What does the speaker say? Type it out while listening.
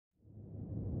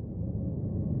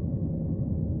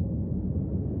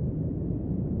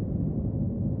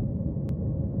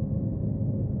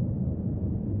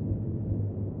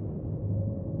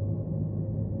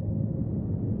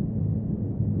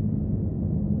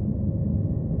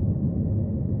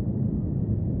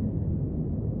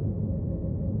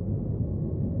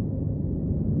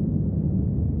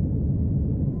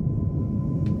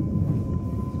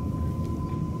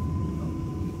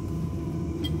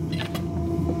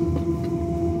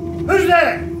Who's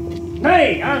there?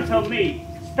 Nay, answer me.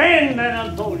 Stand and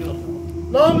unfold yourself.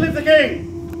 Long live the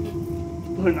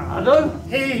king! Bernardo?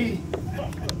 He...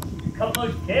 Come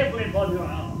most carefully upon your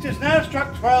hour. 'Tis now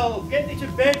struck 12. Get thee to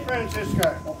bed,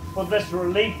 Francisco. For this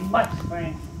relief, much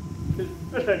thanks. 'Tis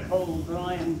bitter cold, and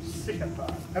I am sick of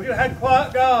heart. Have you had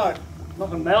quiet guard?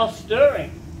 Not a mouse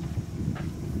stirring.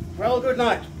 Well, good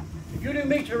night. If you do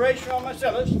meet Horatio or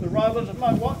Marcellus, the rivals of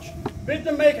my watch, bid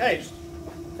them make haste.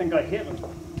 I think I hear them.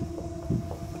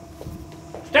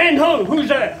 Stand ho! Who's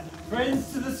there?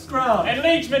 Friends to the scrum. And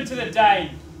liegemen to the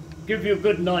Dane. Give you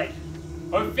good night.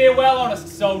 Oh, farewell, honest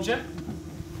soldier.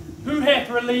 Who hath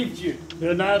relieved you?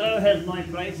 Bernardo has my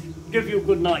place. Give you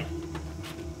good night.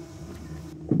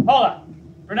 Holla!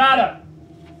 Bernardo!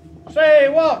 Say,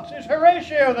 what? Is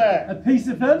Horatio there? A piece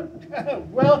of him?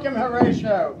 Welcome,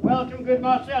 Horatio. Welcome, good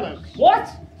Marcellus. What?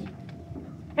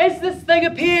 Has this thing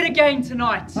appeared again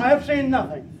tonight? I have seen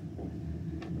nothing.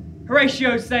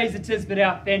 Horatio says it is but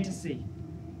our fantasy.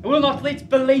 It will not let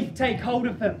belief take hold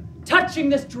of him, touching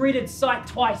this dreaded sight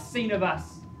twice seen of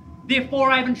us.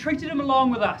 Therefore I have entreated him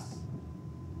along with us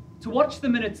to watch the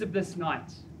minutes of this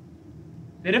night,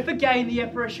 that if again the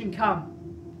apparition come,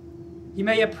 he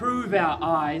may approve our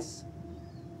eyes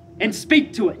and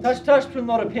speak to it. Tush will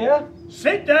not appear.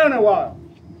 Sit down a while.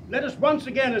 Let us once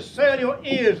again assail your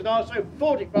ears that are so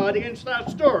fortified against our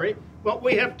story, what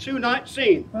we have 2 nights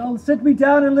seen. Well, sit me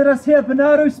down and let us hear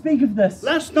Bernardo speak of this.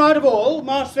 Last night of all,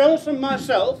 Marcellus and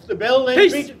myself, the bell lay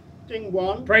Peace! beating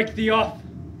one. Break thee off.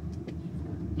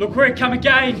 Look where it come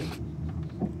again.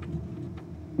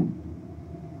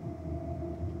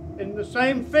 In the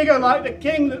same figure like the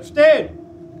king that's dead.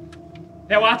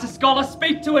 Thou art a scholar,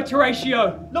 speak to it,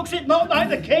 Horatio. Looks it not like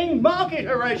the king? Mark it,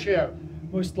 Horatio.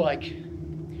 Most like.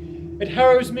 It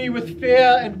harrows me with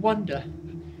fear and wonder.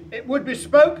 It would be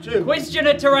spoke to. Question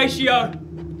it, Horatio.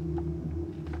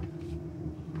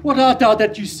 What art thou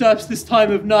that usurps this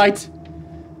time of night?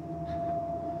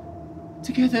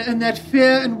 Together in that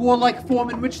fair and warlike form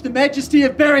in which the majesty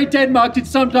of buried Denmark did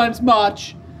sometimes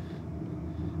march.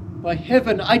 By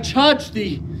heaven, I charge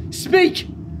thee, speak!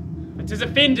 It is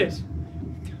offended.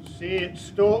 See, it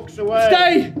stalks away.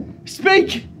 Stay!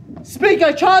 Speak! Speak,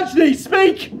 I charge thee,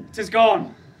 speak! It is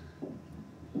gone.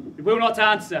 It will not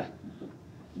answer.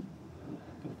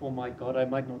 Before my God, I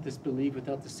might not disbelieve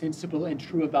without the sensible and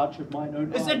true avouch of mine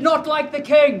own Is eyes. it not like the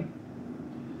king?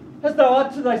 As thou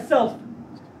art to thyself.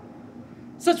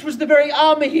 Such was the very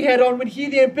armour he had on when he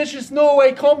the ambitious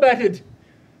Norway combated.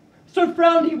 So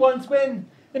frowned he once when,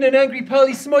 in an angry pearl,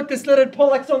 he smote the slitted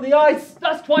pollux on the ice.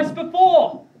 Thus twice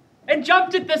before, and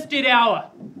jumped at this dead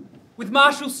hour. With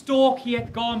martial stalk he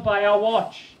hath gone by our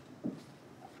watch.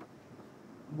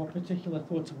 What particular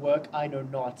thought to work, I know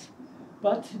not.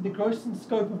 But, in the gross and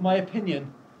scope of my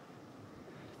opinion,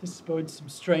 this bodes some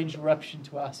strange eruption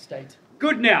to our state.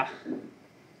 Good now.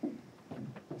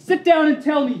 Sit down and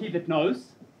tell me, he that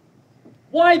knows,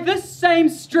 why this same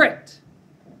strict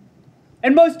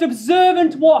and most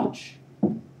observant watch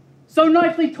so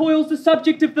nightly toils the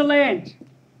subject of the land,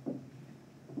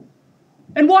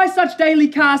 and why such daily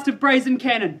cast of brazen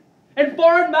cannon and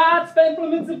foreign marts for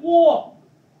implements of war?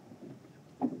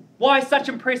 Why such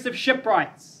impressive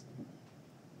shipwrights,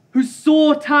 whose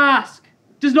sore task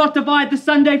does not divide the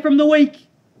Sunday from the week?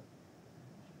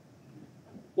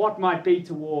 What might be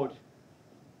toward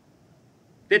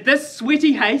that this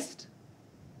sweaty haste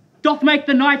doth make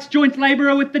the night's joint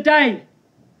labourer with the day?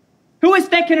 Who is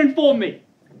that can inform me?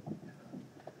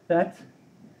 That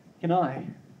can I.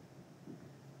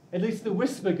 At least the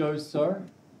whisper goes, sir.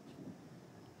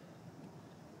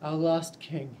 Our last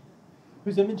king,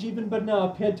 whose image even but now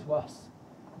appeared to us,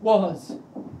 was,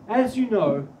 as you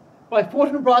know, by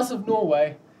Fortinbras of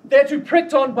Norway, thereto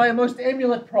pricked on by a most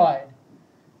emulate pride,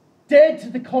 dared to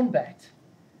the combat,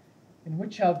 in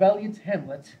which our valiant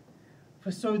Hamlet,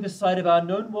 for so the side of our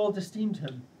known world esteemed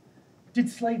him, did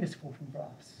slay this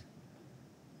Fortinbras,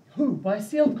 who, by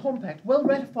sealed compact, well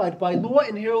ratified by law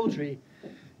and heraldry,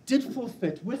 did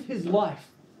forfeit with his life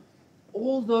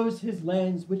all those his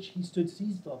lands which he stood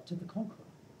seized of to the conqueror,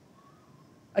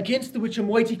 against the which a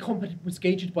mighty combat was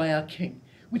gauged by our king,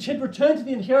 which had returned to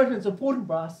the inheritance of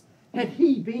Fortinbras had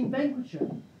he been vanquisher,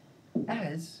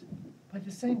 as, by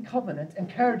the same covenant and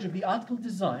carriage of the article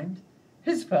designed,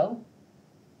 his fell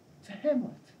to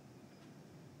Hamlet.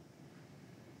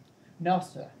 Now,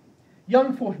 sir,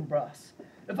 young Fortinbras,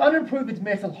 of unimproved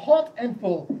metal, hot and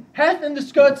full, hath in the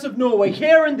skirts of Norway,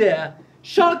 here and there,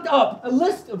 sharked up a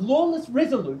list of lawless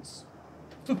resolutes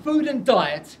for food and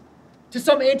diet to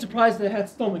some enterprise that hath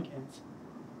stomach in't,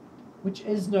 which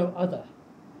is no other,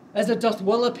 as it doth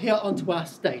well appear unto our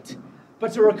state,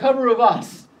 but to recover of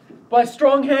us by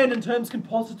strong hand in terms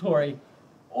compulsatory,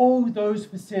 all those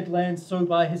for said lands so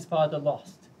by his father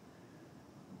lost.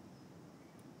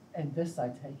 And this, I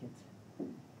take it,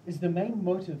 is the main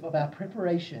motive of our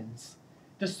preparations,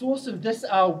 the source of this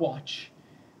our watch,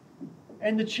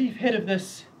 and the chief head of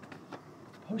this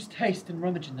post-haste and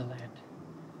rummage in the land.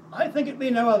 I think it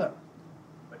be no other.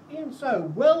 But e'en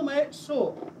so, well may it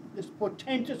soar, this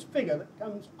portentous figure that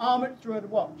comes armoured through at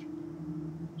watch.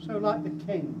 So like the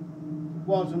king,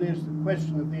 was and is the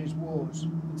question of these wars.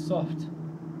 It's soft.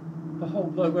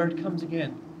 Behold, lo, where it comes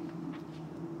again.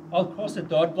 I'll cross it,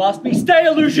 though it blast me. Stay,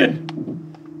 illusion!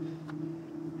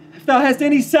 If thou hast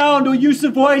any sound or use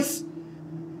of voice,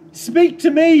 speak to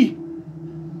me.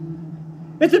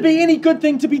 If there be any good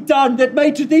thing to be done that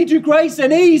may to thee do grace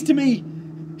and ease to me,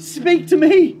 speak to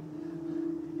me.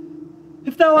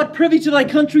 If thou art privy to thy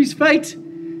country's fate,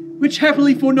 which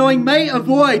happily foreknowing may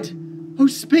avoid, oh,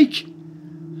 speak.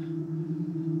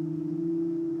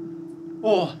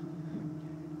 Or,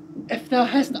 if thou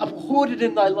hast abhorred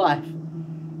in thy life,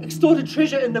 extorted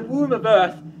treasure in the womb of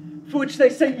earth, for which they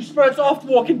say you spirits oft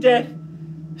walk in death,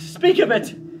 speak of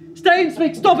it. Stay and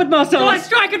speak. Stop it, Marcellus. Do I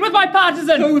strike it with my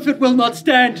partisan? Go if it will not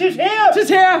stand. 'Tis here! 'Tis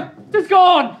here. 'Tis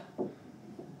gone.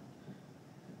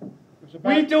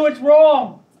 We do it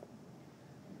wrong.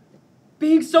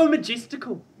 Being so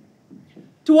majestical,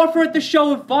 to offer it the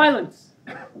show of violence.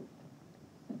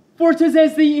 For it is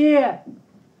as the air,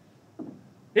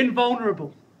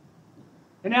 invulnerable.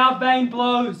 In our vain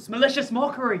blows, malicious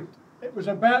mockery. It was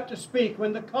about to speak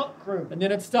when the cock crew. And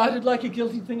then it started like a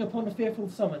guilty thing upon a fearful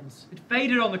summons. It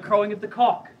faded on the crowing of the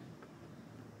cock.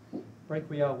 Break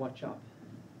we our watch up.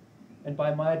 And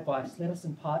by my advice, let us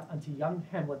impart unto young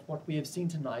Hamlet what we have seen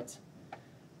tonight.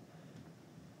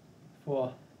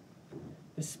 For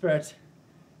the spirit,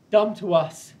 dumb to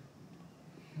us,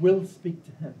 will speak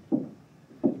to him.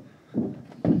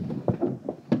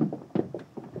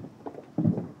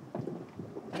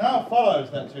 Now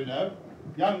follows that to know,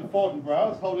 young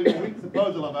Fortinbras holding a weak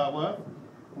supposal of our worth,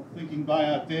 or thinking by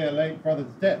our dear late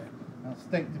brother's death, our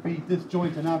state to be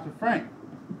disjoint and out of frame.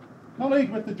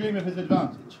 Colleague with the dream of his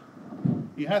advantage,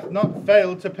 he hath not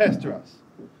failed to pester us,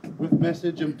 with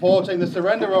message importing the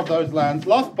surrender of those lands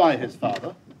lost by his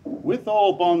father, with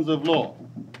all bonds of law,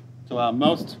 to our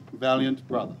most valiant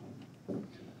brother.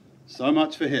 So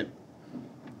much for him.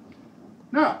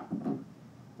 Now,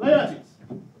 Laertes,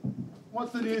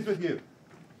 what's the news with you?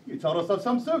 You told us of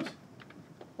some suit.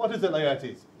 What is it,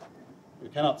 Laertes? You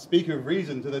cannot speak of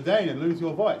reason to the Dane and lose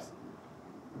your voice.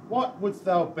 What wouldst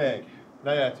thou beg,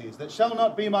 Laertes, that shall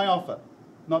not be my offer,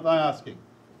 not thy asking?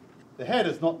 The head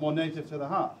is not more native to the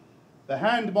heart, the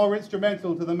hand more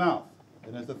instrumental to the mouth,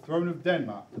 than is the throne of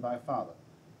Denmark to thy father.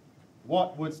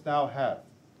 What wouldst thou have,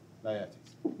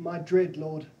 Laertes? My dread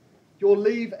lord, your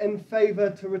leave and favour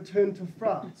to return to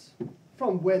France,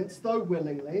 from whence, though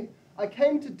willingly, I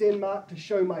came to Denmark to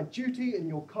show my duty in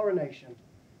your coronation.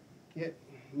 Yet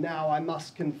now I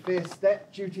must confess,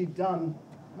 that duty done,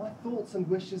 my thoughts and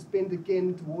wishes bend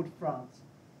again toward France,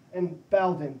 and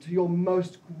bow them to your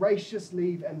most gracious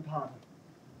leave and pardon.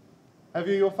 Have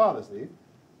you your father's leave?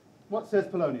 What says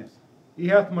Polonius? He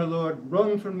hath, my lord,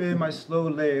 wrung from me my slow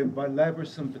lave by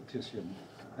laborsome petition,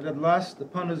 and at last,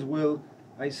 upon his will,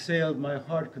 I sailed my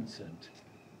heart consent.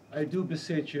 I do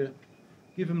beseech you,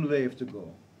 give him leave to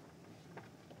go.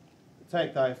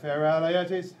 Take thy farewell,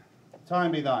 Laertes.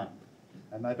 Time be thine,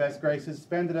 and thy best graces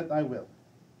spend it at thy will.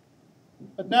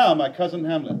 But now, my cousin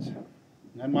Hamlet,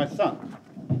 and my son.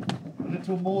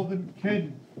 Little more than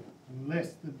kin, and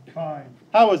less than kind.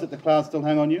 How is it the clouds still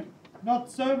hang on you?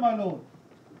 Not so, my lord.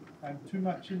 I am too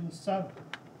much in the sun.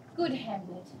 Good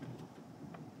Hamlet,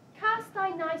 cast thy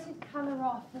nighted colour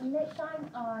off, and let thine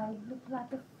eye look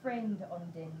like a friend on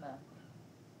Denmark.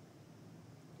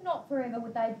 Not forever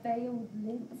would thy veiled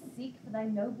lids seek for thy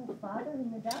noble father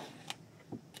in the dust.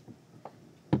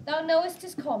 Thou knowest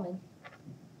 'tis common.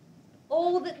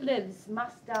 All that lives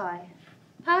must die,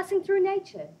 passing through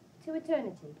nature to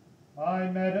eternity. Aye,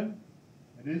 madam,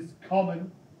 it is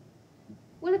common.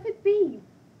 Well, if it be,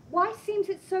 why seems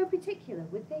it so particular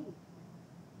with thee?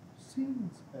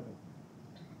 Seems, madam.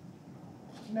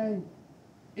 Nay,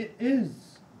 it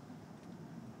is.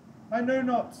 I know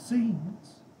not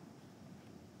seems.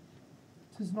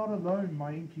 'Tis not alone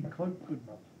my inky cloak, good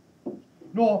mother,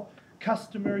 nor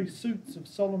customary suits of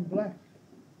solemn black,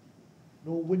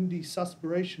 nor windy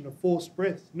suspiration of forced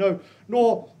breath, no,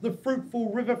 nor the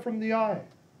fruitful river from the eye,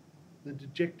 the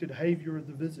dejected haviour of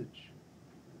the visage,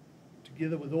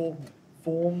 together with all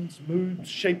forms, moods,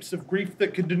 shapes of grief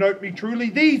that can denote me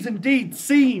truly. These indeed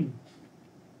seem.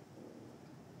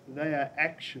 They are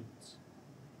actions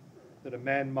that a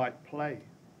man might play,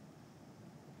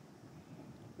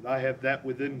 and I have that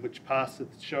within which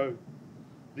passeth show.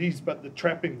 These but the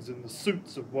trappings and the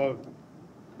suits of woe.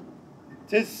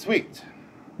 'Tis sweet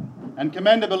and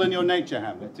commendable in your nature,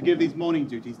 Hamlet, to give these mourning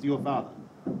duties to your father.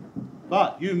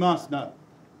 But you must know,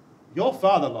 your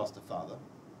father lost a father.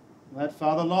 That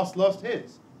father lost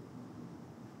his.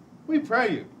 We pray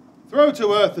you, throw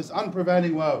to earth this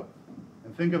unprevailing woe,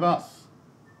 and think of us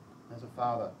as a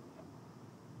father.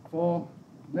 For,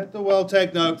 let the world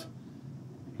take note,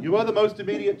 you are the most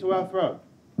immediate to our throne,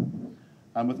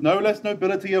 and with no less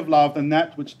nobility of love than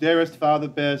that which dearest father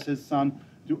bears his son,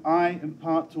 do I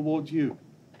impart towards you.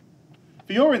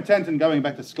 For your intent in going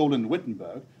back to school in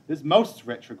Wittenberg is most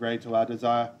retrograde to our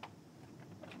desire.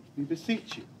 We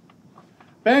beseech you,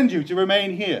 bend you to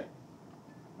remain here,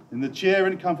 in the cheer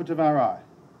and comfort of our eye.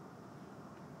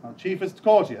 Our chiefest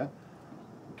courtier,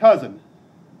 cousin,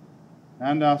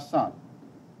 and our son.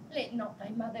 Let not thy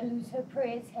mother lose her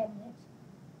prayers, Hamlet.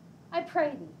 I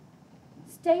pray thee,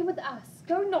 stay with us,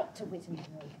 go not to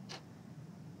Wittenberg.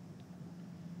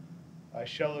 I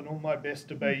shall in all my best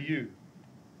obey you,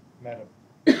 madam.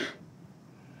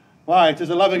 Why, it is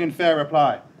a loving and fair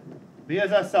reply. Be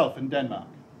as ourself in Denmark.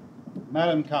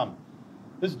 Madam, come.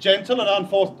 This gentle and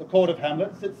unforced accord of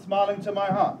Hamlet sits smiling to my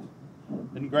heart,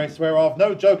 in grace whereof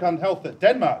no jocund health that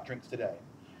Denmark drinks today,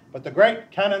 but the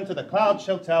great cannon to the clouds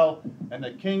shall tell, and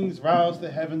the kings rouse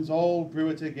the heavens, all brew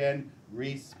it again,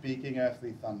 re-speaking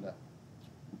earthly thunder.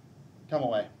 Come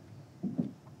away.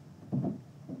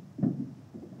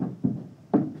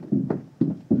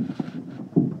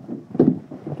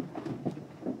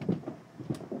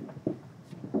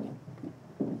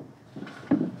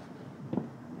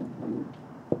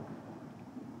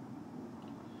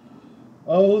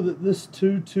 Oh, that this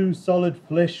too solid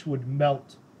flesh would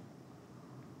melt,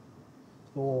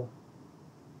 or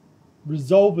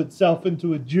resolve itself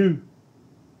into a dew,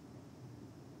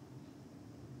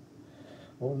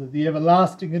 or that the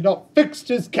everlasting had not fixed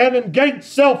his cannon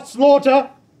 'gainst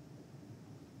self-slaughter.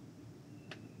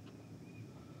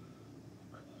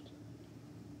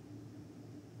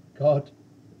 God,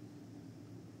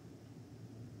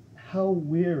 how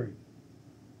weary,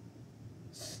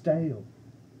 stale,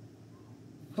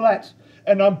 flat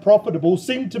and unprofitable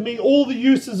seem to me all the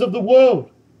uses of the world.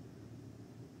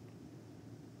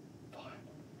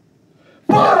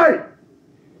 Fine!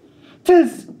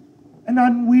 'Tis an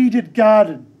unweeded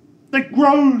garden that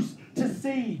grows to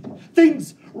seed.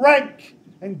 Things rank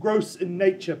and gross in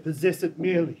nature possess it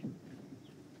merely.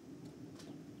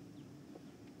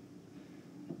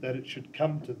 That it should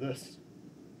come to this.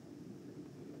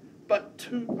 But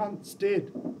 2 months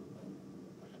dead.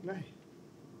 Nay,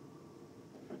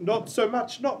 not so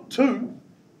much, not 2.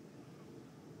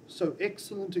 So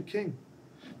excellent a king,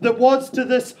 that was to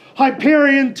this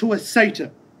Hyperion to a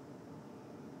satyr.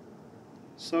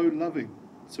 So loving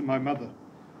to my mother,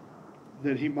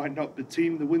 that he might not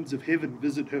beteem the winds of heaven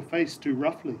visit her face too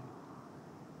roughly.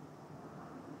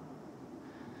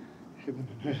 Heaven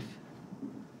and earth,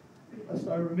 must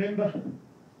I remember?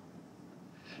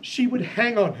 She would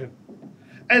hang on him,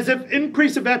 as if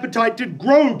increase of appetite did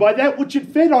grow by that which it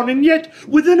fed on, and yet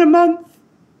within a month.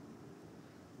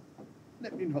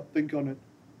 Let me not think on it.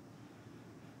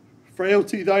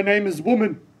 Frailty, thy name is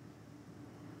woman.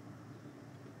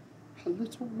 A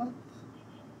little month.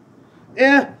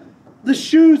 Ere the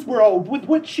shoes were old with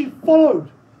which she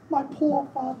followed my poor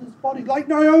father's body, like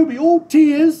Niobe, all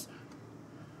tears.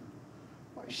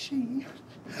 Why, she,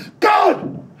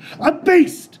 God, a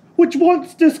beast, which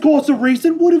once discourse of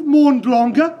reason would have mourned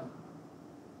longer.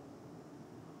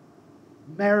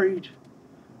 Married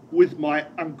with my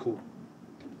uncle,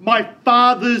 my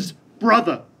father's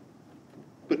brother,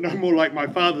 but no more like my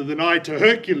father than I to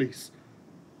Hercules.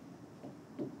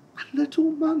 A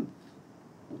little month.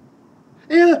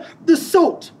 Ere the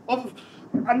salt of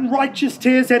unrighteous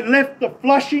tears had left the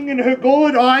flushing in her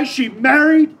gourd eye, she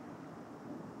married.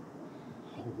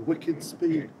 Oh, wicked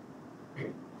speed.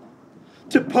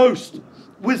 To post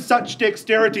with such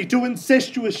dexterity to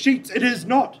incestuous sheets it is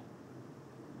not,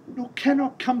 nor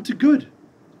cannot come to good,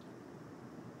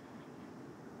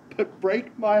 but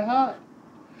break my heart,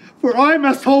 for I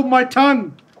must hold my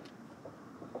tongue.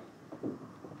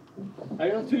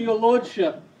 Hail to your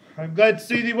lordship. I'm glad to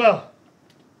see thee well.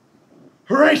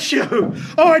 Horatio!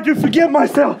 Oh, I do forget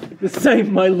myself. The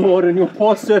same, my lord, and your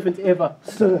poor servant ever.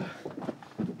 Sir.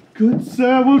 Good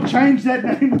sir, we'll change that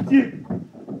name with you.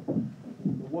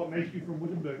 What make you from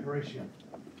Wittenberg, Horatio?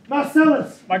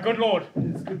 Marcellus! My good lord.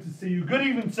 It is good to see you. Good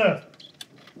even, sir.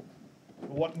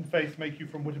 What in faith make you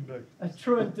from Wittenberg? A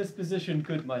truant disposition,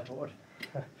 good my lord.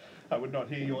 I would not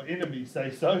hear your enemy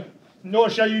say so. nor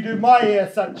shall you do my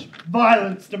heir such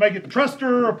violence to make it trust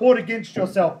or a report against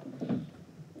yourself.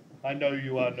 I know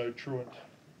you are no truant.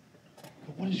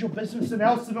 But what is your business in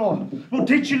Elsinore? We'll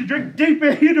teach you to drink deep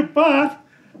ere you depart.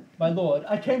 My lord,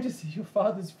 I came to see your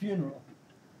father's funeral.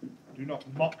 Do not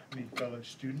mock me, fellow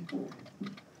student.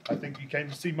 I think you came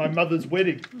to see my mother's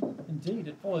wedding. Indeed,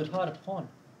 it followed hard upon.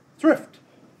 Thrift,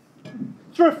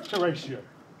 Horatio.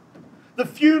 The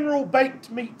funeral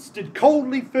baked meats did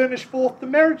coldly furnish forth the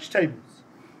marriage tables.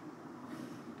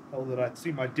 Oh, that I'd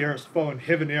see my dearest foe in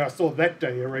heaven ere I saw that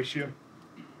day, Horatio.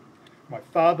 My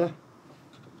father.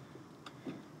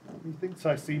 Methinks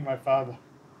I see my father.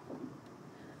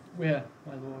 Where,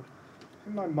 my lord?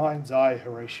 In my mind's eye,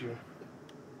 Horatio.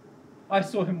 I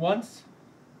saw him once.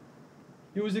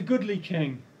 He was a goodly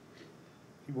king.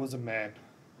 He was a man.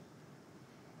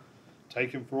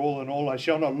 Take him for all in all, I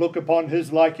shall not look upon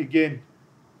his like again.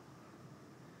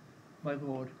 My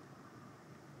lord,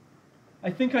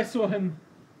 I think I saw him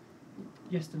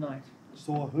yesternight.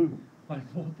 Saw who? My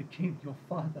lord, the king, your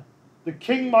father. The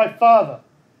king, my father.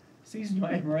 Season your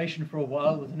admiration for a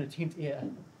while with an attent ear,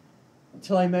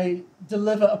 till I may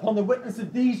deliver upon the witness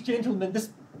of these gentlemen this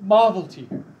marvel to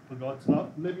you. For God's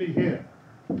love, let me hear.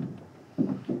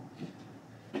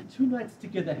 2 nights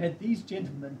together had these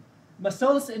gentlemen,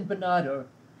 Marcellus and Bernardo,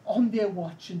 on their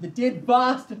watch in the dead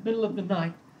vast middle of the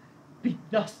night, be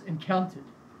thus encountered.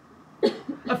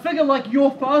 A figure like your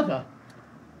father,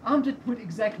 armed at point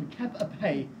exactly, cap a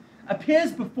pay,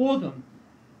 appears before them,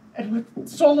 and with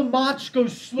solemn march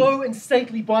goes slow and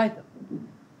stately by them.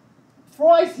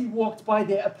 Thrice he walked by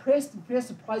their oppressed and fair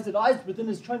surprised eyes within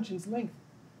his truncheon's length,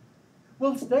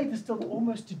 whilst they distilled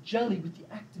almost to jelly with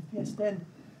the active fear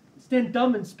stand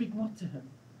dumb and speak not to him.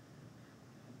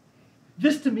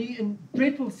 This to me in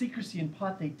dreadful secrecy in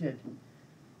part they did,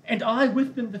 and I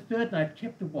with them the 3rd night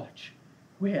kept the watch,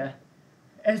 where,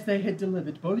 as they had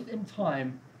delivered both in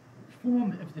time,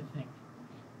 form of the thing,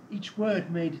 each word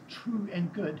made true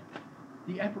and good,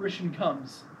 the apparition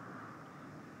comes.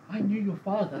 I knew your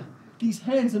father. These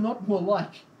hands are not more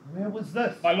like. Where was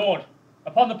this? My lord,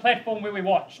 upon the platform where we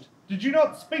watched. Did you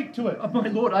not speak to it? My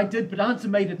lord, I did, but answer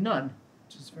made it none.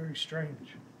 It is very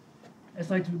strange.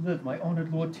 As I do live, my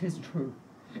honoured lord, 'tis true.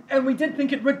 And we did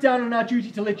think it writ down on our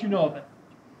duty to let you know of it.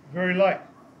 Very like,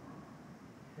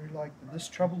 but this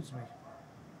troubles me.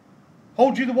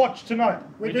 Hold you the watch tonight.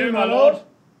 We do, my lord.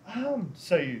 Armed,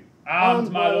 say you?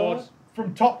 Armed, my lord.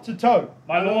 From top to toe?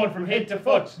 My lord, from head to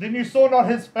foot. Then you saw not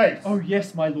his face? Oh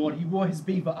yes, my lord, he wore his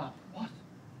beaver up. What?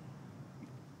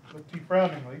 Looked he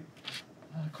frowningly?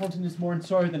 Countenance more in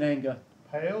sorrow than anger.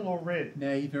 Pale or red?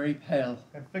 Nay, very pale.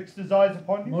 And fixed his eyes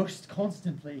upon you? Most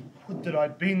constantly. Would that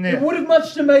I'd been there. It would have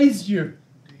much amazed you.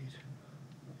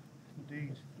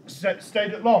 Indeed.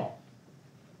 Stayed it long?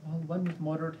 Well, one with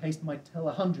moderate haste might tell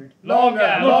 100. Longer.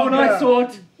 When I saw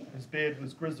it. His beard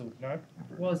was grizzled, no?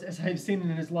 It was, as I have seen in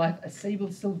his life, a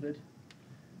sable silvered.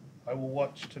 I will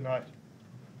watch tonight.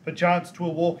 Perchance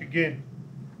 'twill walk again.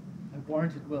 I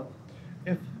warrant it will.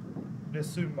 If it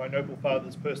assume my noble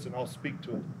father's person, I'll speak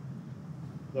to it,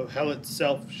 though hell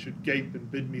itself should gape and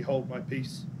bid me hold my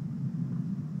peace.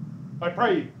 I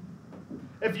pray you,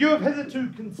 if you have hitherto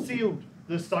concealed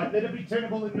this sight, let it be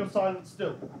tenable in your silence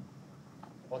still.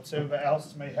 Whatsoever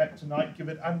else may hap tonight, give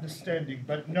it understanding,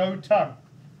 but no tongue.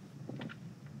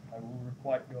 I will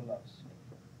requite your loves.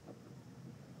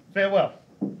 Farewell.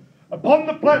 Upon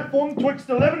the platform, twixt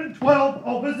 11 and 12,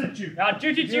 I'll visit you. Our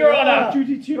duty to your honour. Our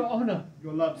duty to your honour.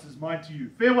 Your loves is mine to you.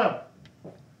 Farewell.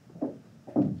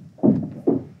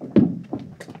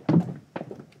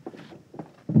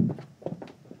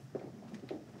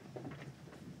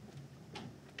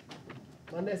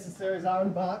 My necessaries are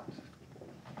embarked.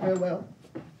 Farewell.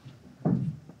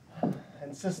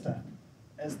 And sister,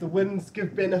 as the winds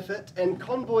give benefit and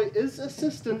convoy is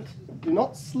assistant, do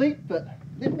not sleep, but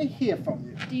let me hear from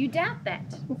you. Do you doubt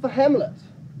that? For Hamlet,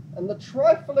 and the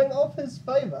trifling of his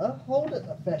favour, hold it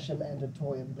a fashion and a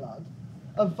toy in blood,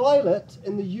 a violet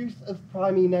in the youth of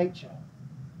primy nature.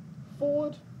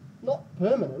 Forward, not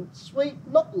permanent, sweet,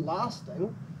 not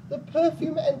lasting, the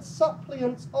perfume and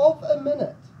suppliance of a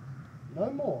minute. No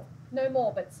more. No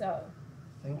more, but so.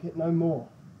 Think it no more.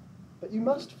 But you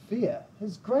must fear,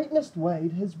 his greatness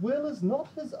weighed, his will is not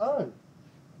his own,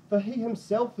 for he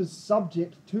himself is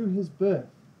subject to his birth.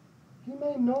 He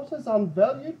may not, as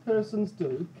unvalued persons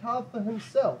do, carve for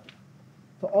himself,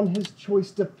 for on his choice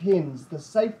depends the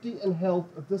safety and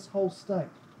health of this whole state.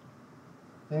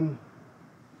 Then,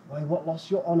 weigh what loss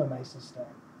your honour may sustain.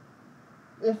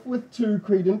 If with too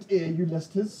credent ear you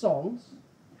list his songs,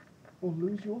 or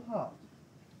lose your heart,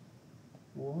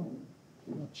 or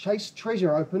your chaste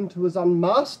treasure open to his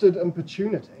unmastered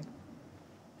importunity.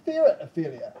 Fear it,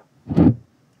 Ophelia.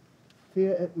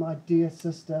 Fear it, my dear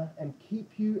sister, and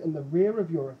keep you in the rear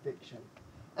of your affection,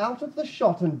 out of the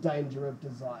shot and danger of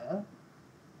desire.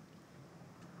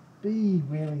 Be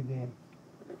wary then.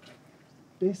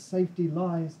 Best safety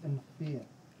lies in fear.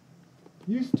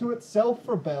 Used to itself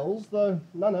rebels, though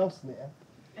none else near.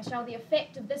 I shall the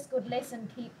effect of this good lesson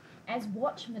keep as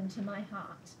watchman to my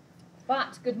heart.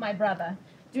 But, good my brother,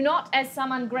 do not, as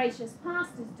some ungracious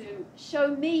pastors do,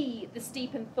 show me the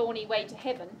steep and thorny way to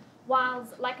heaven,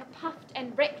 whiles, like a puffed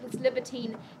and reckless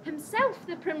libertine, himself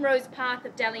the primrose path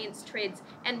of dalliance treads,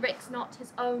 and recks not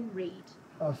his own reed.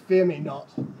 Oh, fear me not.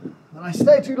 When I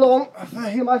stay too long, for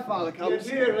here my father comes.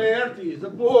 Here, Laertes,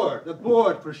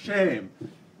 aboard, for shame.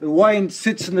 The wine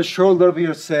sits in the shoulder of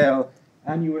your sail,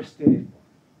 and you are staying.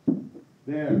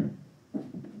 There,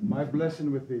 my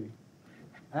blessing with thee.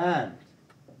 And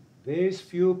these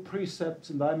few precepts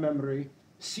in thy memory,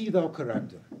 see thou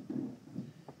corrector.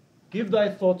 Give thy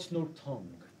thoughts no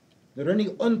tongue, that any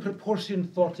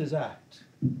unproportioned thought is act.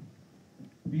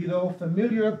 Be thou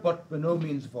familiar, but by no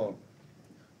means vulgar.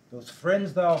 Those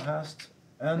friends thou hast,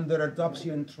 and their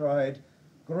adoption tried,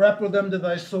 grapple them to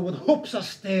thy soul with hopes a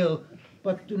stale,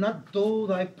 but do not doe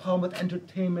thy palm with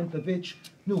entertainment of each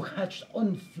new-hatched,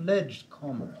 unfledged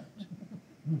comrade.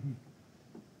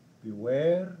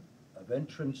 Beware of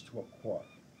entrance to a quarrel,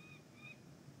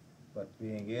 but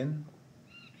being in,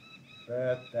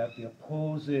 that the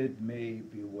opposed may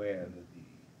beware of thee.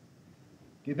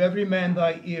 Give every man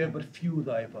thy ear, but few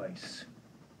thy vice.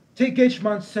 Take each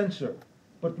man's censure,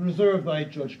 but reserve thy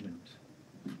judgment.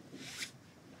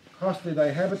 Costly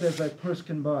thy habit as thy purse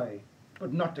can buy,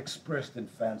 but not expressed in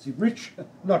fancy. Rich,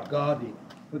 not gaudy,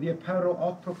 for the apparel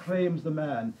oft proclaims the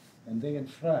man, and they in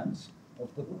France,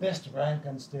 of the best rank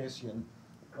and station,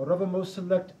 or of a most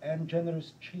select and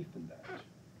generous chief in that.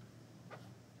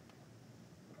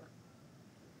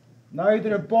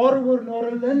 Neither a borrower nor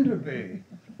a lender be.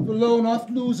 The loan oft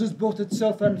loses both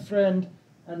itself and friend,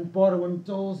 and borrowing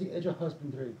dulls the edge of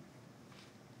husbandry.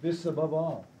 This above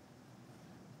all,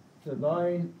 to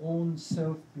thine own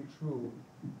self be true,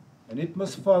 and it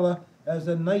must follow as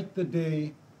the night the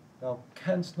day, thou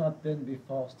canst not then be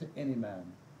false to any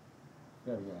man.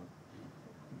 Farewell.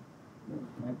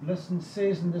 My blessing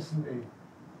says in this in thee.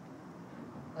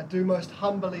 I do most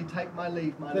humbly take my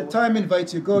leave, my The lord. time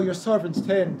invites you, go, your servants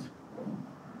tend.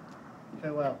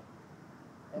 Farewell.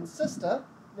 And sister,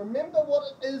 remember what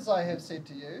it is I have said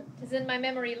to you. 'Tis in my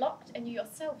memory locked, and you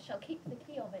yourself shall keep the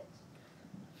key of it.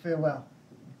 Farewell.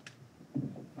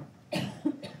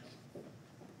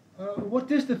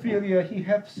 What is the Ophelia he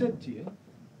hath said to you?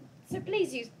 So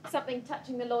please you, something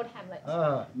touching the Lord Hamlet.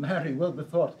 Ah, marry, well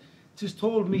bethought. 'Tis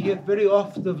told me he hath very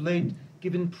oft of late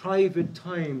given private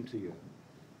time to you,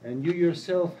 and you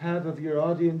yourself have of your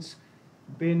audience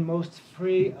been most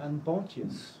free and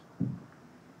bounteous.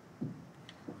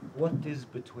 What is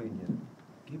between you?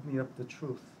 Give me up the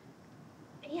truth.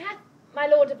 He hath, my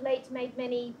lord, of late made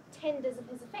many tenders of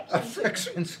his affection.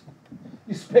 Affections?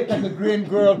 You speak like a green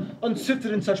girl,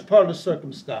 unsifted in such parlous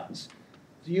circumstance.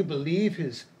 Do you believe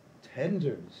his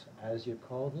tenders, as you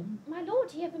call them? My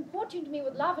lord, he hath importuned me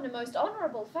with love in a most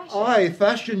honourable fashion. Aye,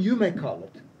 fashion you may call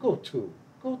it. Go to.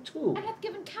 And hath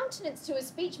given countenance to his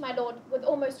speech, my lord, with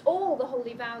almost all the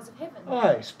holy vows of heaven.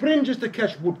 Aye, spring is to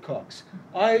catch woodcocks.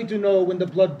 I do know when the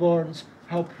blood burns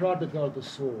how prodigal the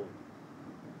soul.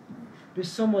 Be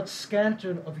somewhat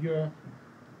scanter of your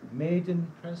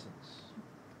maiden presence.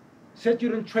 Set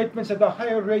your entreatments at a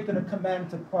higher rate than a command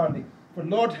to parley, for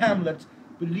Lord Hamlet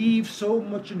believes so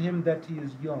much in him that he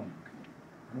is young,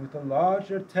 and with a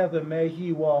larger tether may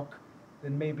he walk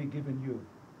than may be given you.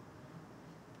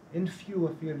 In few,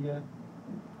 Ophelia,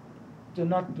 do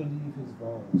not believe his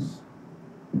vows.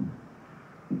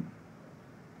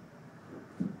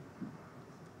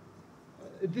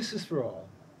 This is for all.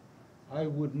 I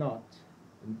would not,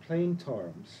 in plain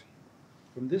terms,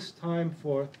 from this time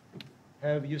forth,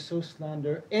 have you so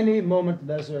slander any moment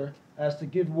lesser as to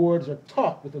give words or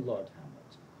talk with the Lord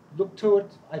Hamlet. Look to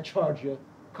it, I charge you,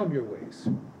 come your ways.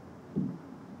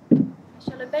 I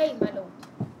shall obey, my lord.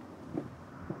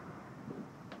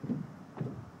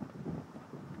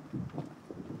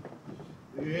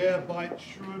 The air bites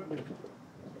shrewdly.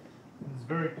 It's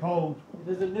very cold.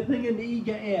 It is a nipping and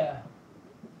eager air.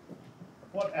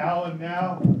 What hour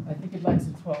now? I think it likes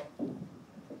a 12.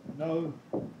 No,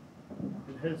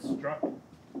 it has struck.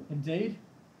 Indeed,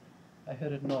 I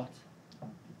heard it not.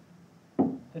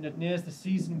 Then it nears the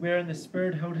season wherein the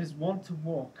spirit held his wont to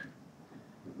walk.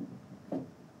 What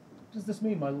does this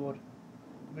mean, my lord?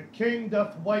 The king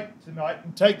doth wake tonight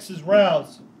and takes his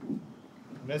rouse.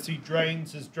 And as he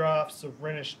drains his draughts of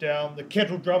Rhenish down, the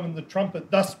kettle drum and the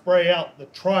trumpet thus bray out the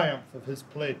triumph of his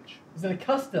pledge. Is it a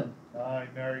custom? Aye,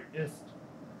 marry, is't.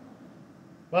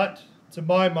 But, to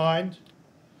my mind,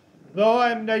 though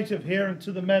I am native here and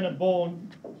to the manor born,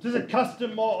 'tis a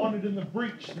custom more honoured in the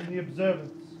breach than the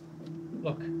observance.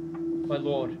 Look, my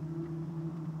lord,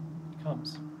 he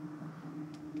comes.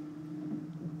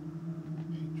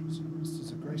 Angels and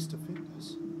ministers of grace defend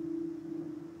us.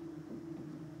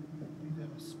 Be thou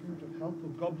a spirit of help or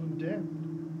goblin damned.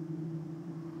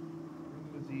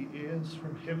 Bring with thee airs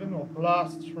from heaven or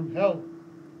blasts from hell.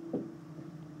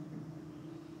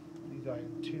 Be thy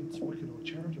intents wicked or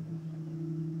charitable.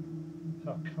 If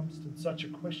thou comest in such a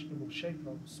questionable shape, I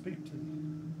will speak to thee.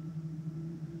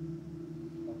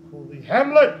 I'll call thee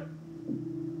Hamlet!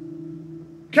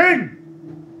 King!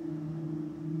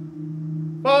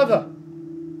 Father!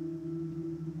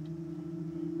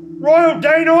 Royal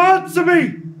Dano, answer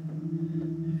me!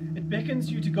 It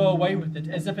beckons you to go away with it,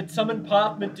 as if it summoned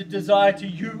Parliament to desire to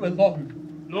you alone.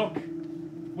 Look,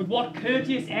 with what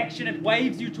courteous action it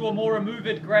waves you to a more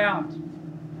removed ground.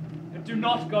 But do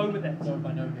not go with it. No,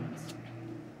 by no means.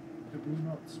 It will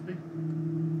not speak.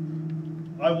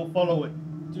 I will follow it.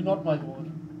 Do not, my lord.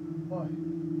 Why?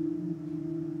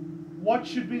 What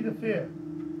should be the fear?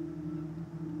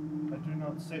 I do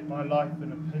not set my life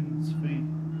in a pin's fee.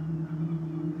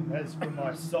 And as for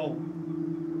my soul,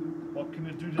 what can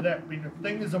it do to that, being a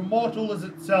thing as immortal as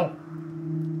itself?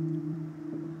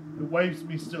 It waves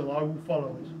me still, I will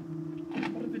follow it.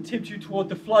 What if it tempt you toward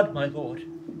the flood, my lord?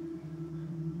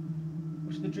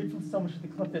 Or to the dreadful summit of the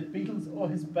cliff that beetles o'er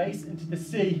his base into the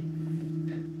sea,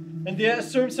 and there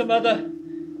assume some other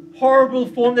horrible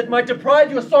form that might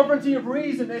deprive your sovereignty of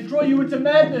reason and draw you into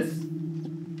madness?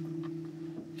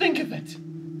 Think of it!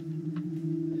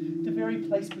 The very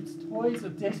place puts toys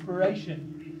of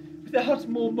desperation, without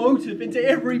more motive, into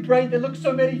every brain that looks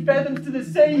so many fathoms to the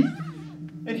sea,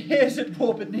 and hears it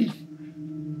pour beneath.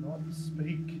 Do not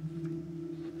speak.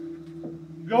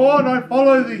 Go on, I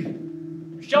follow thee.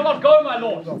 You shall not go, my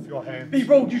lord. Off your hands. Be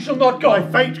bold, you shall not go.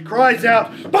 My fate cries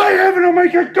out, by heaven, I'll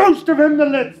make a ghost of him that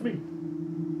lets me.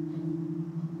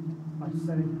 I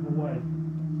send him away.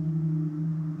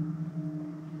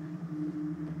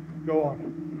 Go on.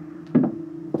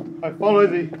 I follow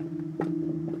thee.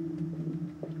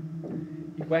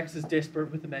 He waxes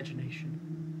desperate with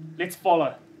imagination. Let's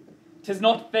follow. 'Tis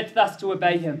not fit thus to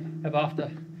obey him.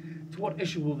 Abafter, to what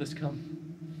issue will this come?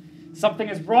 Something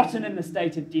is rotten in the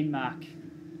state of Denmark.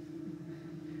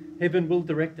 Heaven will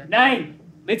direct it. Nay,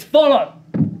 let's follow.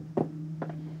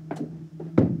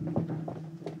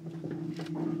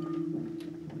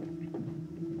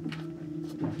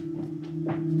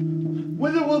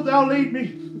 Whither wilt thou lead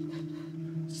me?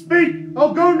 Speak,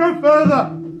 I'll go no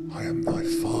further. I am thy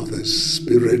father's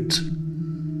spirit,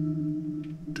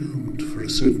 doomed for a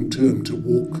certain term to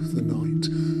walk the night,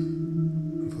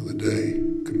 and for the day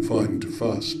confined to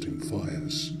fasting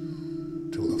fires,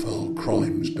 till the foul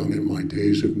crimes done in my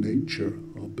days of nature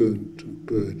are burnt and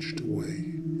purged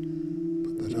away.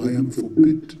 But that I am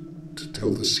forbid to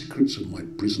tell the secrets of my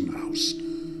prison house,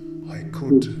 I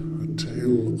could a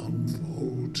tale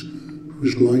unfold,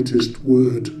 whose lightest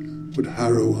word would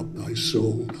harrow up thy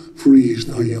soul, freeze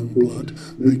thy young blood,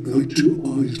 make thy two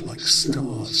eyes like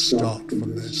stars start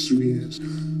from their spheres.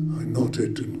 I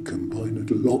knotted and combined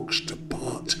locks to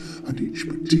part, and each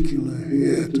particular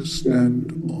hair to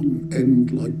stand on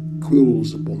end like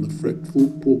quills upon the fretful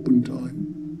porpentine.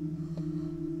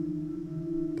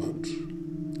 But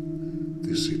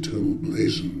this eternal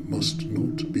blazon must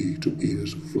not be to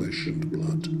ears of flesh and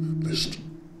blood. List,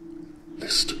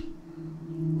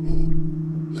 oh,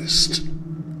 list.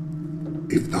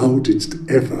 If thou didst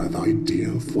ever thy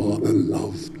dear father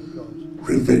love,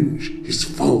 revenge his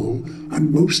foul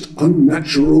and most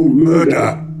unnatural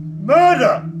murder.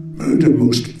 Murder! Murder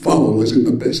most foul as in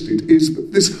the best it is,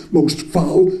 but this most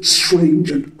foul, strange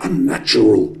and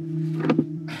unnatural.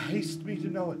 Haste me to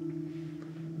know it,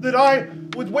 that I,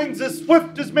 with wings as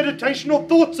swift as meditation or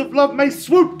thoughts of love, may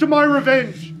swoop to my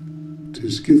revenge.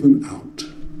 'Tis given out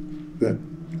that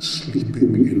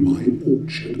sleeping in my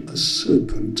orchard a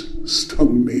serpent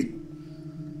stung me.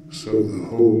 So the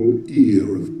whole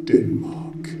ear of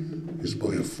Denmark is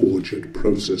by a forged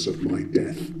process of my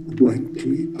death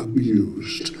rankly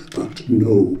abused. But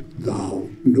know thou,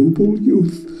 noble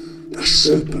youth, the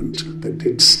serpent that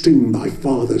did sting thy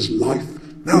father's life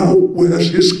now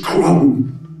wears his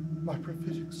crown. My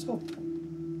prophetic soul.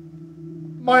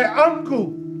 My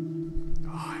uncle.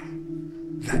 Aye,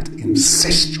 that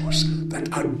incestuous, that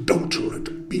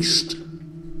adulterate beast.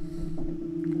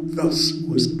 Thus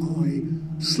was I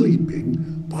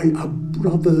sleeping by a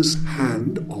brother's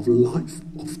hand of life,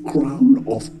 of crown,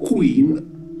 of queen,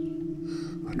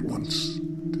 at once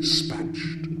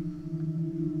dispatched,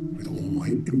 with all my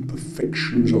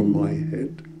imperfections on my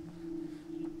head.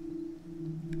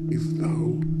 If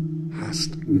thou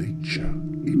hast nature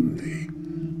in thee,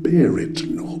 bear it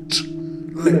not.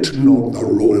 Let not the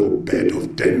royal bed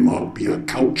of Denmark be a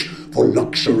couch for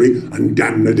luxury and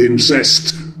damned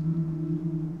incest.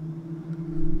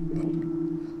 But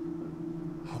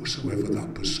howsoever thou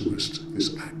pursuest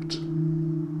this act,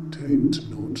 taint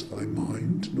not thy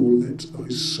mind, nor let thy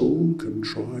soul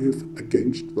contrive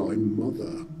against thy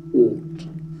mother aught.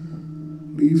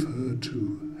 Leave her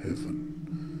to heaven,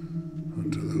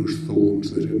 and to those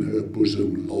thorns that in her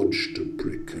bosom lodge to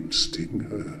prick and sting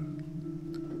her.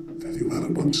 Fare thee well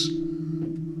at once.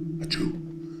 Adieu.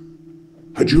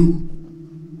 Adieu.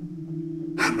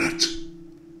 Hamlet,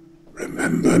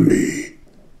 remember me.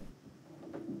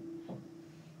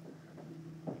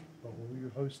 Oh,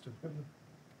 you host of heaven.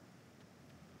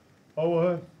 Oh,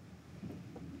 earth.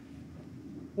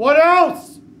 What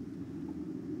else?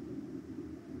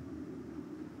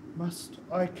 Must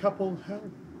I couple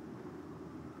hell?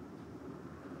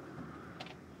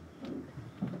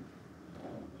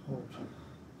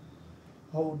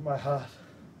 Hold my heart.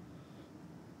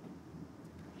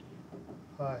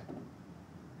 Aye.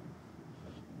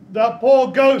 Thou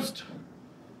poor ghost,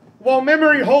 while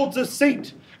memory holds a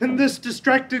seat in this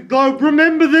distracted globe,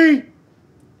 remember thee.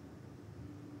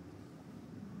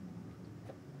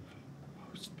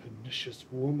 Most pernicious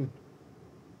woman.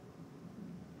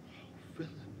 Oh,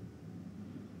 villain.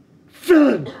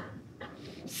 Villain!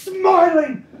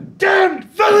 Smiling, damned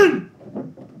villain!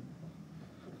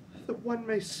 That one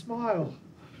may smile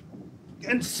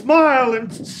and smile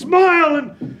and smile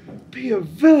and be a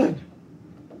villain.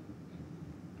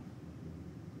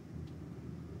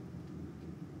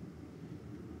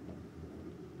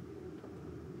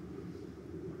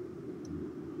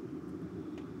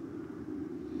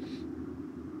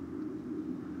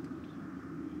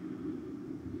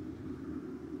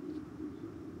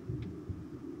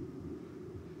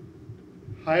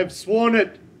 I have sworn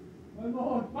it. My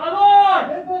lord! My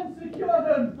lord! Heaven secure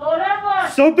them! Lord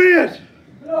Hamlet! So be it!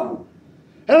 Hello!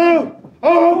 Hello!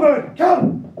 Oh, Hobart,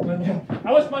 come! My lord!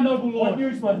 How is my noble lord? What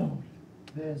news, my lord?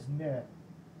 There's ne'er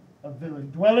a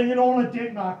villain dwelling in all of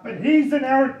Denmark, but he's an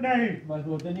errant knave. My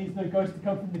lord, there needs no ghost to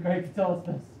come from the grave to tell us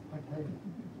this. Okay.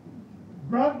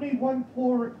 Grant me one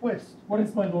poor request. What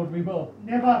is, my lord? We will.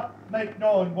 Never make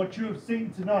known what you have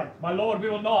seen tonight. My lord, we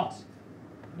will not.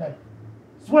 Nay,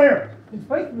 swear it. In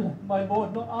faith, my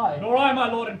lord, not I. Nor I, my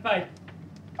lord, in faith.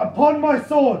 Upon my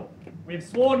sword. We have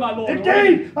sworn, my lord.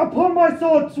 Indeed, upon my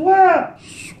sword, swear!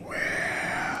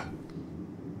 Swear.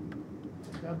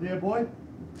 Down there, boy.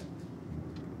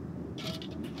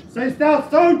 Say'st thou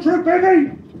so, true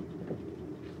piggy?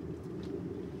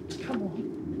 Come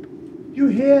on. You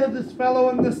hear this fellow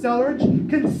in the cellarage?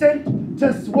 Consent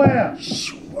to swear.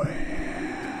 Swear.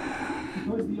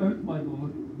 What is the oath, my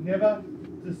lord? Never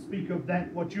to speak of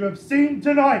that what you have seen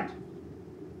tonight.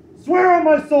 Swear on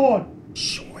my sword.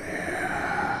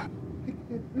 Swear.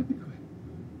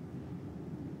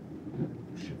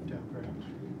 Shift down ground.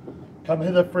 Come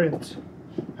hither, friends,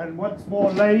 and once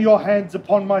more lay your hands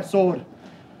upon my sword.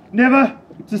 Never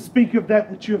to speak of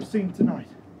that which you have seen tonight.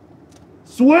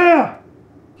 Swear!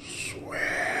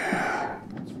 Swear.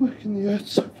 It's working the earth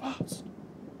so fast.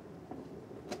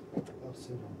 Well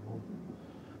said, old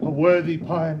boy. A worthy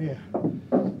pioneer.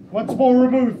 Once more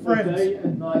remove, friends. Day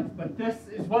and night, but this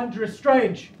is wondrous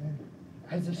strange.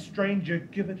 As a stranger,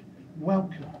 give it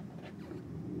welcome.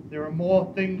 There are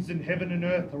more things in heaven and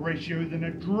earth, Horatio, than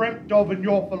are dreamt of in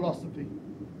your philosophy.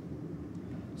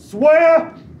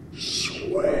 Swear!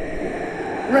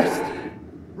 Swear. Rest!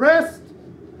 Rest!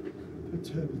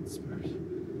 Perturbed spirit.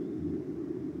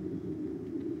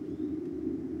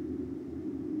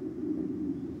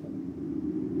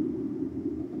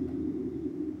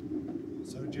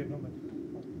 So, gentlemen,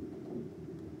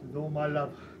 with all my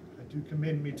love, I do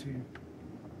commend me to you.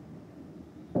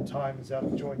 Time is out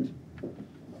of joint.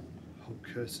 Oh,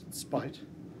 cursed spite,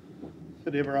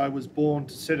 that ever I was born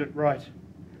to set it right.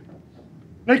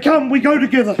 Now come, we go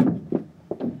together.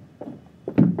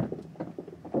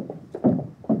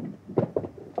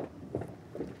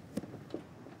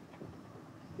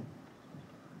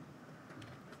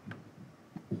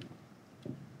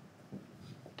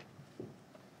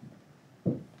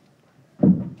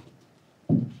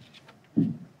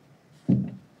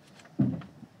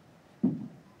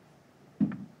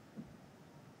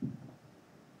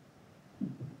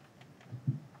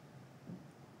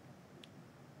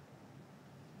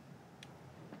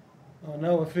 Oh,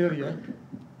 now, Ophelia,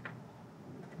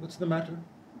 the matter?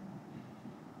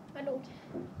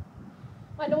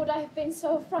 My lord, I have been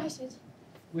so affrighted.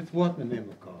 With what in the name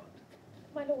of God?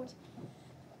 My lord,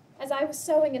 as I was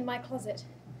sewing in my closet,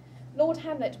 Lord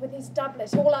Hamlet with his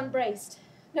doublet all unbraced,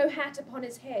 no hat upon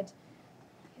his head,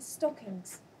 his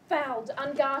stockings fouled,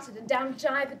 ungartered, and down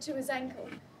gyvered to his ankle,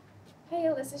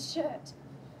 pale as his shirt,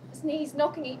 his knees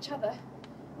knocking each other,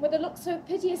 and with a look so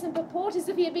piteous and purport as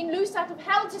if he had been loosed out of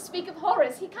hell to speak of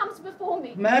horrors, he comes before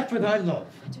me. Mad for thy love.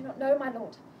 I do not know, my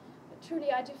lord, but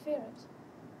truly I do fear it.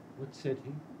 What said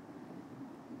he?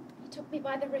 He took me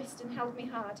by the wrist and held me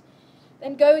hard.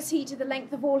 Then goes he to the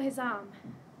length of all his arm,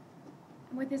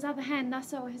 and with his other hand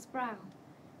thus o'er his brow,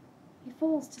 he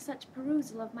falls to such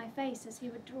perusal of my face as he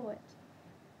would draw it.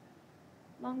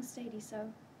 Long stayed he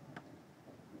so.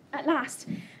 At last,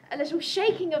 a little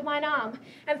shaking of mine arm,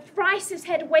 and thrice his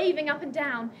head waving up and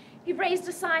down, he raised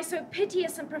a sigh so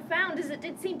piteous and profound as it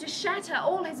did seem to shatter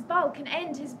all his bulk and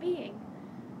end his being.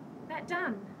 That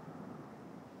done,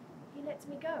 he lets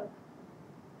me go,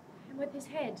 and with his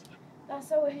head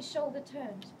thus o'er his shoulder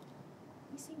turned,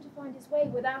 he seemed to find his way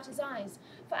without his eyes,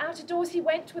 for out of doors he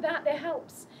went without their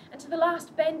helps, and to the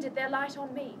last bended their light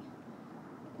on me.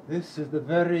 This is the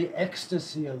very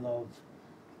ecstasy of love,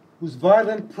 whose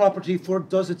violent property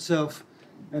fordoes itself,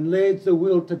 and lades the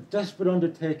will to desperate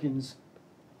undertakings,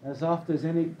 as oft as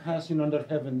any passion under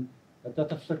heaven that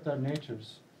doth afflict our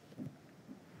natures.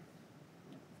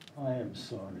 I am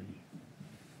sorry.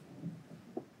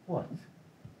 What?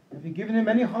 Have you given him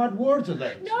any hard words of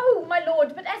late? No, my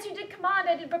lord, but as you did command,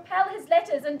 I did repel his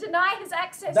letters and deny his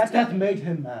access That to... hath made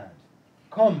him mad.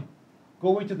 Come,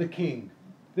 go we to the king.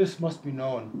 This must be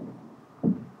known.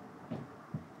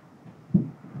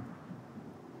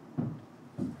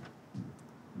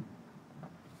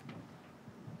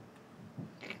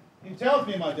 He tells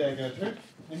me, my dear Gertrude,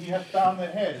 and he hath found the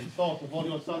head and source of all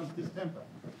your son's distemper.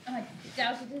 I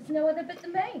doubt it is no other but the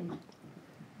main.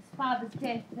 His father's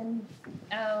death and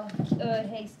our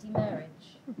hasty marriage.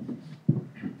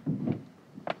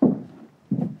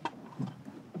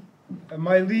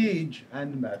 My liege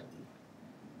and madam,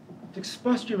 to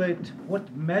expostulate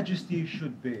what majesty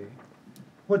should be,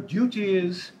 what duty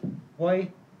is,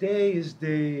 why day is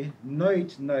day,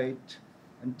 night night,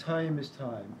 and time is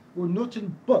time, were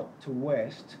nothing but to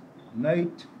waste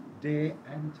night, day,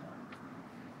 and time.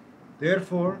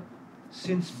 Therefore,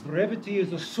 since brevity is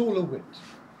the soul of wit,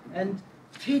 and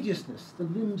tediousness the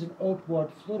limbs and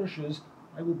outward flourishes,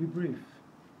 I will be brief.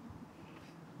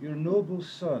 Your noble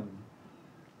son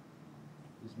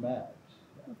is mad.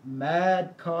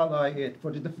 Mad call I it,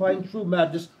 for to define true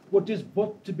madness, what is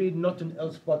but to be nothing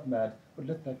else but mad. But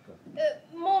let that go.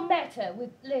 More matter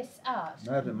with less art.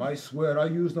 Madam, I swear I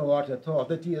use no art at all.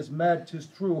 That he is mad, 'tis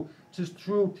true,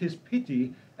 'tis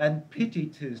pity, and pity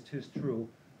 'tis true.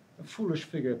 A foolish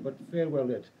figure, but farewell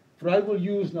it, for I will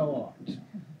use no art.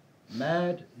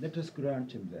 Mad, let us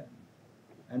grant him then,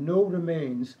 and no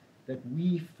remains that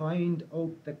we find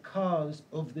out the cause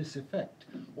of this effect,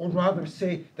 or rather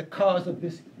say the cause of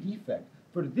this defect.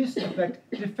 For this effect,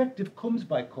 defective comes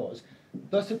by cause,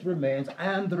 thus it remains,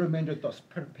 and the remainder thus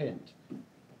perpend.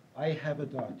 I have a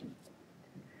daughter,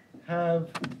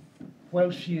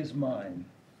 while she is mine,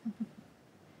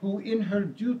 who in her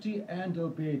duty and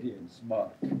obedience,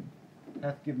 mark,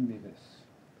 hath given me this.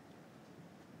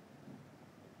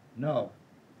 Now,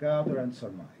 gather and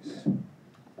surmise.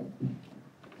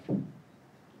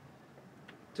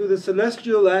 To the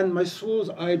celestial and my soul's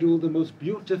idol, the most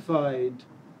beautified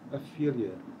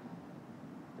Ophelia.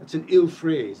 That's an ill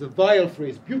phrase, a vile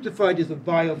phrase. Beautified is a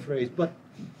vile phrase, but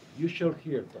you shall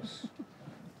hear thus.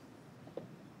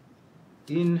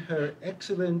 In her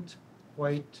excellent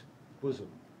white bosom.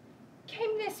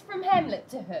 Came this from Hamlet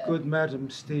to her? Good madam,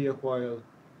 stay a while.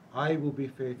 I will be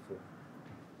faithful.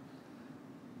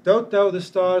 Doubt thou the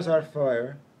stars are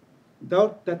fire,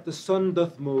 doubt that the sun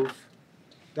doth move,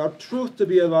 doubt truth to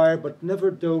be a liar, but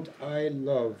never doubt I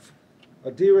love.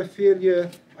 O dear Ophelia,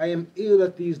 I am ill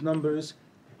at these numbers.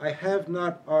 I have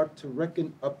not art to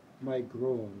reckon up my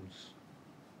groans.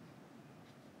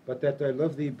 But that I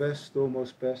love thee best, O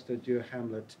most best, adieu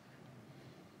Hamlet.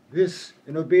 This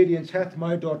in obedience hath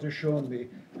my daughter shown me,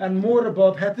 and more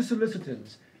above hath the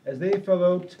solicitants, as they fell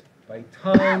out by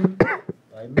time,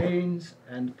 by means,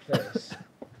 and place,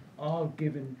 all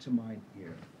given to mine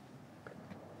ear.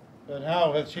 But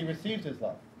how has she received his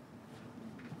love?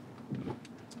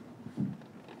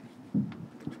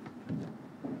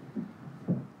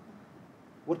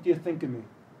 What do you think of me?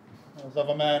 As of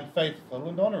a man faithful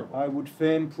and honourable. I would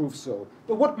fain prove so.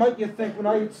 But what might you think when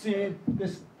I had seen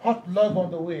this hot love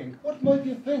on the wing? What might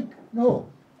you think? No,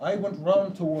 I went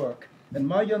round to work, and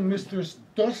my young mistress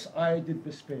thus I did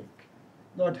bespake.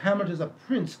 Lord Hamlet is a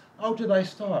prince out of thy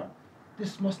star.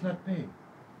 This must not be.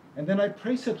 And then I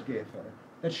precept gave her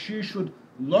that she should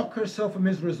lock herself from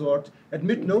his resort,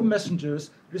 admit no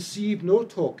messengers, receive no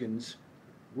tokens,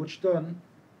 which done,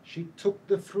 she took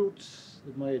the fruits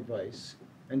of my advice,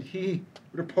 and he,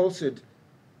 repulsed,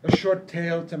 a short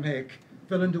tale to make,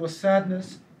 fell into a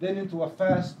sadness, then into a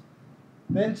fast,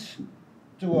 thence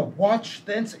to a watch,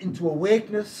 thence into a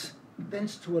wakeness,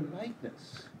 thence to a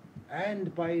lightness,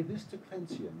 and by this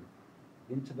declension,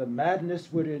 into the madness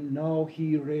wherein now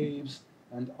he raves,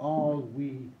 and all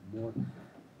we mourn.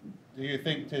 Do you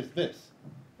think 'tis this?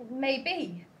 It may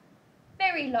be.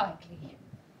 Very likely.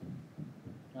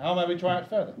 How may we try it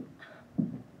further?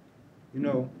 You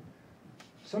know,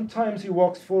 sometimes he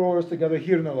walks 4 hours together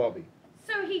here in the lobby.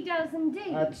 So he does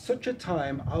indeed. At such a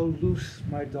time, I'll loose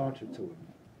my daughter to him.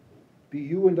 Be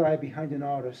you and I behind an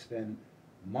arras, then,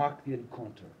 mark the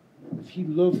encounter. If he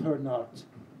love her not,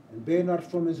 and bear not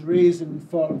from his reason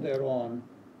fall thereon,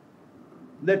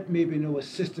 let me be no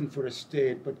assistant for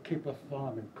estate, but keep a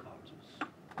farm and cottages.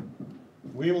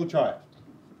 We will try it.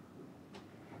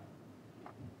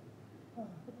 Oh,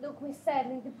 but look, we're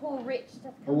sadly the poor wretch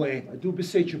doth come. Away, I do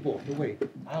beseech you both, away.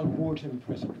 I'll ward him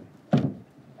presently.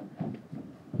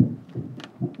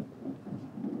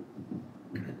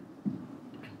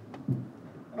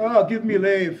 Ah, give me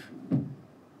leave.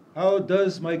 How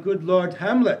does my good Lord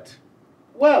Hamlet?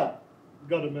 Well,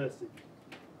 God a mercy.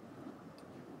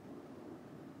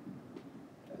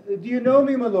 Do you know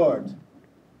me, my lord?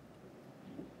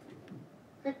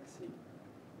 Excellent.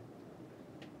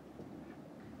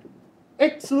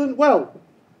 Excellent. Well,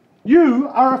 you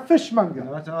are a fishmonger.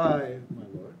 Not I, my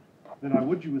lord. Then I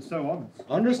would you were so honest.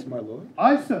 Honest, my lord?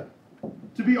 Aye, sir.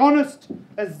 To be honest,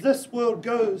 as this world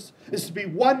goes, is to be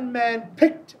one man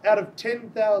picked out of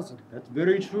 10,000. That's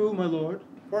very true, my lord.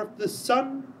 For if the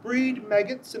sun breed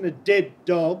maggots in a dead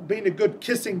dog, being a good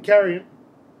kissing carrion,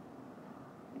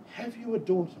 have you a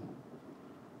daughter?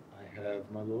 I have,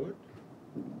 my lord.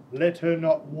 Let her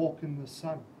not walk in the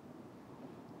sun.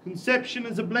 Conception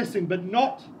is a blessing, but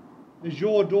not as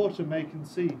your daughter may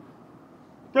conceive.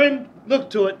 Friend, look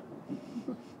to it.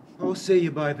 How say you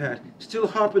by that? Still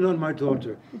harping on my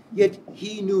daughter. Yet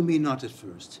he knew me not at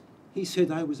first. He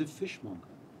said I was a fishmonger.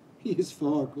 He is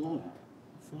far gone,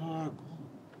 far gone.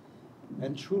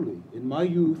 And truly, in my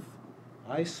youth,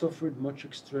 I suffered much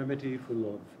extremity for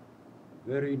love.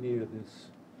 Very near this.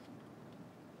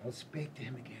 I'll speak to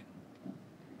him again.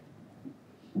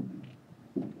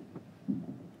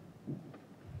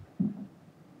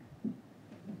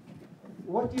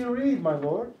 What do you read, my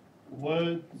lord?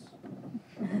 Words.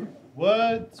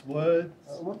 Words.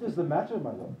 What is the matter,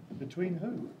 my lord? Between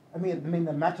who? I mean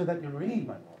the matter that you read,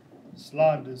 my lord.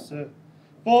 Slanders, sir.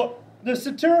 For the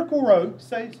satirical rogue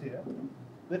says here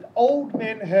that old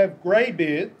men have grey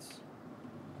beards,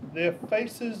 their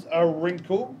faces are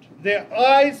wrinkled, their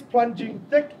eyes plunging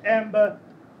thick amber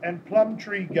and plum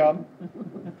tree gum,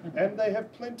 and they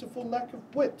have plentiful lack of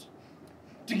wit,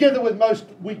 together with most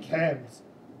weak hands.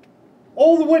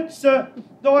 All the which, sir,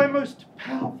 though I most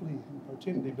powerfully and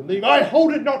potently believe, I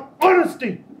hold it not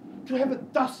honesty to have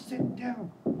it thus set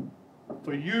down.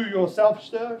 For you yourself,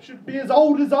 sir, should be as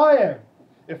old as I am,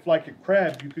 if like a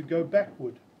crab you could go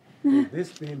backward. If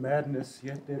this be madness,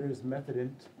 yet there is method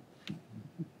in't.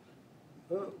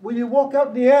 Will you walk out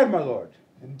in the air, my lord?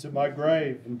 Into my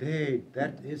grave. Indeed,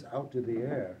 that is out of the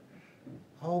air.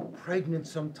 How pregnant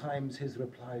sometimes his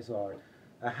replies are.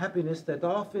 A happiness that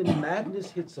often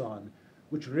madness hits on,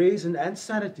 which reason and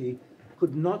sanity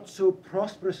could not so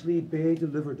prosperously be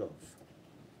delivered of.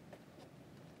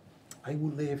 I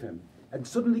will leave him, and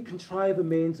suddenly contrive a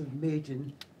means of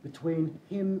mating between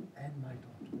him and my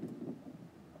daughter.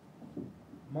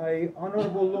 My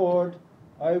honourable lord,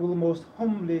 I will most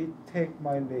humbly take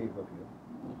my leave of you.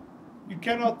 You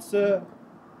cannot, sir,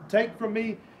 take from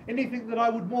me anything that I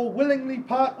would more willingly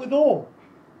part with all,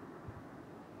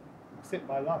 except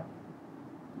my life.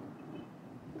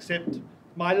 Except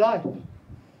my life.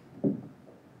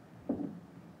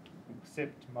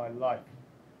 Except my life.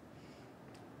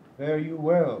 Fare you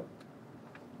well,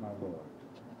 my lord.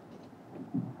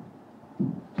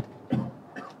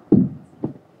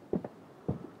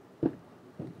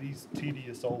 These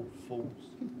tedious old fools.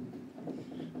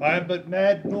 I am but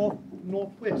mad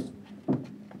northwest.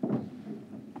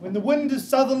 When the wind is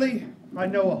southerly, I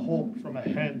know a hawk from a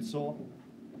handsaw.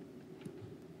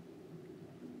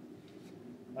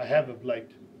 I have of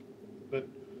late, but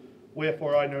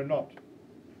wherefore I know not,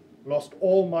 lost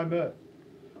all my mirth,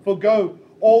 forgo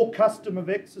all custom of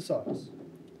exercise.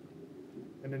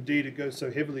 And indeed it goes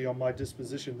so heavily on my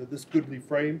disposition that this goodly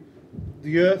frame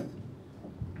The earth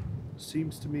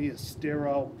seems to me a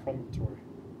sterile promontory.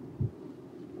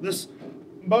 This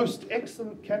most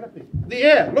excellent canopy. The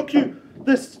air, look you,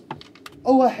 this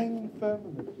o'erhanging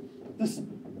firmament, this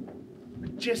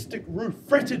majestic roof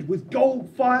fretted with gold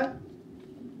fire,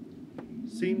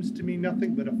 seems to me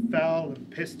nothing but a foul and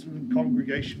pestilent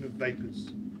congregation of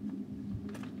vapours.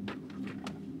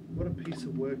 What a piece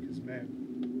of work is man.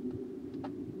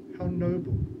 How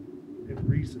noble in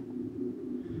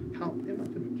reason, how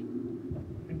infinite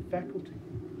in faculty,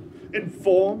 in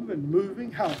form and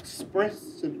moving, how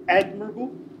express and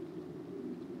admirable,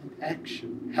 in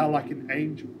action, how like an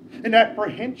angel, in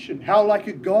apprehension, how like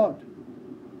a god,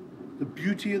 the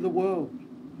beauty of the world,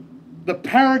 the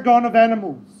paragon of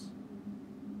animals.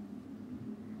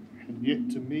 And yet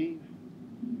to me,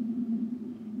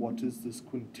 what is this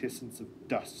quintessence of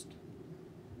dust?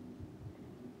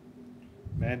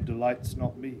 Man delights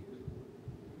not me,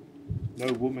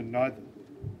 no woman neither.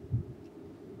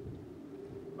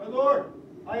 My lord,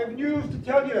 I have news to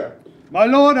tell you. My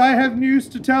lord, I have news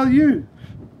to tell you.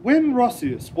 When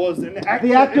Rossius was an actor...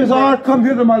 The actors are come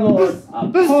hither, my lord.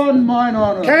 Upon mine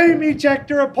honour. Came each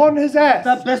actor upon his ass.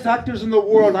 The best actors in the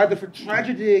world, either for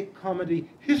tragedy, comedy,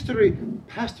 history,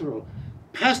 pastoral,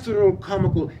 pastoral,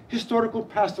 comical, historical,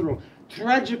 pastoral,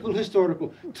 tragical,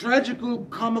 historical, tragical,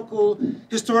 comical,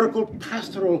 historical,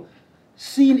 pastoral,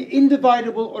 scene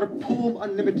individable or poem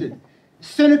unlimited.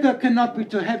 Seneca cannot be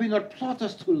too heavy nor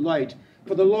Plautus too light.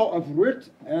 For the law of writ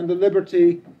and the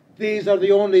liberty, these are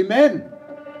the only men.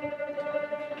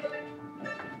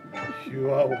 You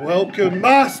are welcome,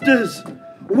 masters.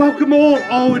 Welcome all.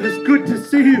 Oh, it is good to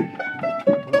see you.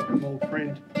 Welcome, old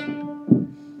friend.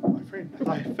 My friend,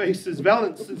 thy face is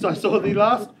valiant since I saw thee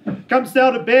last. Comest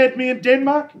thou to bed me in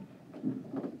Denmark?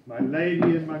 My lady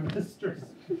and my mistress.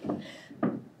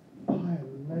 My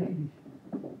lady.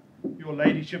 Your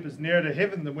ladyship is nearer to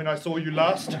heaven than when I saw you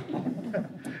last.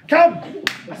 Come,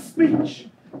 a speech.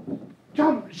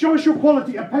 Come, show us your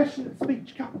quality, a passionate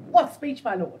speech. Come. What speech,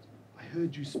 my lord? I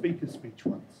heard you speak a speech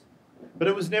once, but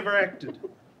it was never acted.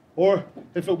 Or,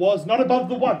 if it was, not above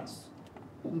the once.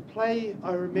 The play,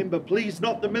 I remember, pleased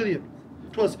not the millionth.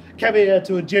 'Twas caviar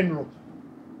to a general.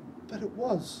 But it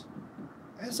was,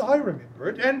 as I remember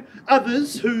it, and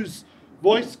others whose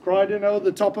voice cried in over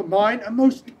the top of mine, a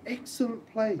most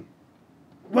excellent play.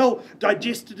 Well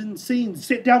digested in scenes,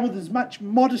 set down with as much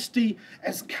modesty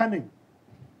as cunning.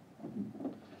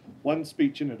 One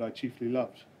speech in it I chiefly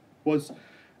loved was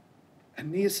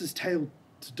Aeneas' tale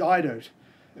to Dido.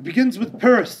 It begins with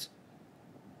Pyrrhus,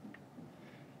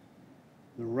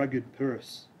 the rugged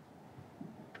Pyrrhus,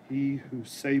 he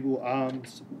whose sable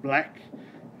arms, black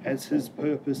as his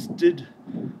purpose, did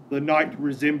the knight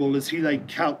resemble as he lay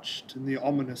couched in the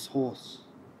ominous horse,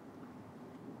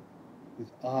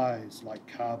 with eyes like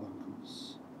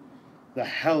carbuncles, the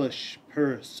hellish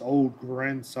Pyrrhus old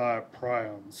grandsire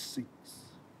Priam seeks.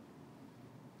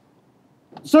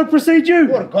 So proceed you.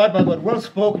 Lord God, my lord, well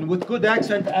spoken, with good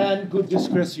accent and good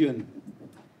discretion.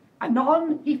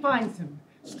 Anon he finds him,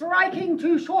 striking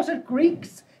two shorted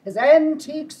Greeks, his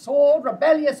antique sword,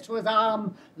 rebellious to his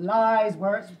arm, lies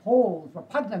where it falls,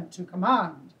 repugnant to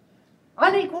command.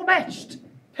 Unequal matched,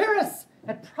 Pyrrhus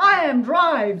at Priam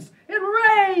drives, in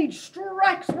rage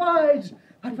strikes wide,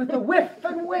 but with the whiff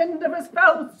and wind of his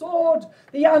fell sword,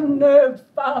 the unnerved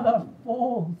father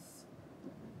falls.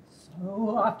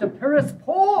 So after Pyrrhus'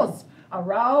 pause,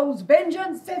 aroused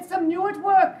vengeance sets him new at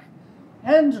work,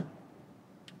 and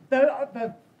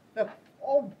the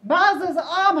Mars's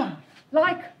armor,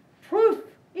 like proof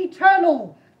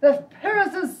eternal, the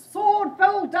Pyrrhus' sword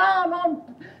fell down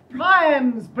on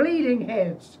Priam's bleeding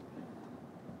head.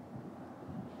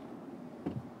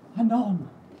 Anon,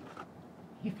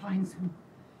 he finds him,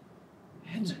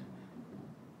 and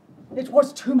it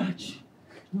was too much,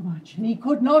 and he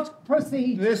could not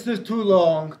proceed. This is too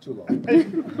long, too long.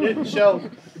 It shall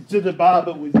to the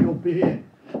barber with your beard.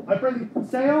 I pray thee,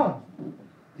 say on.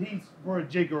 He's for a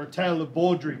jig or a tale of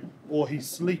bawdry, or he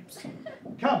sleeps.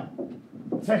 Come,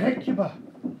 to Hecuba.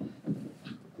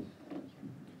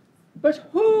 But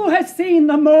who has seen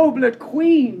the Moblet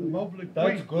Queen?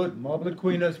 That's good. Moblet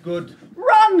Queen is good.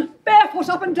 Run barefoot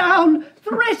up and down,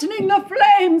 threatening the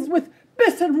flames with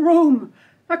bitten rheum.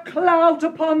 A clout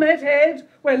upon that head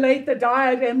where late the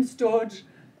diadem stood,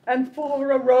 and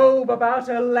for a robe about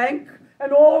her lank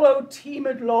and all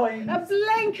o-teamed loins. A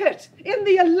blanket in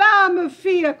the alarm of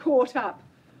fear caught up.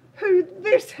 Who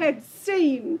this had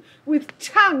seen, with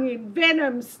tongue in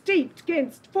venom steeped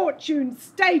 'gainst fortune's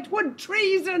state, would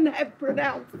treason have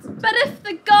pronounced. But if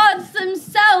the gods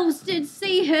themselves did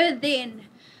see her then,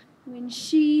 when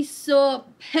she saw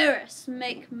Paris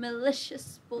make malicious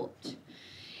sport,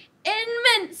 in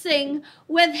mincing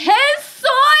with his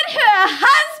sword her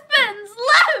husband's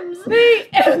limbs. The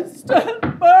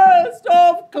instant burst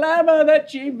of clamour that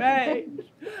she made,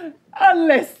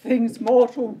 unless things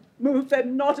mortal move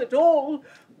them not at all,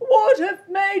 would have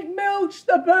made milch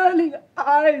the burning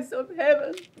eyes of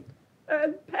heaven,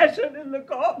 and passion in the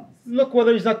gods. Look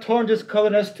whether he's not turned his colour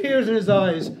and has tears in his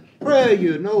eyes. Pray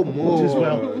you no more. 'Tis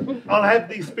well. I'll have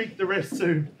thee speak the rest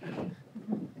soon.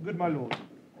 Good my lord,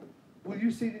 will you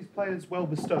see these players well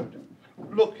bestowed?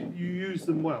 Look, you use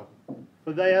them well,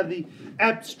 for they are the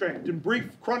abstract and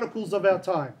brief chronicles of our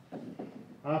time.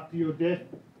 After your death,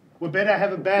 we better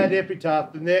have a bad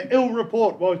epitaph than their ill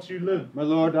report whilst you live. My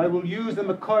lord, I will use them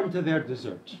according to their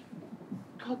desert.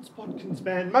 Godspodkins,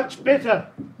 man, much better.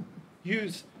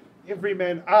 Use every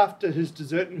man after his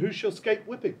desert, and who shall scape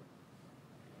whipping?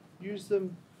 Use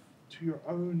them to your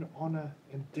own honour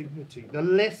and dignity. The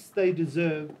less they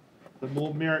deserve, the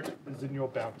more merit is in your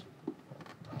bounty.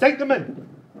 Take them in.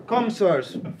 Come,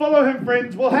 sirs. And follow him,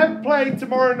 friends. We'll have play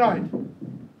tomorrow night.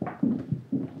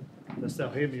 Dost thou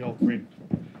hear me, old friend?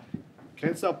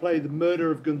 Canst thou play the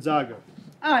murder of Gonzago?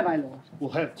 Aye, my lord.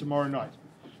 We'll have tomorrow night.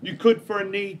 You could, for a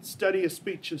need, study a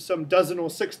speech of some 12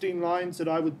 or 16 lines that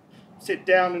I would set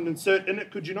down and insert in it,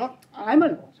 could you not? Aye, my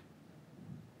lord.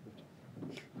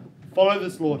 Follow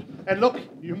this, lord. And look,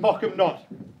 you mock him not.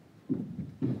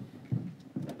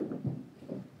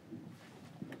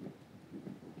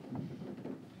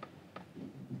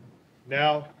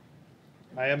 Now,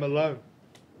 I am alone.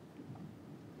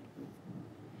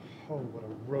 Oh, what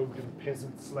a rogue and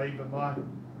peasant slave am I.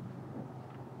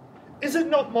 Is it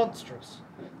not monstrous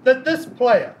that this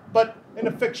player, but in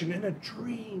a fiction, in a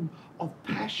dream of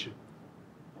passion,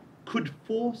 could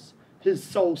force his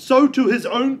soul so to his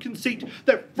own conceit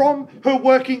that from her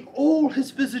working all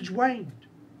his visage waned?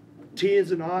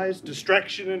 Tears in eyes,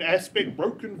 distraction in aspect,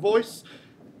 broken voice,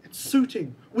 and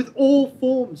suiting with all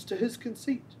forms to his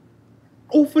conceit.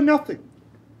 All for nothing,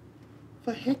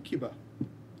 for Hecuba.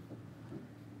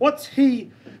 What's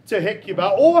he to Hecuba,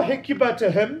 or Hecuba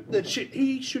to him, that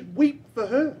he should weep for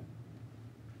her?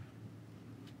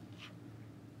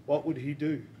 What would he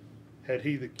do, had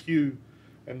he the cue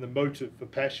and the motive for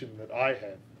passion that I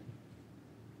have?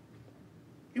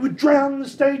 He would drown the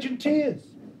stage in tears,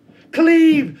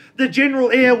 cleave the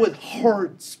general air with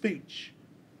horrid speech,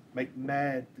 make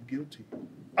mad the guilty,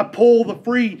 appall the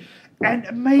free, and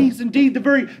amaze indeed the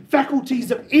very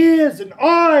faculties of ears and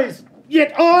eyes.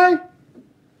 Yet I,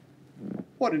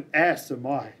 what an ass am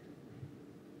I!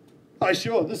 Ay,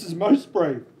 sure, this is most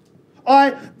brave.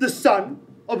 I, the son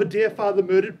of a dear father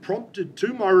murdered, prompted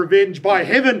to my revenge by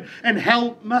heaven and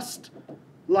hell, must,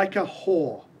 like a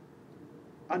whore,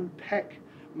 unpack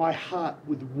my heart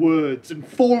with words and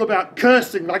fall about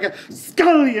cursing like a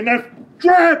scullion and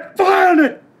drab fire on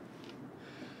it.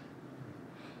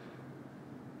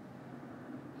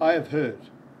 I have heard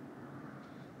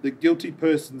that guilty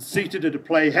persons seated at a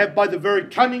play have by the very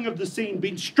cunning of the scene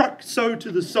been struck so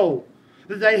to the soul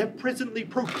that they have presently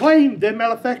proclaimed their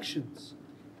malefactions.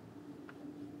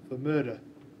 For murder,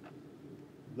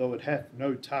 though it hath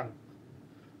no tongue,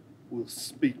 will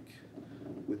speak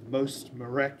with most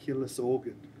miraculous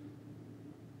organ.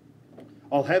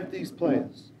 I'll have these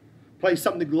players play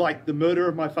something like the murder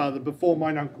of my father before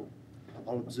mine uncle.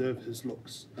 I'll observe his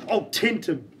looks. I'll tempt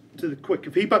him to the quick.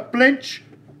 If he but blench,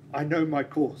 I know my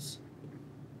course.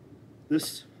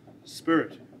 This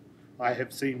spirit I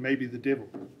have seen may be the devil.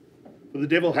 For the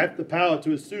devil hath the power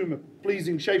to assume a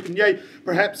pleasing shape, and yea,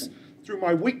 perhaps through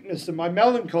my weakness and my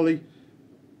melancholy,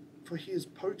 for he is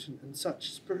potent in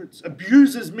such spirits,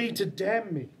 abuses me to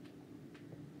damn me.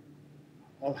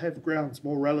 I'll have grounds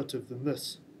more relative than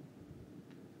this.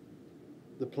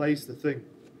 The play's the thing,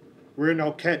 wherein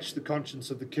I'll catch the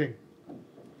conscience of the king.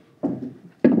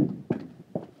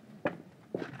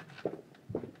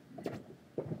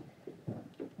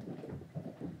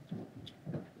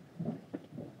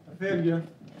 Ophelia,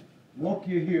 walk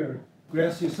ye here.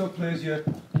 Garcia, so plays ye,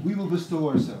 we will bestow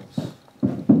ourselves.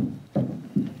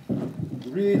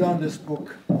 Read on this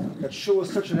book, that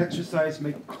shows such an exercise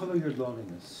may colour your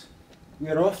loneliness. We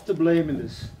are oft to blame in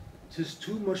this. 'Tis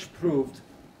too much proved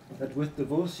that with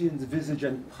Devotion's visage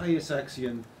and pious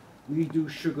action, we do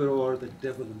sugar o'er the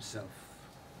devil himself.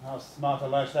 How smart a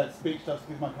lash that speech does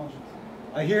give my conscience.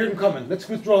 I hear him coming. Let's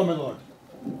withdraw, my lord.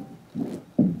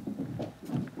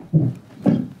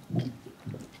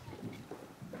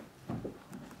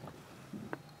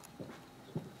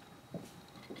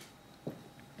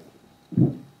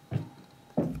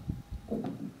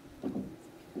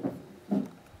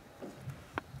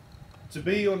 To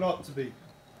be or not to be,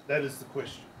 That is the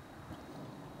question.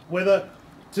 Whether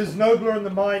 'tis nobler in the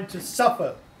mind to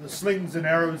suffer the slings and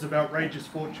arrows of outrageous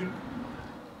fortune,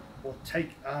 or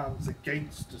take arms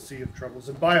against a sea of troubles,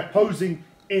 and by opposing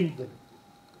end them.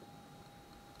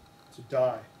 To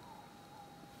die.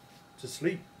 To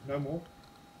sleep no more.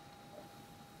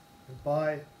 And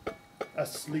by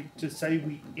asleep to say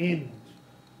we end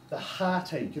the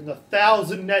heartache and the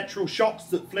 1,000 natural shocks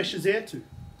that flesh is heir to.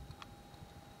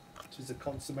 'Tis a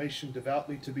consummation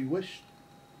devoutly to be wished.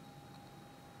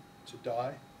 To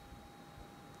die.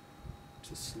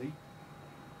 To sleep.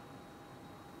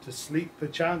 To sleep,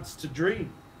 perchance to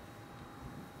dream.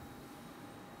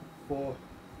 For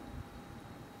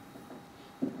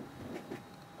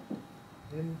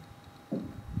in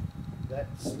that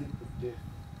sleep of death,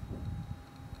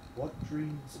 what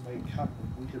dreams may come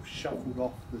when we have shuffled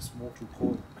off this mortal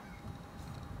coil,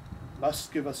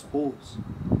 must give us pause.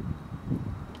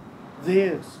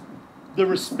 Theirs, the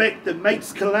respect that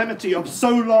makes calamity of so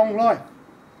long life.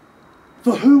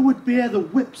 For who would bear the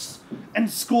whips and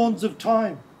scorns of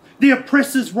time, the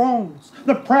oppressor's wrongs,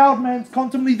 the proud man's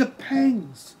contumely, the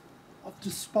pangs of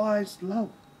despised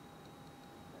love,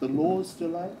 the law's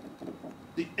delay,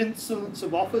 the insolence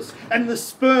of office, and the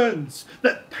spurns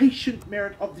that patient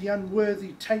merit of the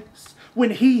unworthy takes, when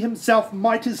he himself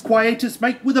might his quietus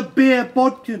make with a bare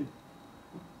bodkin?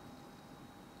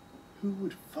 Who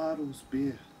would fardels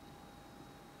bear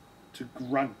to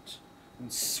grunt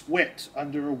and sweat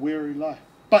under a weary life,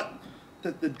 but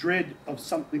that the dread of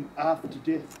something after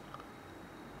death,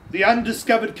 the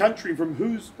undiscovered country from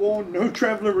whose bourne no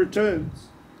traveller returns,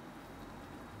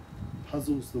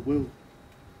 puzzles the will,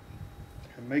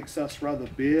 and makes us rather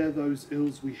bear those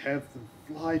ills we have than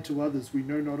fly to others we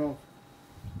know not of.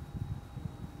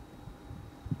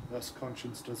 Thus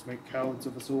conscience does make cowards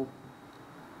of us all.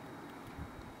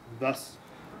 And thus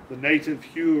the native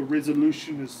hue of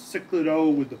resolution is sicklied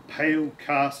o'er with the pale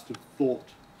cast of thought,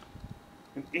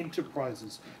 and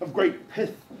enterprises of great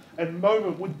pith and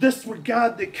moment with this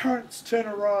regard their currents turn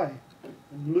awry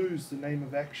and lose the name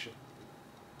of action.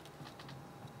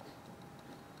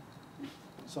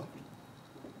 Soft.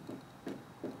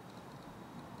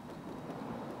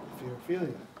 Fair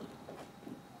Ophelia,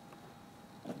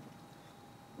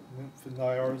 nymph in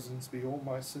thy orisons be all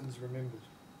my sins remembered.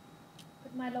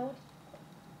 Good my lord,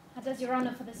 how does your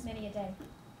honour for this many a day?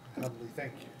 Humbly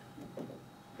thank you.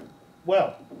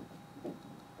 Well.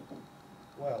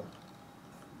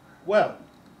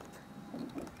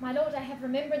 My lord, I have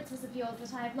remembrances of yours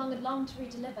that I have long and longed to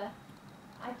redeliver.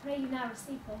 I pray you now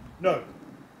receive them. No,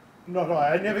 not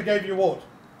I. I never gave you aught.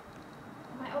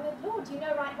 My honoured lord, you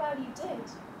know right well you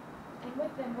did. And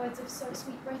with them words of so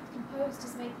sweet breath composed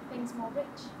as made the things more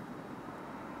rich.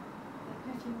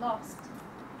 Their perfume lost,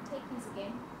 take these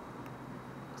again.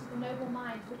 To the noble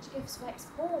mind which gifts wax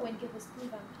poor when givers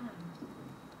prove unkind.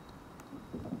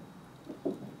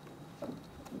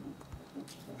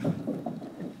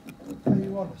 Are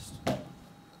you honest?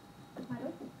 My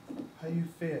lord? Are you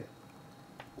fair?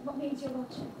 What means your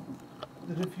lordship?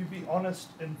 That if you be honest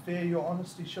and fair, your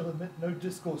honesty shall admit no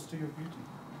discourse to your beauty.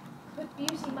 Could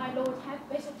beauty, my lord, have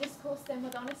better discourse than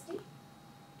with honesty?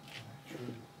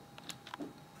 Truly.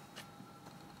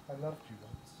 I loved you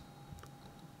once.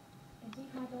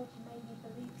 Indeed, my lord, you made me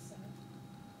believe so.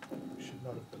 You should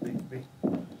not have believed me.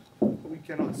 For we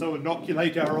cannot so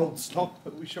inoculate our old stock,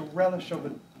 but we shall relish of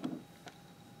it.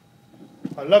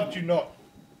 I loved you not.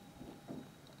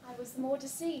 I was the more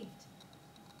deceived.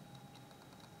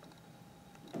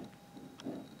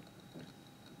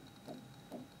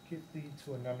 Get thee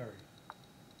to a nunnery.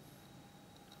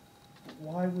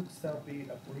 Why wouldst thou be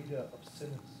a breeder of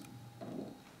sinners?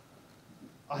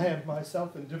 I am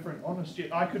myself indifferent, honest,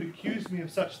 yet I could accuse me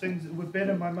of such things that were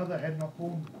better my mother had not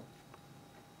borne me.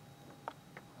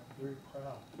 I'm very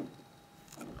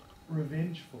proud,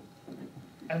 revengeful,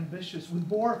 ambitious, with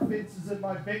more offences in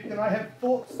my beck than I have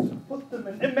thoughts to put them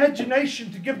in,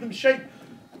 imagination to give them shape,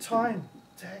 time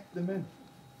to act them in.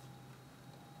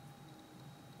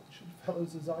 What should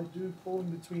fellows as I do fall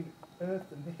in between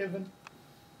earth and heaven?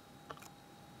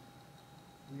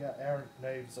 We are arrant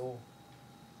knaves all.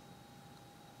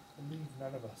 Believe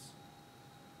none of us.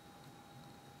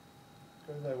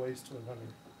 Go thy ways to a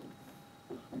nunnery.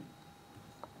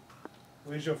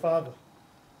 Where's your father?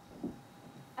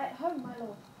 At home, my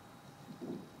lord.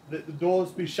 Let the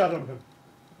doors be shut on him,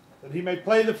 that he may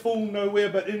play the fool nowhere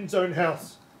but in his own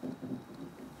house.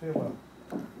 Farewell.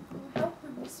 Help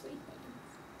him, sweet things.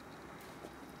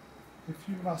 If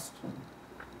you must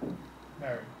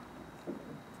marry,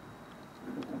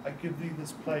 I give thee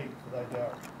this plague for thy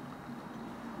dowry.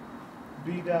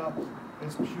 Be thou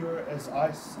as pure as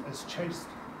ice, as chaste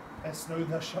As know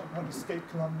thou shalt not escape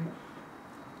calumny.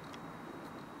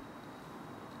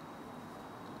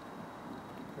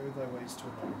 Go thy ways to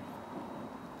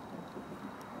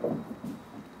another.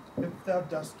 If thou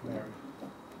dost marry,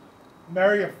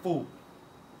 marry a fool.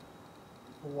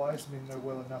 For wise men know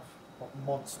well enough what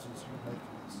monsters you make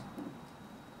of us.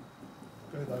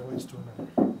 Go thy ways to another.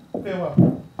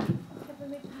 Farewell.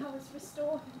 Heavenly powers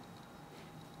restore him.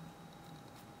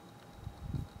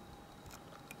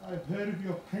 I've heard of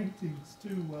your paintings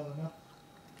too well enough.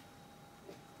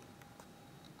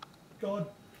 God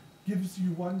gives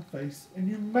you one face and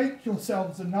you make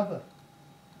yourselves another.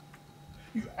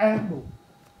 You amble,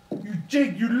 you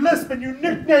jig, you lisp, and you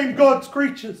nickname God's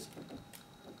creatures.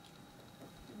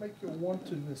 You make your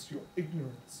wantonness your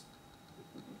ignorance.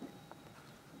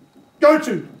 Go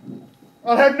to!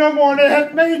 I'll have no more, and it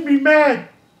hath made me mad.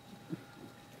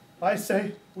 I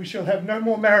say we shall have no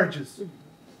more marriages.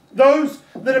 Those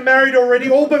that are married already,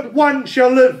 all but one shall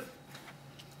live.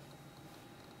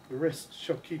 The rest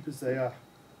shall keep as they are.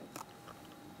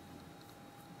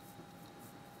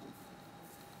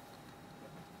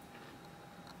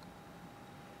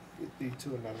 Get thee to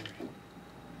a nunnery.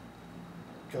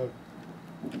 Go.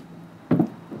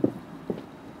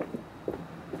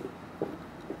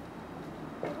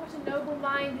 What a noble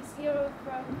mind this hero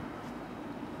thrown.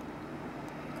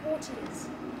 Courtiers,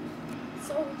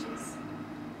 soldiers,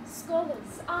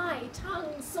 scholars, eye,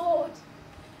 tongue, sword,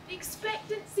 the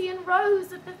expectancy and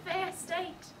rose of the fair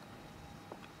state,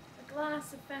 the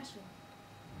glass of fashion,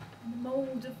 and the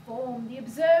mould of form, the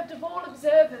observed of all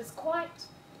observers, quite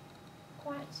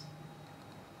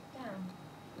down.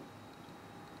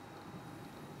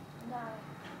 And I,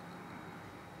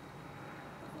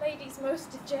 ladies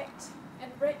most deject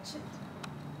and wretched,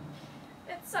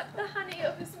 that suck the honey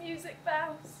of his music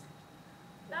vows,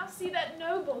 now see that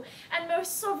noble and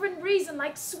most sovereign reason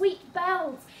like sweet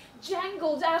bells,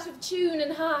 jangled out of tune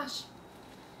and harsh,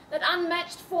 that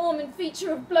unmatched form and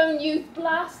feature of blown youth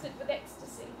blasted with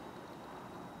ecstasy.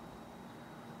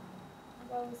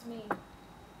 Woe is me. I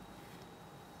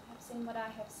have seen what I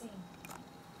have seen,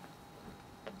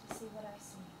 and to see what I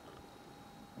see.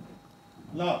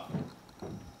 Love,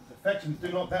 affections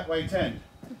do not that way tend.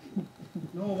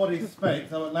 Nor what he spake,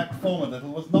 though it lacked form a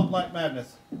little, was not like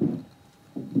madness.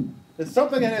 There's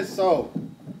something in his soul,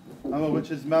 over which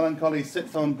his melancholy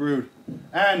sits on brood,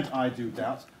 and, I do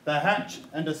doubt, the hatch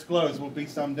and disclose will be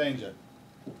some danger.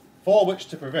 For which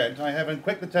to prevent, I have in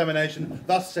quick determination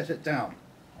thus set it down.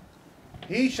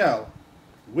 He shall,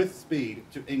 with speed,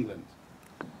 to England,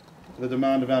 to the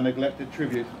demand of our neglected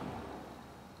tribute.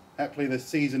 Haply the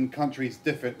seas and countries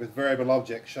different with variable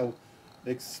objects shall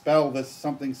expel this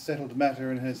something settled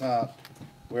matter in his heart,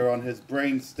 whereon his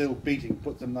brain still beating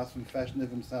puts him thus from fashion of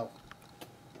himself.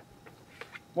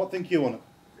 What think you on it?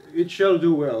 It shall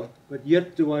do well, but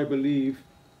yet do I believe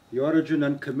the origin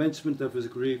and commencement of his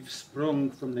grief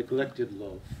sprung from neglected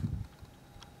love.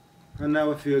 And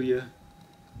now, Ophelia,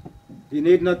 you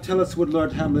need not tell us what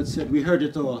Lord Hamlet said. We heard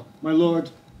it all. My lord,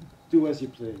 do as you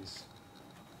please.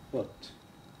 But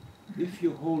if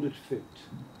you hold it fit,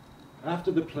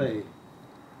 after the play,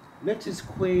 let his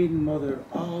queen mother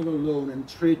all alone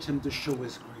entreat him to show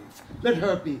his grief. Let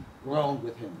her be round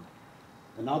with him,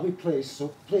 and I'll be placed,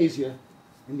 so please you,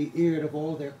 in the ear of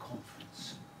all their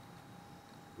conference.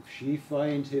 If she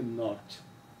find him not,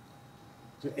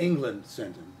 to England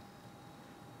send him,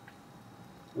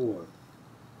 or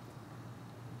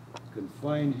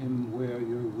confine him where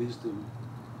your wisdom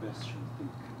best shall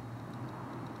think.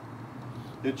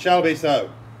 It shall be so.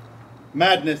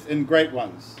 Madness in great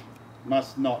ones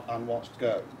must not unwatched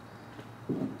go.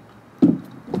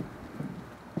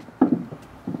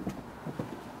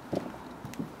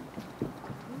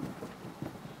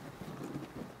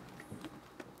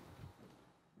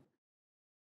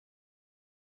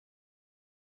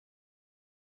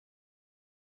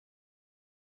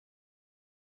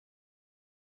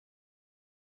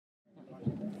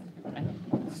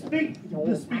 Speak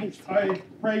the speech, I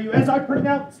pray you, as I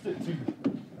pronounced it to you,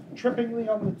 trippingly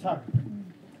on the tongue.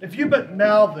 If you but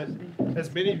mouth it,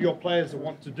 as many of your players are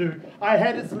wont to do, I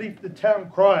had as lief the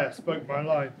town crier spoke my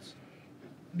lines.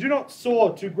 Do not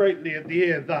soar too greatly at the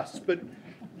air thus, but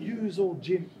use all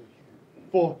gently,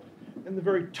 for in the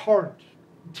very torrent,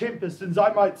 tempest, as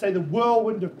I might say, the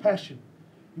whirlwind of passion,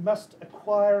 you must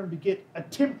acquire and beget a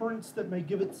temperance that may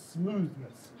give it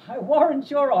smoothness. I warrant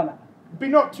your honour. Be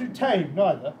not too tame,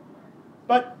 neither,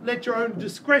 but let your own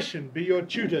discretion be your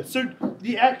tutor. Suit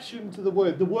the action to the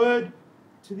word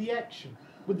to the action,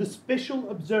 with the special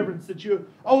observance that you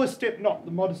overstep not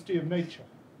the modesty of nature.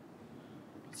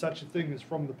 Such a thing is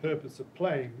from the purpose of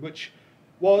playing, which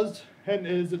was and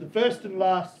is at the first and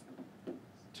last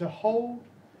to hold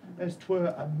as 'twere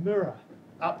a mirror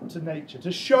up to nature,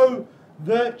 to show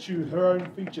virtue her own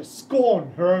feature,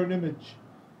 scorn her own image,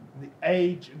 and the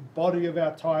age and body of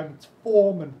our time, its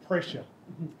form and pressure.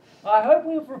 I hope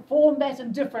we've reformed that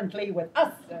indifferently with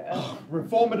us, sir.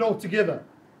 Reform it altogether.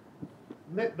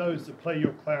 Let those that play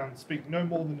your clown speak no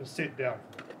more than a set down.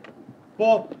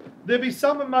 For there be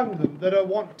some among them that are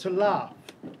wont to laugh,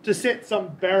 to set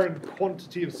some barren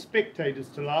quantity of spectators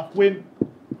to laugh, when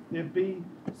there be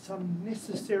some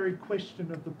necessary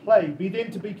question of the play, be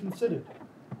then to be considered.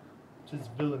 'Tis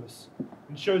villainous,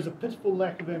 and shows a pitiful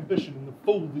lack of ambition in the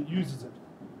fool that uses it.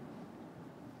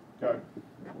 Go.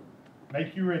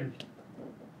 Make you ready.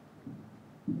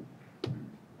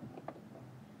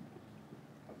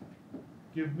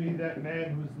 Give me that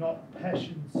man who is not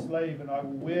passion's slave, and I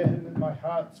will wear him in my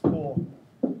heart's core.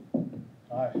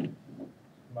 Aye,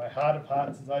 my heart of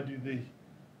hearts as I do thee.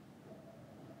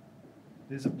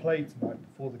 There's a play tonight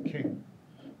before the king.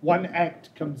 One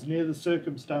act comes near the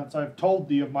circumstance I have told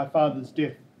thee of my father's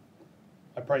death.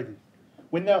 I pray thee,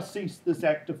 when thou seest this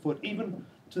act afoot, even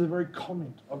to the very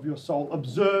comment of your soul,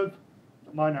 observe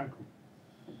mine uncle.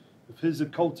 If his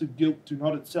occulted guilt do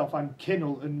not itself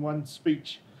unkennel in one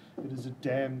speech, it is a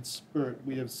damned spirit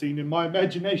we have seen, and my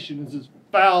imagination is as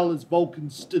foul as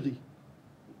Vulcan's stithy.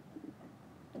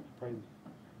 I pray thee,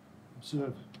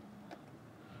 observe.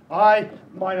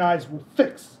 Mine eyes will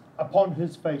fix upon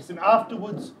his face, and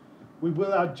afterwards we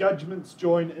will our judgments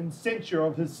join in censure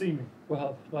of his seeming.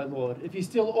 Well, my lord, if you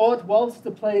steal aught whilst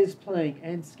the play is playing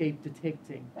and escape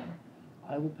detecting,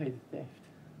 I will pay the theft.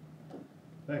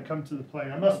 There, come to the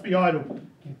play. I must be idle.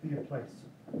 Get thee a place.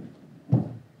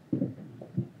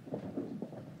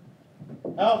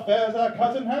 How fares our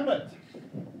cousin Hamlet?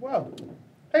 Well,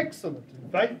 excellent, in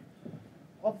faith.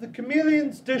 Of the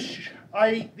chameleon's dish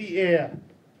I eat the air.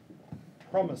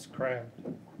 Promise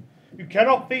crammed. You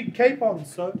cannot feed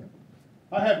capons, so.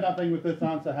 I have nothing with this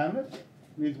answer, Hamlet.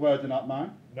 These words are not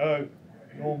mine. No,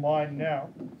 nor mine now.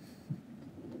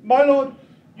 My lord,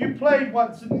 you played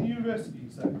once in the university,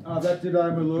 sir. Ah, that did I,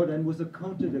 my lord, and was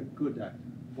accounted a good act.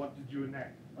 What did you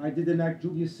enact? I did enact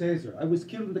Julius Caesar. I was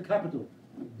killed in the Capitol.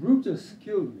 Brutus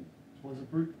killed me. 'Twas a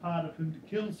brute part of him to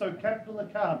kill so capital a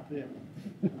card there.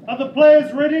 Are the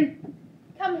players ready?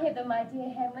 Come hither, my dear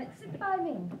Hamlet. Sit by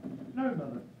me. No,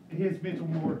 mother. Here's metal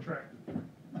more attractive.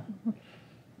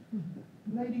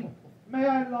 Lady, may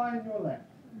I lie in your lap?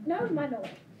 No, my lord.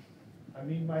 I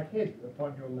mean my head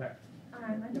upon your lap.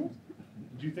 Aye, my lord.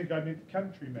 Did you think I meant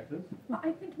country matters?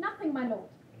 I think nothing, my lord.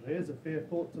 There's a fair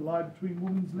thought to lie between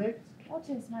women's legs. What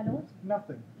is, my lord?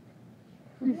 Nothing.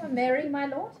 You are merry, my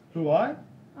lord? Who, I?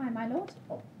 Aye, my lord.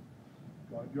 Oh,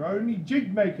 God, you're only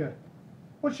jig maker.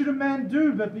 What should a man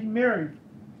do but be merry?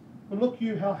 But look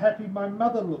you how happy my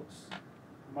mother looks.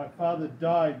 My father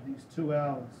died these 2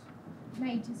 hours.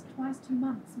 Nay, 'tis twice 2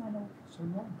 months, my lord. So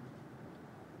long.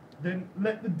 Then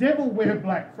let the devil wear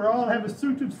black, for I'll have a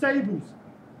suit of sables.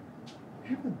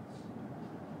 Heavens!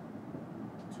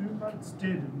 2 months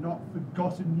dead and not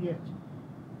forgotten yet.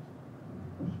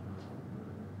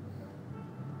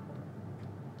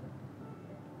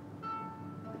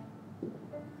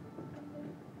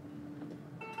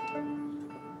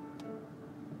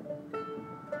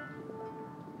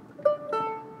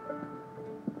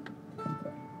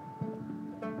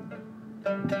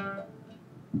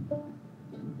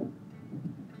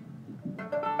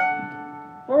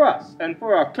 For us and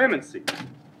for our clemency,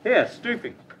 here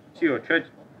stooping to your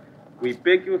tragedy, we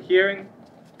beg your hearing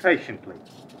patiently.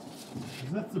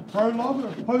 Is this the prologue or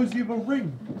a posy of a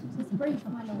ring? 'Tis brief,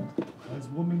 my lord. As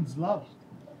woman's love.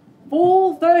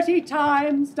 Full 30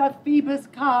 times doth Phoebus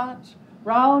cart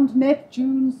round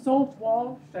Neptune's salt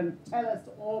wash and Tellus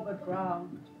orbit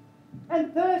round,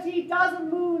 and 30 dozen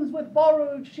moons with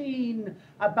borrowed sheen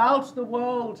about the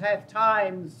world have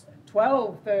times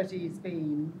 1230s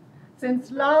been,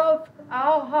 since love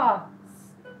our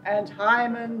hearts and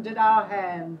Hymen did our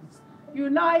hands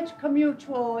unite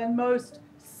commutual in most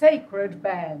sacred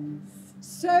bands.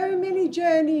 So many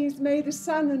journeys may the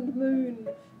sun and moon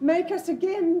make us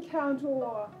again count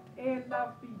o'er, ere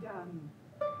love be done.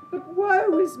 But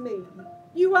woe is me,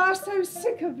 you are so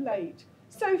sick of late,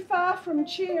 so far from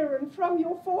cheer and from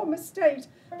your former state,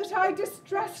 that I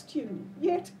distrust you.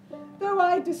 Yet, though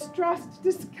I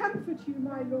discomfort you,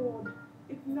 my lord,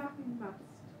 if nothing must.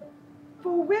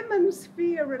 For women's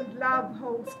fear and love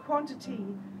holds quantity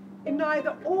in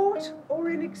neither aught or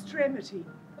in extremity.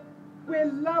 Where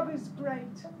love is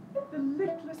great, the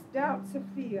littlest doubts of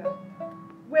fear.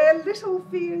 Where little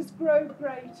fears grow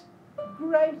great,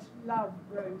 great love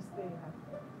grows there.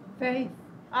 Faith,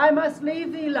 I must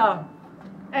leave thee, love,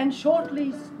 and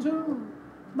shortly too,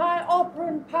 My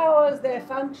operant powers their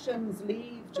functions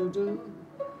leave to do,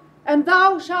 and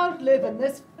thou shalt live in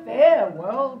this fair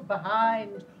world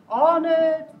behind,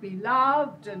 honoured,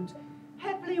 beloved, and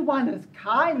happily one as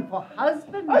kind for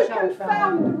husband Oh, shalt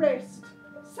confound the find. rest!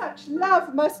 Such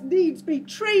love must needs be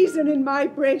treason in my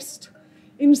breast.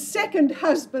 In second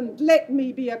husband let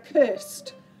me be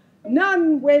accursed.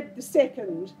 None wed the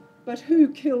second, but who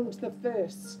killed the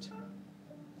first?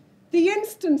 The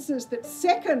instances that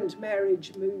second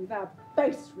marriage move are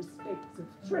base respects of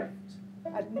thrift,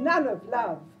 and none of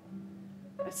love.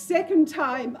 A second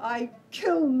time I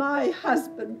kill my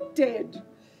husband dead,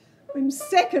 when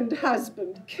second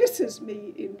husband kisses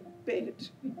me in bed.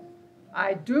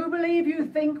 I do believe you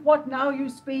think what now you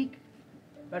speak,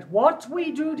 but what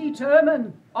we do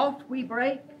determine, oft we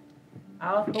break.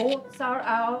 Our thoughts are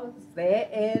ours, their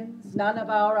ends none of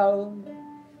our own.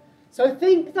 So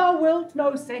think thou wilt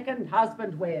no second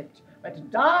husband wed, but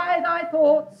die thy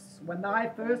thoughts when thy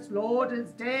first lord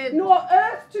is dead. Nor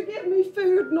earth to give me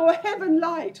food, nor heaven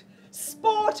light,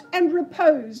 sport and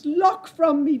repose lock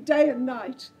from me day and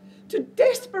night. To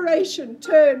desperation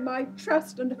turn my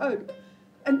trust and hope,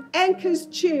 an anchor's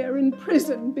cheer in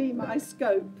prison be my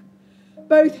scope.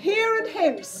 Both here and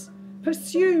hence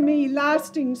pursue me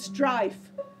lasting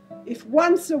strife, if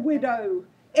once a widow,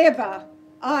 ever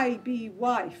I be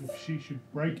wife. If she should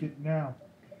break it now.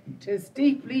 'Tis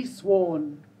deeply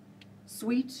sworn.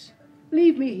 Sweet,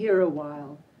 leave me here a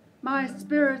while. My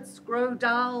spirits grow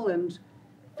dull, and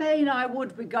fain I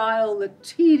would beguile the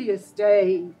tedious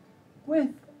day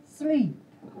with sleep.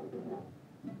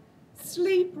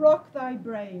 Sleep rock thy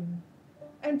brain,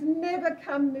 and never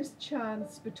come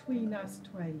mischance between us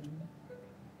twain.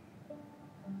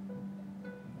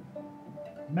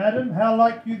 Madam, how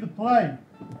like you the play?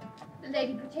 The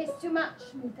lady protests too much,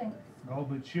 methinks. Oh,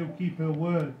 but she'll keep her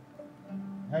word.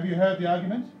 Have you heard the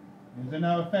argument? Is there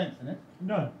no offence in it?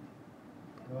 No.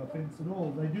 No offence at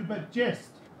all. They do but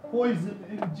jest. Poison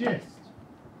in jest.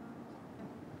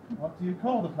 What do you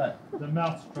call the play? The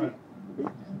Mousetrap.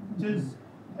 'Tis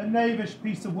a knavish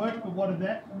piece of work, but what of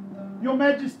that? Your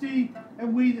Majesty,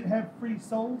 and we that have free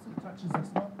souls, it touches us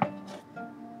not.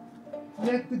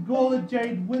 Let the galled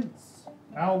jade wince,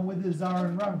 our withers are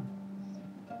unwrung.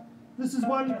 This is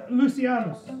one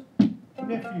Lucianus,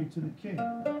 nephew to the king.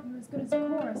 You're as good as a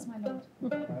chorus, my lord.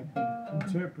 I could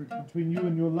interpret between you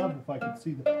and your love if I could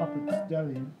see the puppets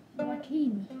dallying. You are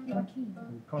keen, you are keen.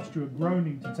 It would cost you a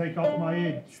groaning to take off my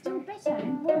edge, Still better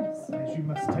and worse. as you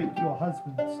must take your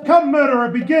husband's. Come, murderer,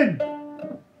 begin!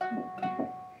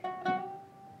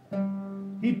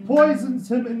 He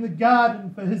poisons him in the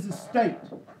garden for his estate.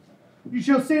 You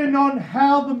shall see anon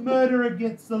how the murderer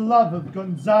gets the love of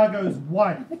Gonzago's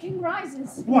wife. The king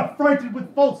rises. What, frighted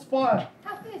with false fire?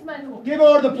 How fares my lord? Give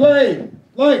order the play!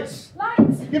 Lights!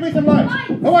 Lights! Give me some lights!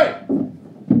 Away!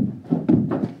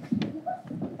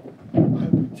 I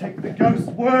would take the ghost's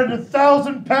word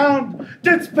 £1,000.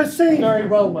 Didst perceive? Very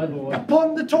well, my lord.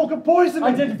 Upon the talk of poisoning.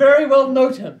 I did very well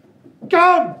note him.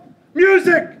 Come!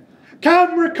 Music!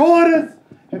 Come, recorders!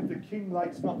 If the king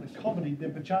likes not the comedy,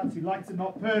 then perchance he likes it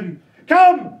not purdy.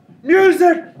 Come!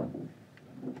 Music!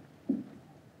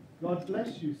 God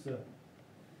bless you, sir.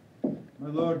 My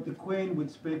lord, the queen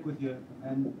would speak with you,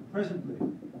 and presently.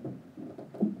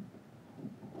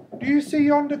 Do you see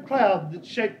yonder cloud that's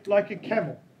shaped like a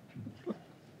camel?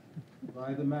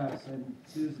 By the mass, and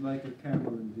 'tis like a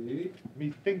camel indeed.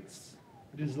 Methinks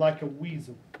it is like a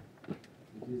weasel.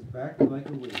 It is back like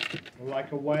a whale. Or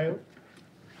like a whale.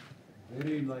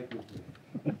 Very like a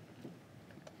whale.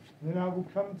 Then I will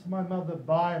come to my mother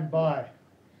by and by.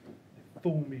 They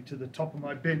fool me to the top of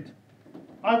my bed.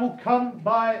 I will come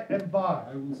by and by.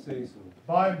 I will say so.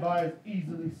 By and by is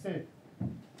easily said.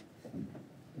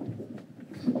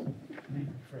 Leave me,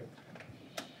 friend.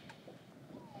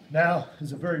 Now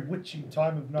is a very witching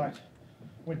time of night,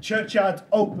 when churchyards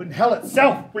open, hell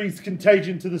itself breathes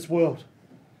contagion to this world.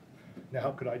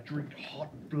 Now could I drink hot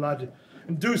blood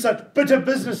and do such bitter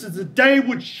business as the day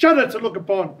would shudder to look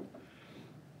upon.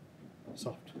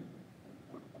 Soft.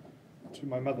 To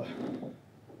my mother.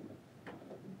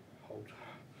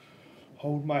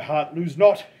 Hold my heart, lose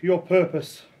not your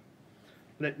purpose.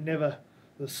 Let never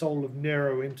the soul of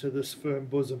Nero enter this firm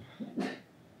bosom.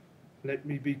 Let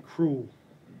me be cruel,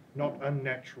 not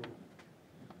unnatural.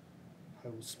 I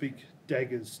will speak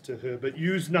daggers to her, but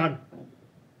use none.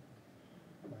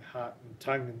 My heart and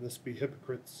tongue in this be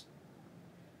hypocrites.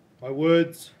 My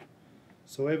words,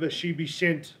 soever she be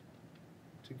shent,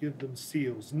 to give them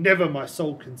seals, never my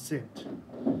soul consent.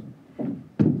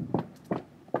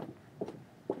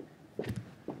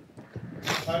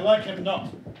 I like him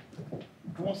not.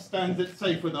 Nor stands it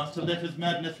safe with us to let his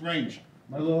madness range.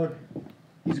 My lord,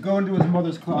 he's going to his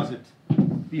mother's closet.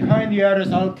 Behind the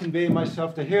arras I'll convey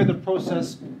myself to hear the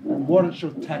process, and warrant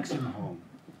shall tax him home.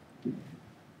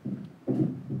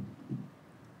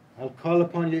 I'll call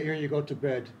upon you ere you go to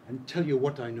bed, and tell you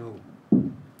what I know.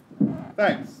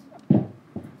 Thanks,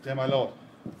 dear my lord.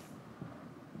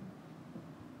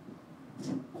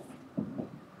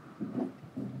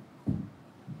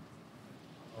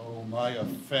 Oh, my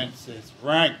offence is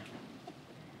rank.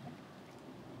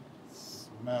 It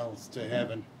smells to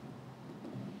heaven.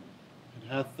 It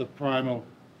hath the primal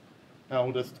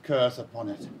eldest curse upon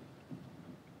it. The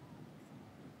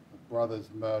brother's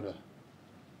murder.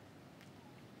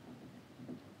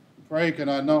 Pray can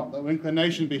I not, though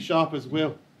inclination be sharp as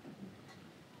will.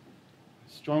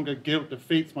 Stronger guilt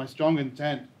defeats my strong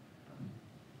intent.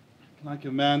 Like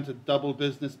a man to double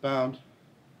business bound,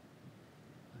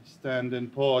 I stand in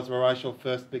pause where I shall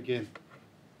first begin,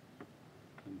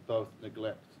 and both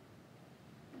neglect.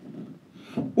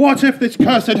 What if this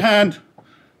cursed hand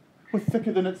were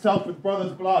thicker than itself with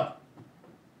brother's blood?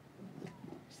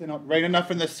 Is there not rain enough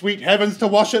in the sweet heavens to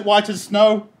wash it white as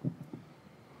snow?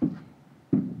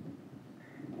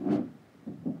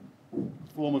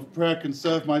 What form of prayer can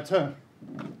serve my turn?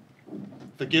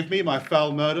 Forgive me my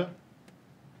foul murder?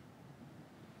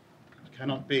 It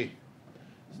cannot be,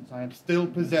 since I am still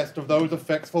possessed of those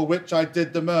effects for which I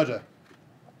did the murder.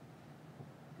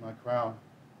 My crown,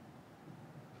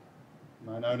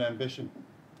 mine own ambition,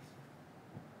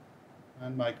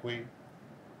 and my queen.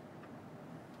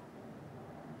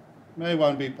 May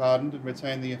one be pardoned and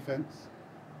retain the offence?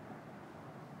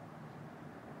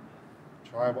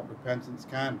 Try what repentance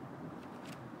can.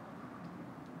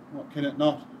 What can it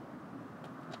not?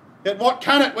 Yet what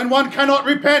can it when one cannot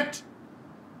repent?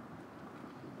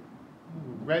 Oh,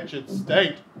 wretched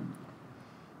state.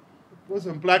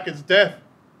 Bosom black as death.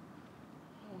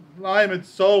 Oh, limed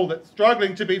soul that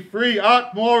struggling to be free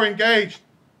art more engaged.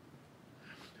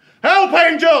 Help,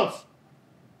 angels!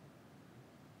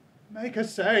 Make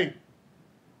us say.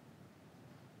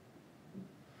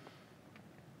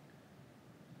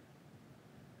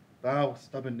 Bow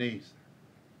stubborn knees.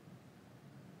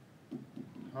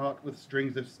 Heart with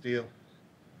strings of steel.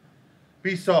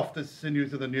 Be soft as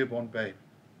sinews of the newborn babe.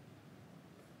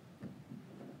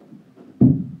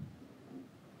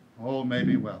 All may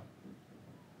be well.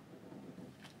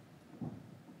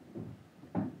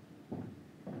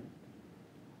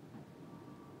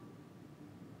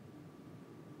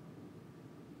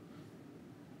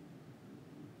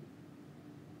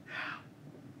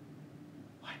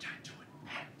 Why don't you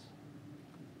repent?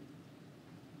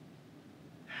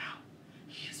 Now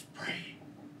he is free.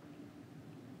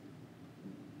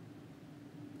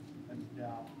 And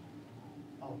now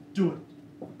I'll do it.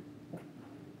 And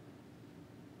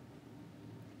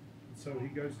so he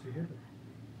goes to heaven.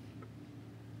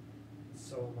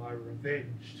 So am I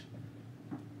revenged.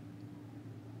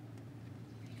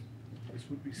 This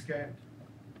would be scanned.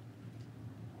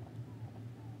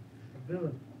 A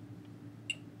villain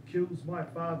kills my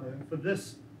father, and for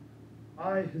this,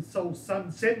 I, his sole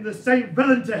son, send the same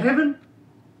villain to heaven?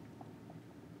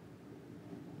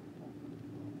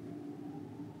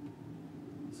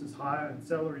 This is hire and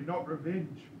salary, not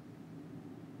revenge.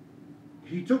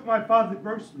 He took my father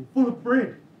grossly, full of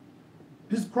bread.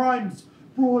 His crimes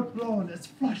broad blown, as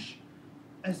flush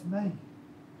as May. And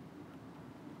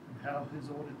how his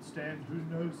ordered stand, who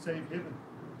knows save heaven?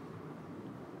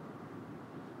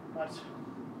 But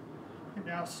in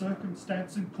our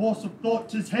circumstance and course of thought,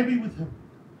 'tis heavy with him.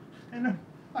 And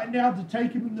I now to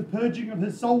take him in the purging of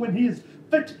his soul when he is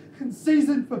fit and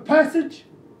seasoned for passage?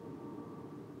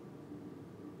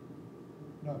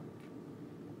 No.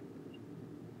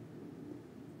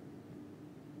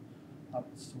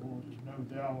 Up sword, and know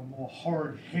thou a more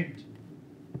horrid hint.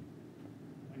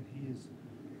 When he is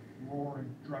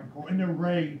roaring drunk, or in a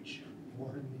rage,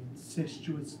 or in the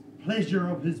incestuous pleasure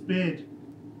of his bed,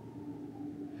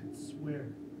 and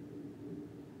swear,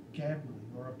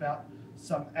 gambling, or about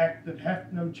some act that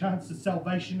hath no chance of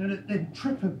salvation in it, then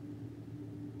trip him,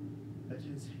 that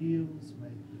his heels may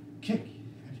kick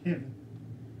at heaven,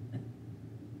 and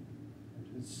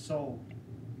his soul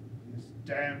is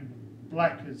damned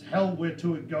black as hell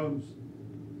whereto it goes.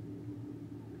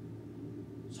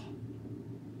 Soft,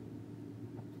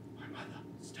 my mother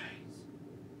stays.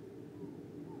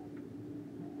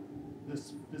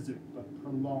 This visit but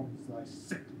prolongs thy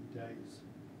sickly days.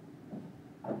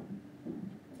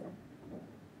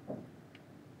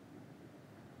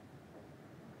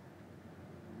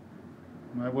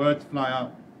 My words fly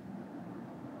out.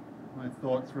 My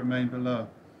thoughts remain below.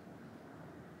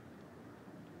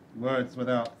 Words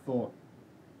without thought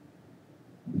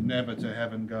never to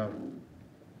heaven go.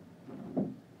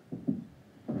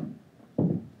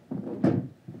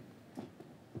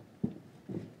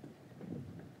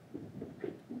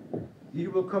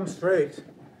 will come straight.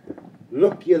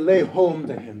 Look, ye lay home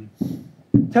to him.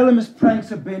 Tell him his pranks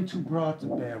have been too broad to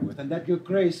bear with, and that your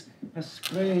grace has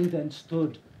strained and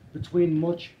stood between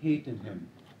much hate in him.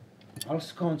 I'll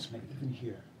sconce me even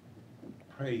here.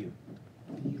 Pray you,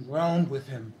 be round with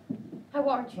him. I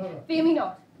warrant you, fear me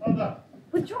not. Mother.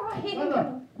 Withdraw ahead and Mother.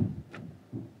 go.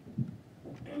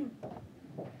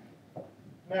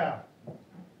 Now,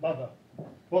 Mother,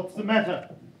 what's the matter?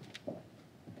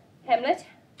 Hamlet,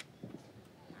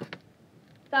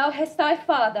 thou hast thy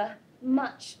father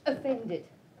much offended.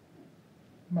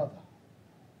 Mother,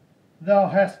 thou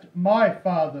hast my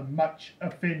father much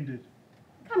offended.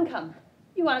 Come, come,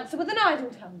 you answer with an idle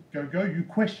tongue. Go, you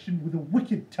question with a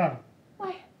wicked tongue.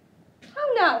 Why,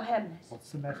 how now, Hamlet?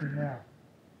 What's the matter now?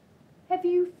 Have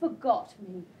you forgot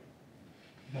me?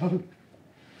 No.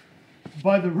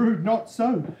 By the rood, not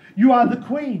so. You are the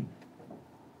queen,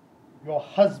 your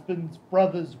husband's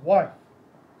brother's wife.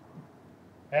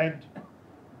 And,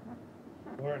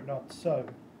 were it not so,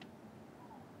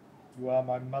 you are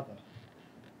my mother.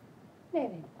 Nay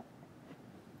then,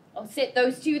 I'll set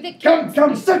those two that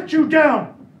Come, sit you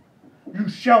down! You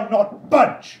shall not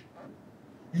budge.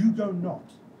 You go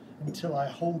not until I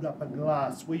hold up a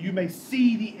glass where you may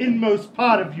see the inmost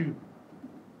part of you.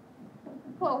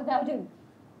 What wilt thou do?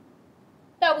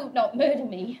 Thou wilt not murder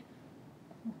me.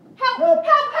 Help!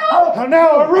 Help! And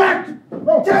now erect!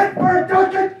 Dead for a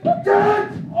ducat!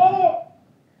 Dead! Oh!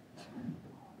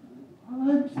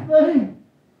 I'm slain.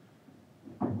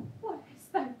 What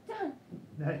hast thou done?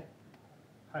 Nay,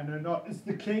 I know not. Is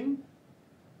the king?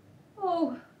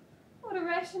 Oh, what a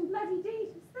rash and bloody deed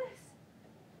is this?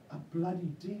 A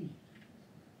bloody deed.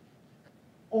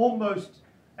 Almost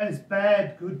as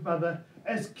bad, good mother,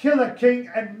 as kill a king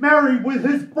and marry with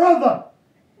his brother.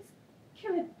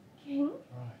 Kill a king?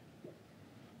 Right.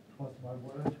 'Twas my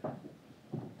word.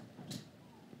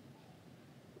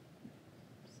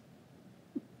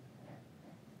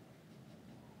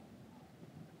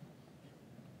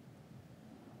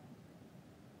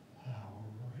 How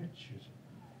wretched,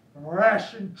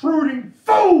 rash, intruding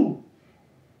fool!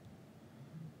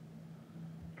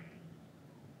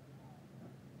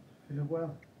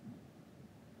 Farewell.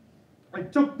 I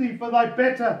took thee for thy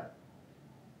better.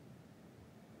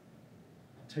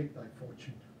 Take thy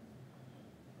fortune.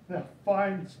 Thou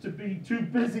find'st to be too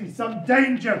busy some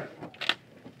danger.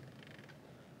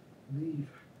 Leave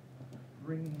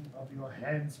wringing of your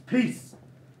hands peace.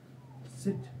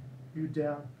 Sit you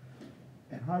down,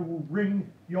 and I will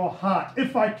wring your heart,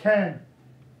 if I can,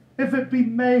 if it be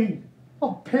made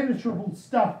of penetrable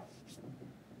stuff.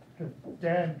 The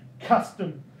damned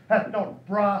custom hath not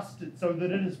brassed it so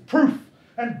that it is proof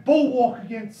and bulwark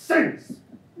against sins.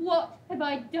 What have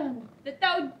I done that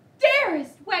thou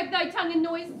darest wag thy tongue in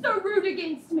noise so rude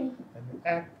against me? An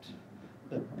act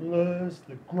that blurs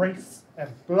the grace and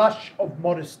blush of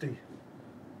modesty.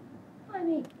 I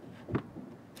mean,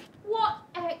 what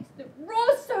act that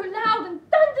roars so loud and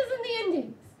thunders in the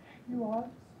endings? You eyes?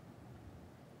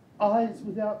 Eyes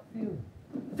without feeling.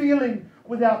 Feeling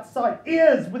without sight.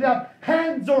 Ears without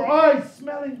hands or eyes.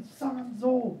 Smelling sans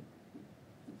all.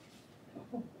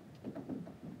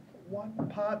 One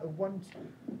part of one's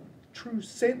true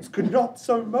sense could not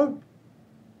so mope.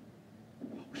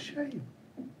 Oh, shame.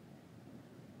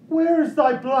 Where is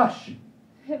thy blush?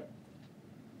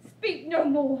 Speak no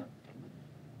more.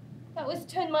 Thou hast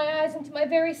turned my eyes into my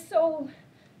very soul.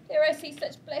 There I see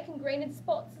such black and grained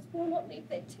spots as will not leave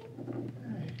their tint.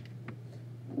 Nay,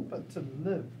 but to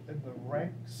live in the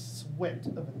rank sweat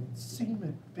of an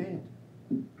enseamed bed,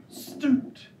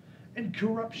 stooped in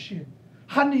corruption,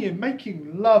 honey and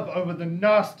making love over the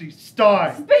nasty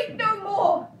sty. Speak no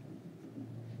more!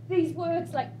 These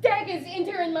words like daggers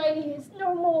enter in mine ears.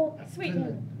 No more, sweet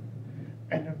one.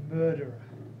 And a murderer,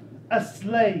 a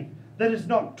slave that is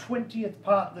not 20th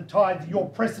part the tithe your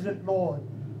precedent lord.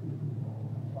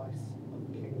 Vice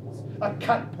of kings, a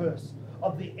cut purse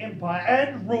of the empire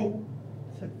and rule,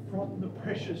 that from the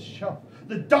precious shelf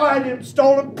the diadem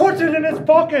stolen, put it in his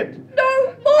pocket.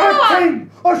 No more! A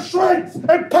king of shreds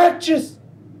and patches.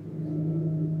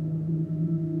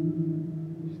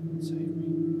 Save me.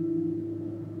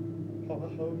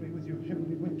 Hold me with your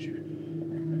heavenly virtue.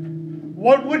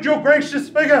 What would your gracious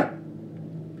figure?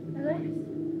 Alas,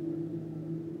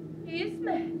 he is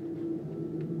mad.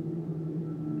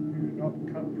 You not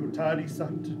come your tardy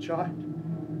son to chide?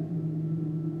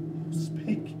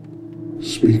 Speak.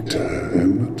 Speak to her,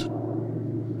 Hamlet.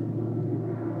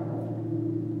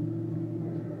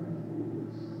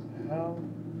 How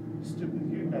is it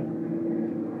with you, madam?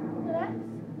 Alas,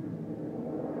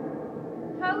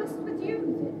 how is it with you?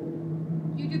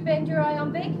 You do bend your eye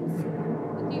on vacancy,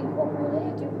 with the incorporeal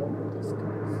air do hold. gracious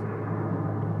gods.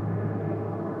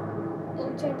 O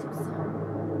gentle sun,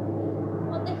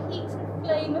 on the heat and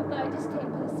flame of thy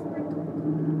distemper sprinkle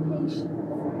patience.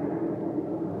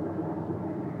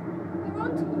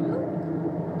 Whereunto you look?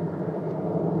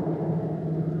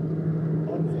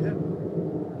 On him.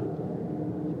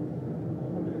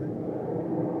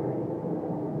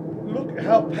 Look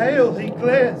how pale he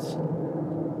glares. To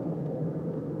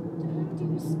whom do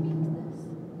you speak this?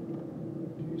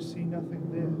 Do you see nothing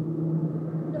there?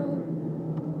 No,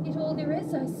 yet all there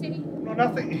is I see. No,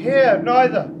 nothing here,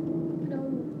 neither. No,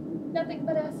 nothing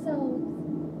but ourselves.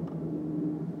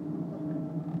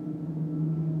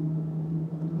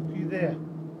 Look you there.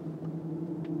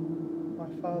 My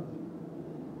father.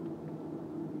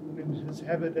 In his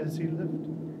habit as he lived.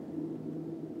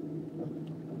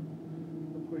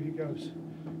 Look where he goes.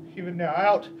 Even now,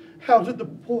 out at the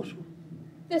portal.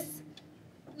 This,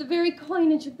 the very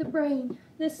coinage of the brain,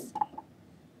 this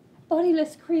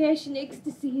bodiless creation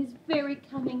ecstasy is very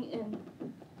coming in.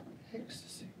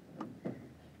 Ecstasy.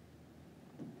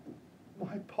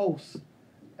 My pulse,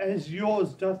 as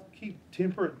yours, doth keep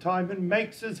temperate time and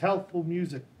makes as healthful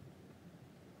music.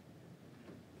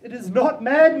 It is not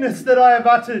madness that I have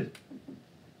uttered.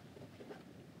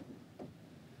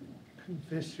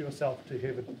 Confess yourself to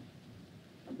heaven.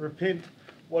 Repent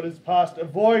what is past.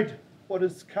 Avoid what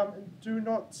is come. And do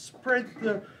not spread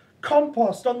the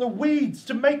compost on the weeds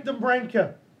to make them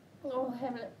ranker. Oh,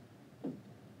 Hamlet,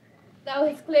 thou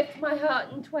hast cleft my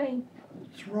heart in twain.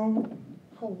 Throw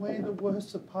away the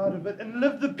worser part of it and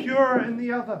live the purer in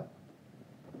the other.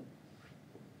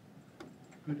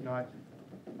 Good night.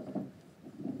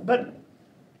 But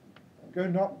go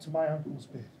not to my uncle's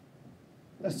bed.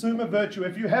 Assume a virtue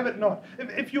if you have it not.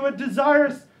 If you are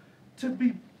desirous to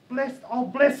be blessed, I'll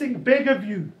blessing beg of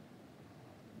you.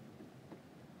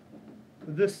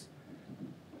 For this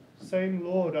same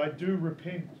Lord I do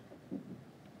repent.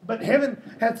 But heaven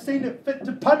hath seen it fit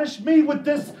to punish me with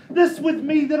this with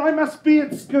me, that I must be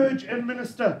its scourge and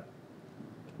minister.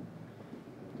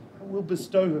 I will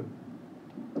bestow him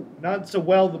and answer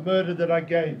well the murder that I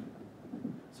gave.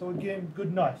 So again,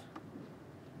 good night.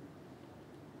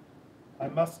 I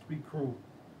must be cruel,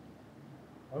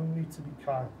 only to be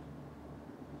kind.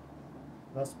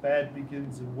 Thus bad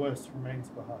begins and worse remains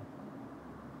behind.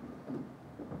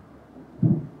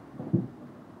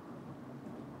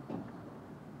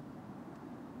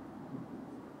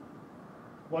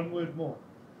 One word more.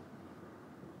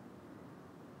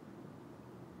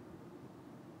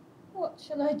 What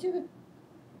shall I do?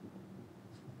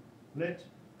 Let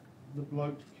the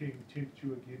bloated king tempt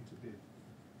you again to bed.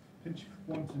 Pinch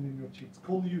wanton in your cheeks,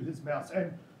 call you his mouse,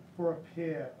 and for a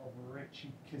pair of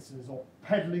wretched kisses, or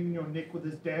paddling in your neck with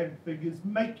his damned fingers,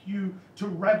 make you to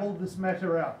ravel this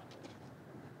matter out.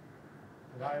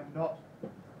 But I am not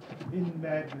in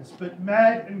madness, but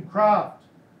mad in craft.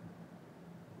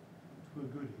 'Twere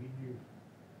good he knew.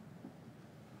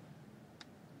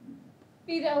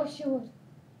 Be thou assured,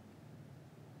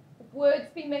 if words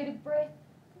be made of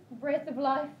breath of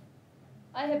life,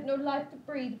 I have no life to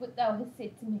breathe what thou hast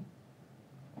said to me.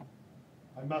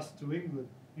 I must to England.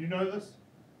 You know this?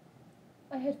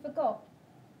 I had forgot.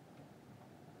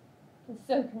 'Tis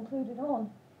so concluded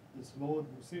on. This lord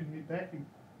will send me packing.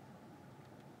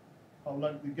 I'll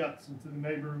lug the guts into the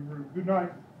neighbouring room. Good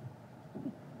night.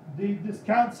 Indeed, this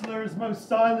counsellor is most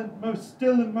silent, most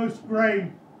still, and most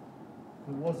grave.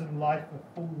 There was in life a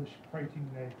foolish prating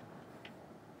knave.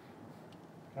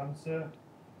 Come, sir,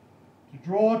 to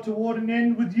draw toward an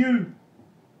end with you.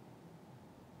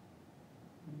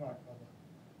 Good night, mother.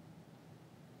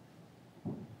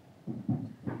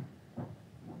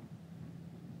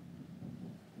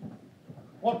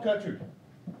 What, Gertrude?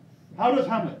 How does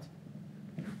Hamlet?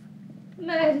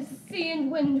 Mad as the sea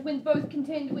and wind when both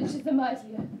contend which is the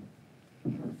mightier.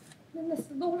 Then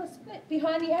this lawless fit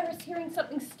behind the arras hearing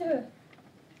something stir.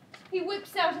 He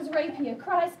whips out his rapier,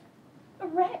 cries, "A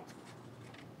rat!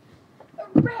 A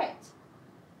rat!"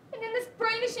 And in this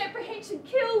brainish apprehension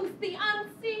kills the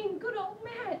unseen good old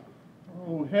man.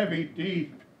 Oh, heavy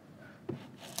deed.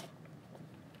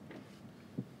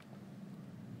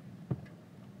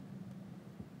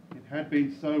 It had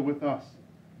been so with us.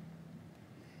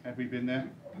 Had we been there?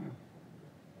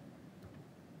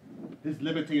 His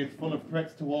liberty is full of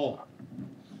threats to all.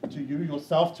 To you,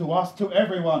 yourself, to us, to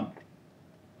everyone.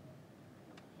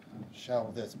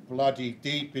 Shall this bloody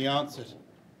deed be answered?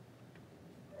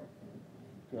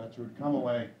 Gertrude, come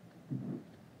away.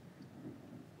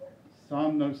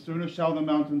 Sun, no sooner shall the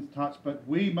mountains touch, but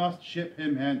we must ship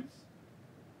him hence.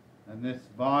 And this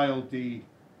vile deed,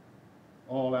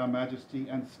 all our majesty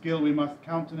and skill we must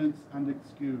countenance and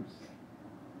excuse.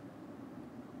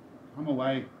 I'm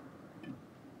away. My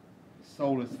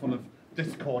soul is full of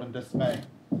discord and dismay.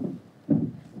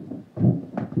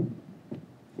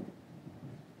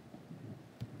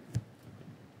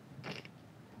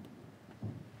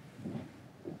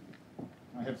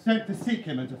 I have sent to seek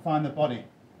him and to find the body.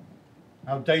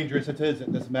 How dangerous it is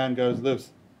that this man goes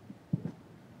loose.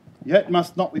 Yet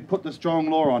must not we put the strong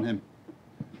law on him.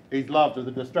 He's loved of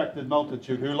the distracted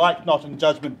multitude, who like not in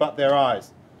judgment but their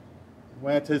eyes.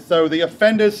 Where 'tis so, the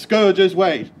offender's scourges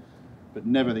wait, but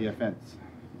never the offence.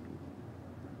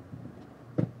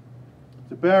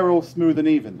 To bear all smooth and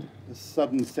even, the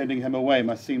sudden sending him away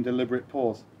must seem deliberate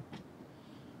pause.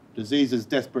 Disease's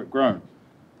desperate groan,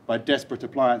 by desperate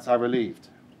appliance I relieved,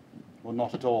 or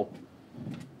not at all.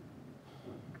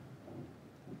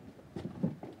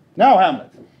 Now,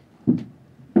 Hamlet,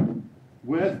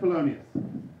 where's Polonius?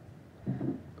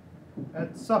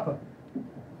 At supper.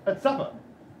 At supper?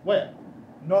 Where?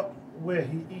 Not where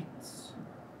he eats,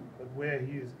 but where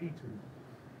he is eaten.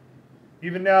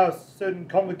 Even now, a certain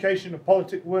convocation of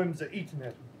politic worms are eaten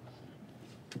at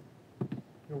him.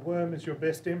 Your worm is your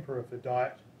best emperor for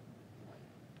diet.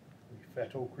 We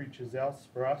fat all creatures else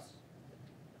for us.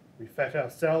 We fat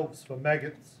ourselves for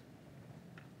maggots.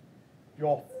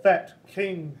 Your fat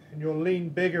king and your lean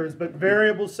beggar is but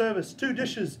variable service, 2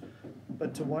 dishes,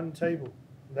 but to 1 table.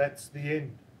 That's the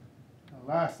end.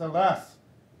 Alas, alas.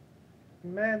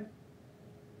 Man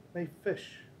may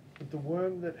fish with the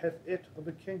worm that hath ate of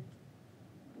a king,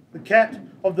 the cat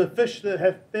of the fish that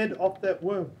hath fed off that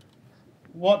worm.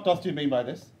 What dost you mean by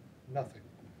this? Nothing.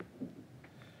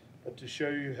 But to show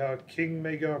you how a king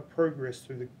may go a progress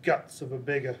through the guts of a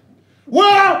beggar.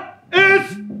 Where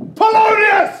is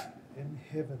Polonius? In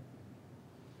heaven.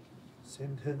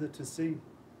 Send hither to see.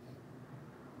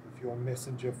 If your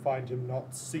messenger find him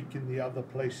not, seek in the other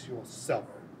place yourself.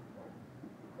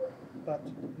 But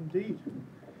indeed,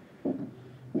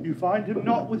 if you find him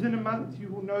not within a month, you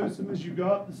will notice him as you go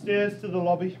up the stairs to the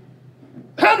lobby.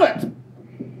 Hamlet!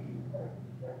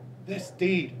 This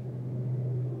deed,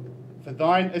 for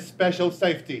thine especial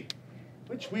safety,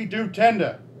 which we do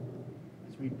tender,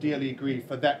 as we dearly grieve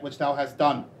for that which thou hast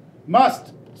done,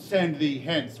 must send thee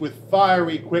hence with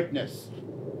fiery quickness.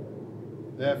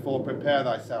 Therefore prepare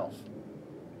thyself.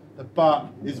 The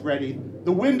bar is ready,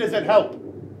 the wind is at help,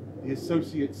 the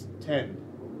associates tend.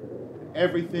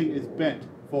 Everything is bent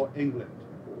for England.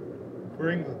 For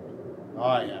England?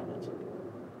 Aye, Hamlet.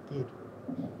 Good.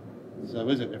 So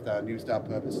is it, if thou knewst our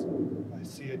purpose. I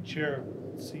see a cherub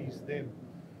that sees them.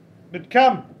 But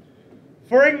come,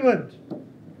 for England!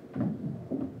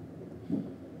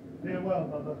 Farewell,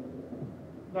 mother.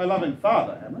 Thy loving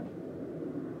father,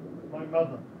 Hamlet. My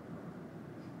mother.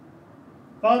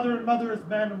 Father and mother is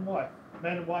man and wife.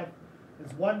 Man and wife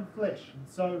is one flesh, and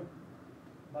so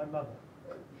my mother.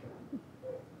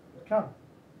 Come,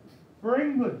 for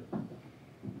England.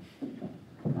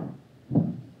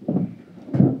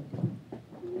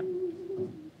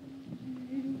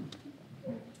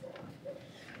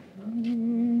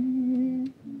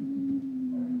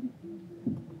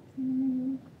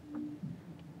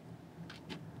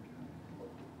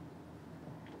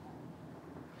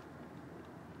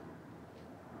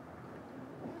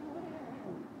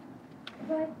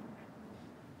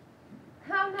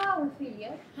 How now,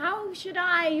 Ophelia? How should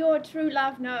I your true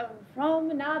love know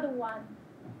from another one?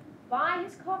 By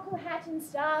his cockle hat and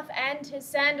staff and his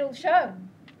sandal shown.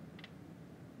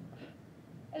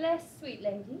 Alas, sweet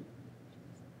lady,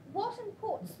 what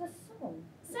imports the song?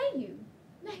 Say you,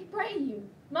 nay, pray you,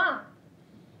 mark.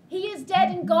 He is dead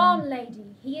and gone,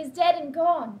 lady, he is dead and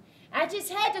gone. At his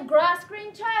head a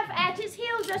grass-green turf, at his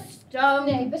heels a stone.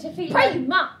 Nay, but Ophelia... Pray you,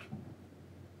 mark.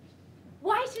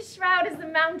 White as shroud as the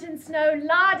mountain snow,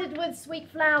 larded with sweet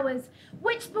flowers,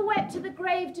 which bewept to the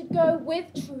grave did go with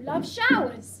true love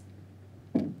showers.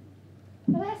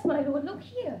 Alas, my lord, look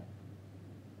here.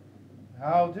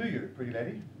 How do you, pretty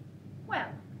lady? Well,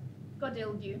 God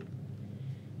ild you.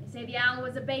 They say the owl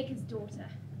was a baker's daughter.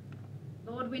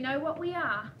 Lord, we know what we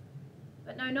are,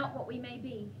 but know not what we may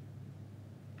be.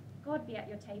 God be at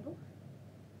your table.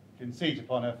 Conceit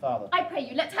upon her father. I pray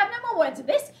you, let's have no more words of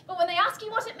this, but when they ask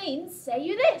you what it means, say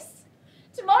you this.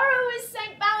 Tomorrow is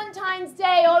St. Valentine's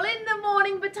Day, all in the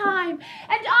morning betime,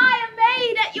 and I am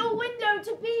made at your window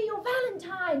to be your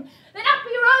Valentine. Then up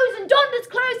he rose and donned his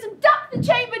clothes and ducked the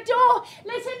chamber door,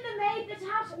 let in the maid that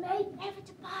out a maid never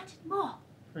departed more.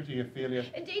 Pretty Ophelia.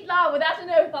 Indeed, la, without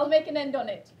an oath, I'll make an end on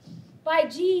it. By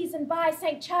G's and by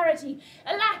St. Charity,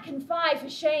 alack and fie for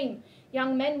shame.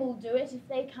 Young men will do it if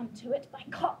they come to it. By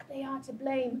cock they are to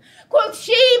blame. Quoth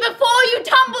she, before you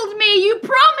tumbled me, you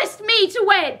promised me to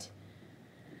wed.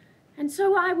 And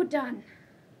so I were done.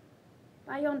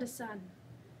 by yonder sun,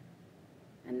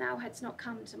 and thou hadst not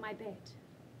come to my bed.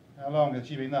 How long has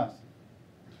she been thus?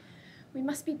 We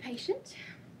must be patient.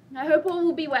 I hope all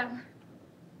will be well.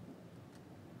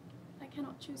 I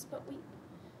cannot choose but weep.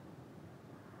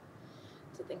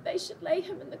 To think they should lay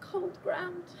him in the cold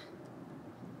ground.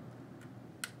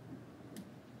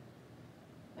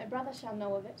 My brother shall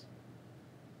know of it.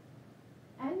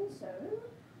 And so,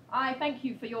 I thank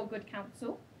you for your good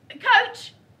counsel.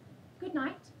 Coach! Good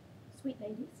night, sweet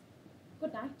ladies.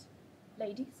 Good night,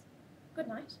 ladies. Good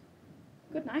night.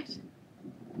 Good night.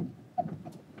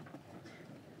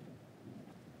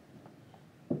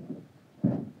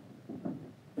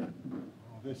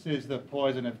 This is the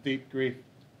poison of deep grief.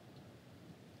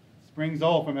 It springs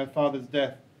all from her father's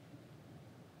death.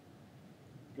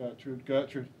 Gertrude,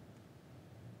 Gertrude.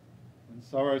 When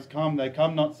sorrows come, they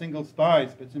come not single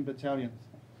spies, but in battalions.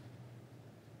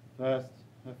 First,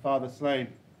 her father slain.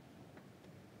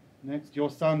 Next, your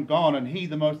son gone, and he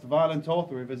the most violent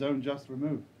author of his own just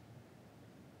remove.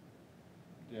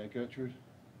 Dear Gertrude,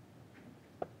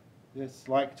 this,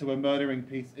 like to a murdering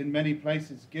piece, in many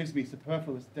places gives me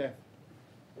superfluous death.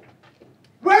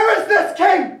 Where is this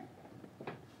king?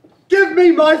 Give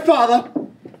me my father.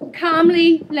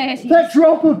 Calmly, Laertes. That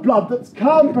drop of blood that's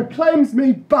calm proclaims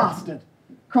me bastard.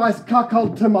 Cries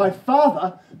cuckold to my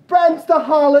father, brands the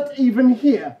harlot even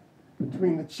here,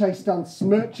 between the chaste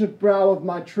unsmirched brow of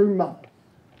my true mother.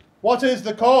 What is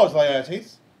the cause,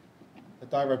 Laertes,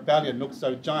 that thy rebellion looks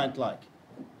so giant-like?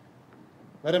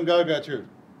 Let him go, Gertrude.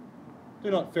 Do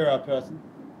not fear our person.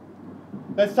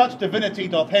 That such divinity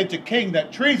doth hedge a king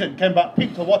that treason can but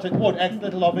peep to what it would ex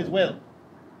little of his will.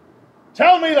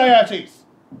 Tell me, Laertes,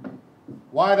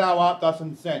 why thou art thus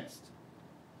incensed.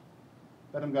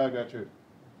 Let him go, Gertrude.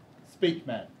 Speak,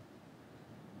 man.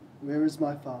 Where is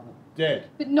my father? Dead.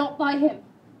 But not by him.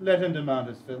 Let him demand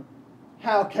his fill.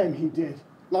 How came he dead?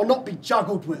 I'll not be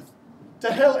juggled with.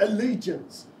 To hell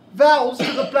allegiance, vows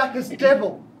to the blackest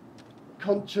devil,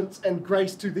 conscience and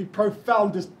grace to the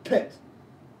profoundest pit.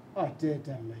 I dare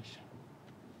damnation.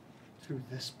 To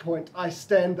this point I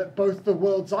stand that both the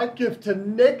worlds I give to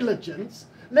negligence,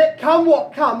 let come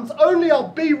what comes, only I'll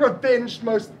be revenged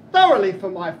most thoroughly for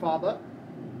my father.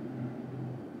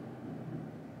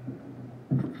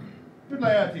 Good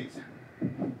Laertes,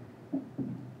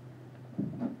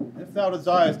 if thou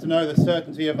desirest to know the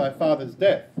certainty of thy father's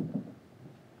death,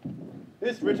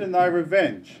 is written thy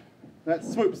revenge, that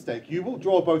swoop-stake you will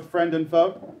draw both friend and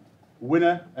foe,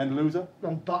 winner and loser?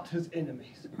 None but his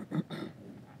enemies.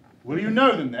 Will you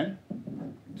know them then?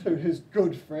 To his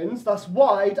good friends, thus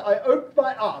wide I ope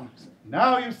my arms.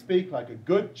 Now you speak like a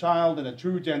good child and a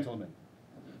true gentleman.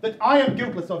 That I am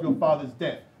guiltless of your father's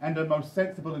death, and am most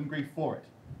sensible in grief for it,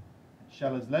 and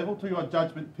shall as level to your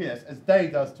judgment pierce as day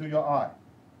does to your eye.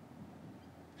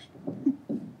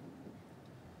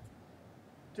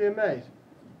 Dear maid,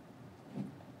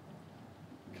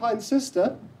 kind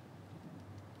sister,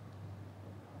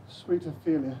 sweet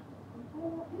Ophelia.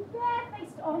 Oh, the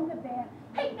bare-faced on the bear.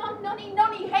 Hey, nonny,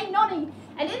 nonny, hey, nonny.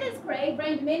 And in his grave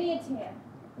reigned many a tear.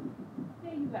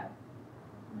 There you go.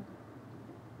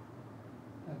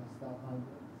 Hadst thou thy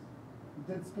words,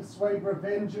 didst persuade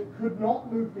revenge, it could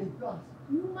not move me thus.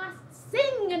 You must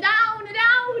sing down,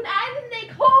 and they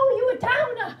call you a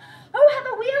downer. Oh,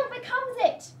 how the wheel becomes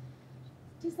it.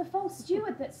 'Tis the false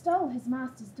steward that stole his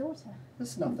master's daughter.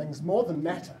 This nothing's more than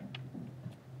matter.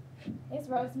 Here's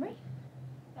rosemary.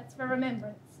 That's for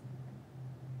remembrance.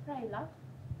 Pray, love,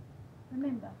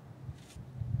 remember.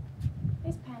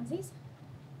 There's pansies.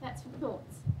 That's for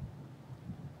thoughts.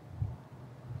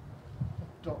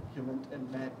 Document and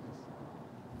madness,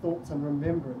 thoughts and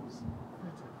remembrance.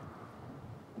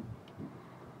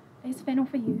 There's fennel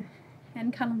for you,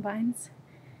 and columbines.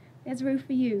 There's rue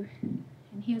for you,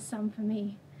 and here's some for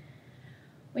me.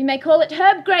 We may call it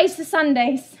herb grace for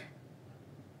Sundays.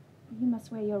 You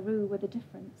must wear your rue with a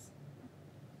difference.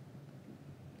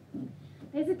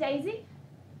 There's a daisy.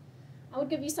 I would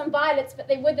give you some violets, but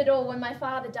they withered all when my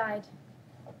father died.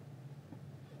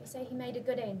 They say he made a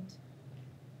good end.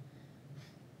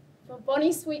 For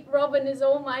bonny sweet Robin is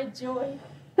all my joy.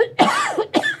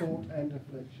 Thought and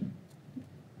affliction.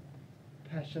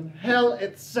 Passion, hell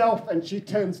itself, and she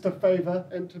turns to favour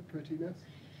and to prettiness.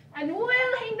 And will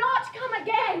he not come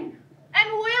again?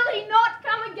 And will he not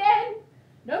come again?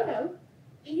 No,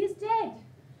 he is dead.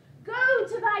 Go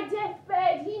to thy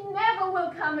deathbed, he never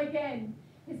will come again.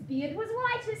 His beard was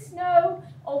white as snow,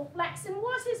 all flaxen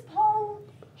was his poll.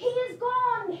 He is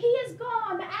gone,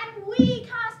 and we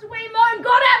cast away moan,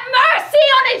 God have mercy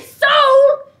on his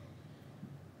soul!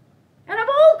 And of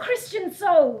all Christian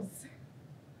souls,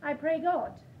 I pray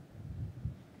God.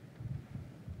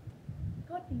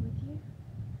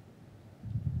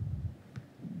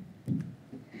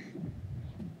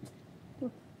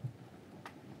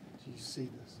 see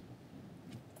this.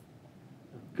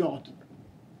 God.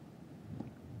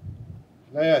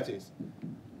 Laertes,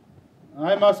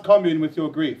 I must commune with your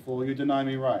grief, or you deny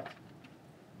me right.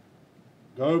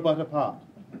 Go but apart.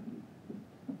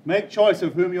 Make choice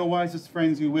of whom your wisest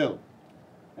friends you will,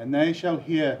 and they shall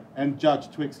hear and judge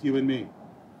twixt you and me.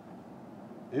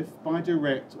 If by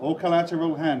direct or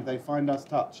collateral hand they find us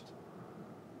touched,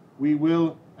 we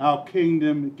will our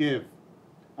kingdom give,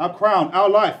 our crown, our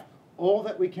life, all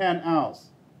that we can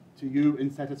ours, to you in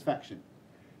satisfaction.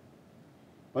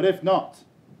 But if not,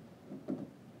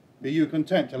 be you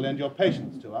content to lend your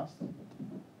patience to us,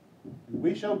 and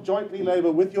we shall jointly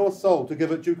labour with your soul to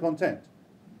give it due content.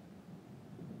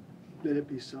 Let it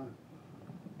be so.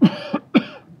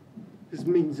 His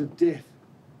means of death,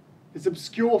 his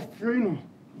obscure funeral,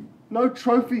 no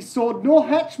trophy sword nor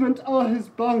hatchment are his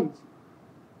bones,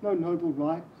 no noble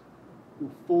right,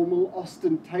 nor formal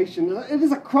ostentation. It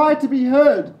is a cry to be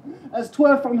heard, as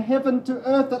 'twere from heaven to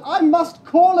earth, that I must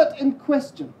call it in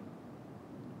question.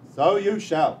 So you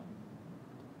shall.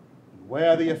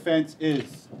 Where the offence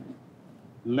is,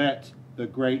 let the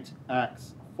great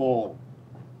axe fall.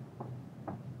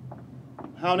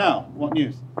 How now? What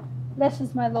news?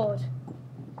 Letters, my lord.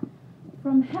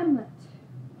 From Hamlet.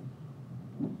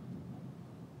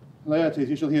 Laertes,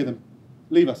 you shall hear them.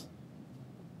 Leave us.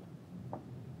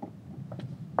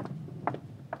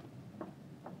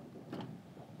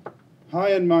 High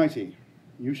and mighty,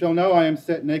 you shall know I am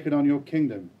set naked on your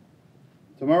kingdom.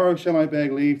 Tomorrow shall I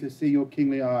beg leave to see your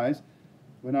kingly eyes,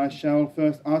 when I shall,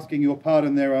 first asking your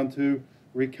pardon thereunto,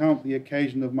 recount the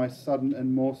occasion of my sudden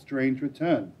and more strange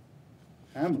return.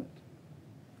 Hamlet.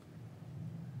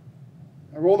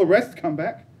 Are all the rest come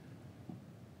back?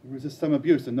 Or is this some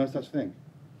abuse and no such thing?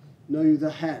 Know you the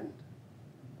hand?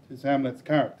 'Tis Hamlet's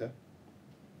character.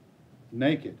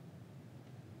 Naked.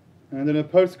 And in a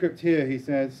postscript here he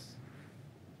says,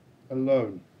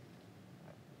 alone.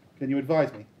 Can you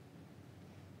advise me?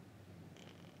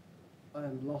 I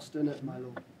am lost in it, my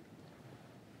lord.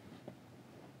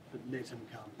 But let him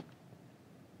come.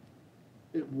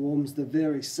 It warms the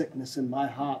very sickness in my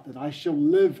heart that I shall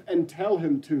live and tell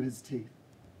him to his teeth.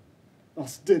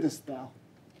 Thus didst thou.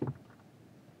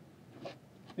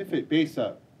 If it be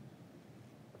so,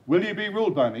 will you be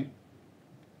ruled by me?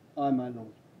 Aye, my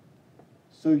lord.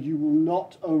 So you will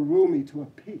not rule me to a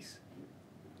peace.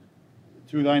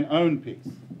 To thine own peace.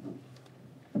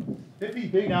 If he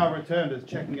be now returned as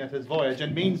checking at his voyage,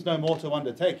 and means no more to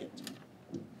undertake it,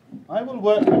 I will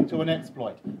work him to an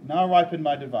exploit, now ripen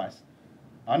my device,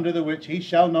 under the which he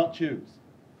shall not choose,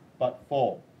 but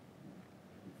fall.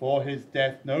 For his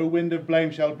death no wind of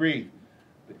blame shall breathe,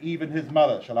 but even his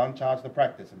mother shall uncharge the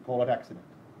practice and call it accident.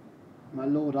 My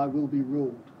lord, I will be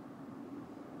ruled.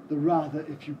 The rather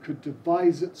if you could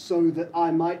devise it so that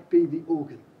I might be the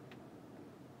organ.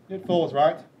 It falls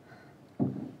right.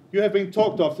 You have been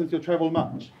talked of since your travel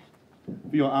much,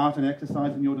 for your art and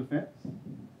exercise in your defence,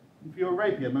 and for your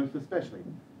rapier most especially.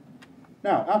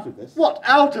 Now, out of this. What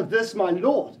out of this, my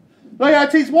lord?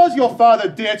 Laertes, was your father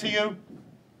dear to you?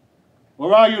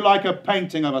 Or are you like a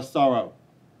painting of a sorrow,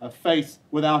 a face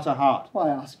without a heart? Why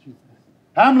ask you this?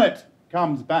 Hamlet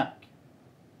comes back.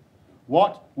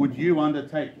 What would you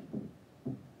undertake?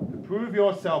 To prove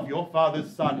yourself your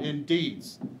father's son in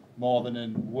deeds more than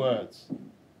in words.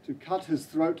 To cut his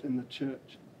throat in the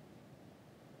church.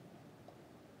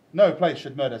 No place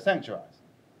should murder sanctuarize.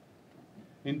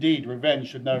 Indeed, revenge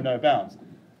should know no bounds.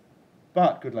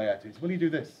 But, good Laertes, will you do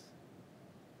this?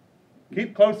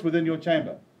 Keep close within your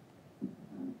chamber.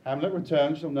 Hamlet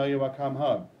returns shall know you are come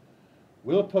home.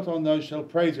 We'll put on those shall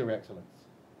praise your excellence.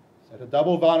 Set a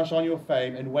double varnish on your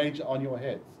fame and wager on your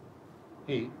heads.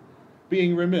 He,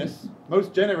 being remiss,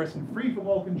 most generous and free from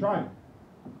all contriving,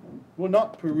 will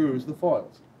not peruse the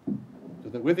foils, so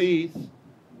that with ease,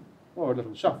 or a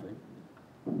little shuffling,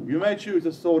 you may choose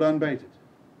a sword unbaited,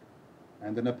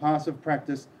 and in a pass of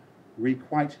practice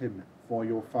requite him for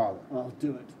your father. I'll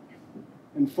do it.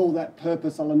 And for that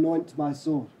purpose I'll anoint my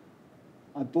sword.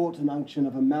 I bought an unction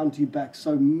of a mountebank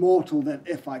so mortal that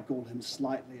if I gall him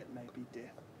slightly it may be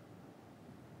death.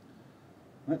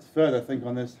 Let's further think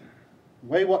on this.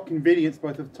 Weigh what convenience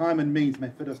both of time and means may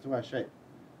fit us to our shape.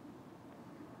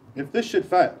 If this should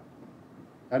fail,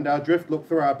 and our drift look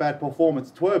through our bad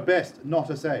performance, 'twere best not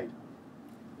essayed.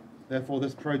 Therefore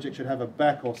this project should have a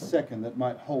back or second that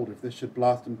might hold if this should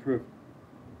blast and prove.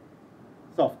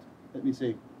 Soft, let me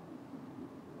see.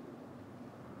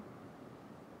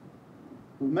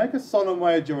 We'll make a solemn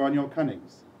wager on your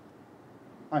cunnings.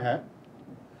 I have.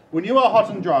 When you are hot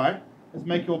and dry, let's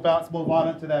make your bouts more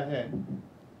violent to their head,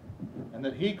 and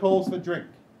that he calls for drink.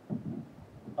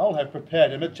 I'll have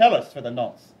prepared him a chalice for the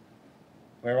nonce,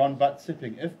 whereon but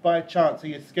sipping, if by chance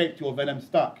he escaped your venom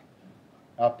stuck,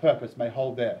 our purpose may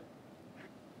hold there.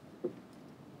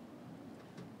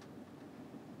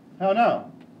 How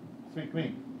now, sweet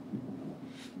queen?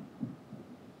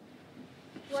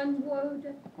 One woe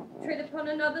doth tread upon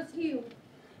another's heel,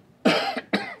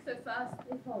 so fast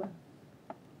they follow.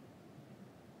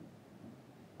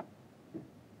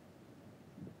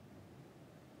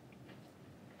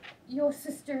 Your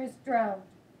sister is drowned,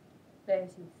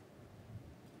 Laertes.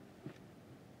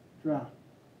 Drowned.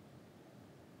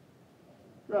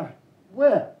 Right.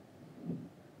 Where?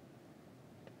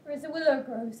 Where as a willow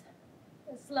grows,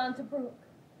 aslant a brook.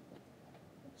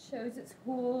 It shows its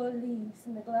hoar leaves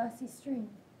in the glassy stream.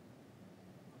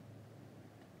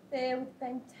 There with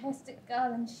fantastic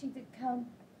garlands she did come.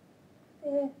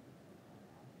 There,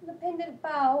 on the pendant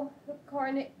bough, her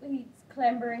coronet leads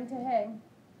clambering to hang.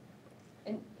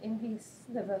 An envious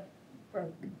liver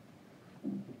broke.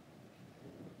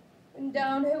 And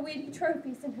down her weedy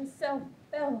trophies and herself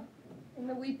fell in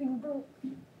the weeping brook.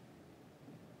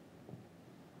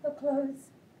 Her clothes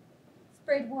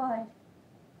spread wide,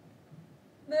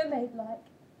 mermaid-like.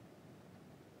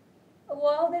 A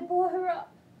while they bore her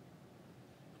up,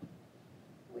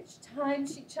 which time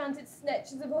she chanted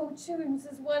snatches of old tunes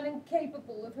as one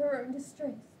incapable of her own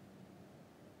distress.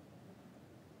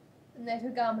 And that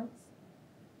her garments,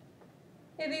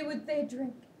 heavy with their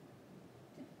drink,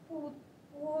 did pull the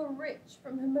poor wretch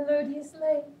from her melodious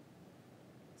lay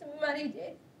to muddy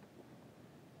death.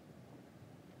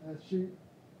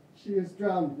 She is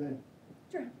drowned then.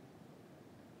 Drowned.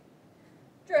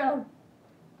 Drowned.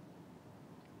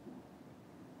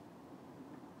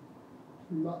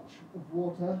 Too much of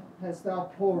water hast thou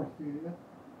pour, Ophelia.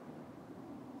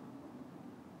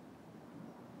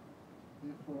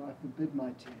 Therefore I forbid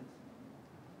my tears.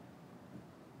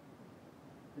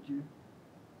 Adieu.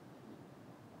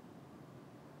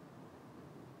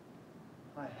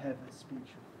 I have a speech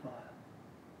of fire,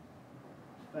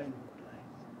 feigning blaze.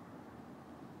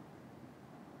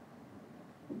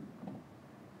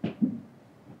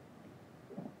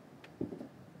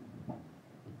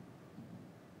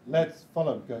 Let's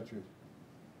follow Gertrude.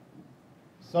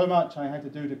 So much I had to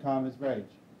do to calm his rage,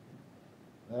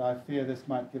 that I fear this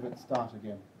might give it start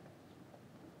again.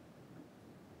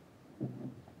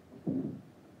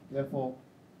 Therefore,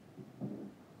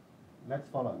 let's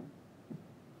follow.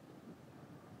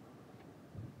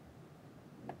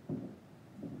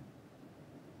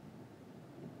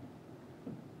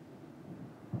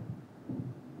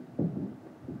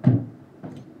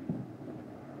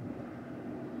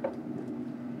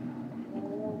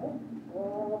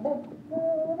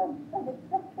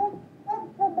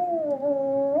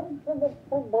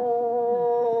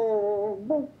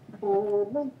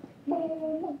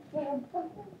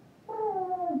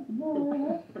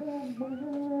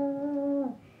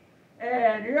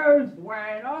 In youth,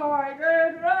 when I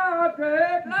did love,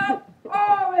 oh,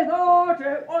 I thought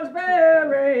it was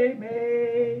very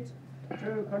meet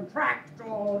to contract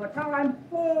all the time,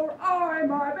 for I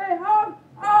might be home.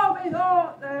 Oh, we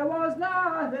thought there was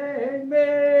nothing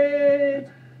meet.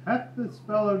 Hath this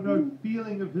fellow no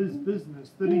feeling of his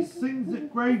business, that he sings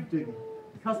at grave digging?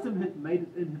 Custom hath made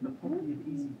it in him a property of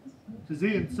easiness. 'Tis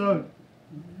e'en so.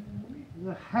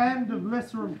 The hand of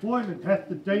lesser employment hath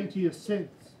the daintier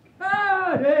sense.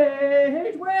 But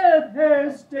each with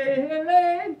his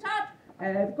stealing touch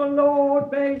hath the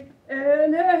Lord made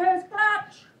in his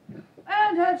clutch,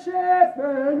 and hath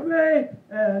shepherded me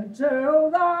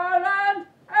until thy land,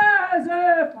 as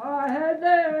if I had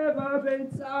never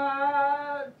been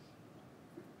such.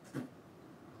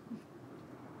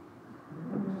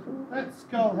 That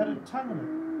skull had a tongue in it,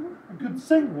 and could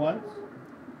sing once.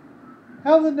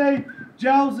 How the knave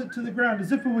jowls it to the ground,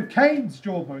 as if it were Cain's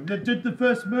jawbone that did the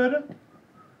first murder,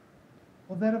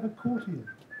 or that of a courtier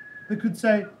that could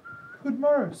say, "Good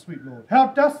morrow, sweet lord. How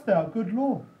dost thou, good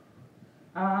lord?"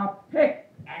 A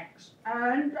pickaxe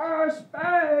and a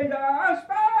spade,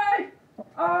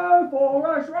 oh,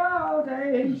 for a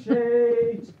shrouding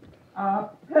sheet, a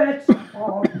pit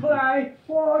of clay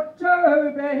for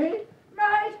to be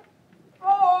made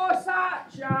for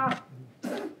such a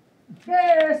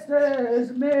guest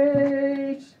as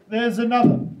meet. There's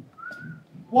another.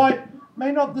 Why,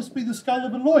 may not this be the skull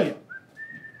of a lawyer?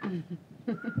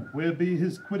 Where be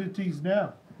his quiddities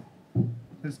now?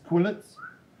 His quillets?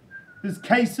 His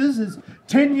cases? His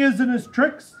tenures and his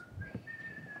tricks?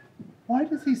 Why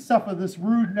does he suffer this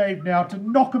rude knave now to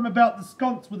knock him about the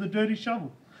sconce with a dirty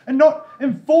shovel, and not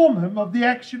inform him of the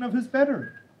action of his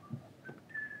battery?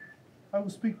 I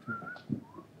will speak to him.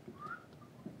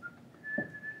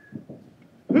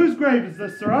 Whose grave is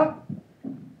this, sirrah?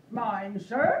 Mine,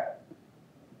 sir.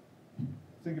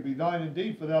 think it be thine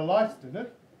indeed, for thou liest in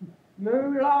it.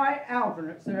 You lie out in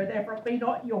it, sir, therefore be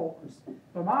not yours.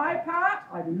 For my part,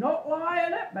 I do not lie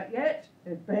in it, but yet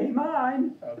it be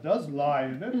mine. Thou does lie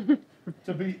in it.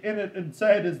 To be in it and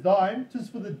say it is thine, 'tis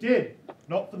for the dead,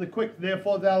 not for the quick,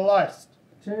 therefore thou liest.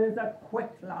 'Tis a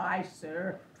quick lie,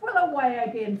 sir. 'Twill away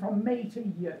again from me to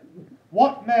you.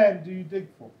 What man do you dig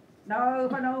for? No,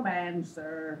 for no man,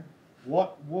 sir.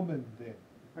 What woman, then?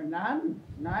 For none,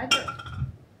 neither.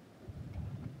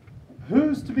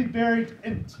 Who's to be buried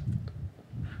in't?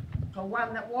 For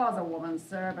one that was a woman,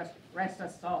 sir, but rest her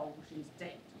soul, she's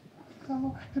dead.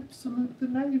 How absolute the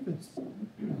knave is.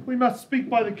 We must speak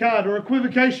by the card, or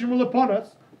equivocation will upon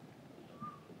us.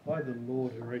 By the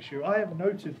Lord, Horatio, I have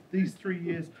noted these 3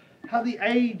 years how the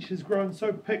age has grown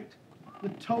so picked. The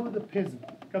toe of the peasant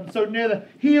comes so near the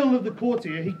heel of the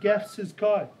courtier, he gaffs his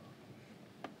kite.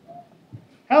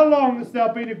 How long hast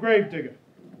thou been a gravedigger?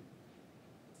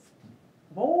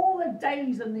 Of all the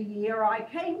days in the year I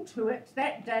came to it,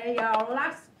 that day our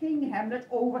last King Hamlet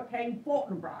overcame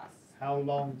Fortinbras. How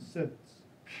long since?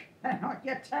 Cannot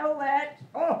you tell that?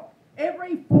 Oh,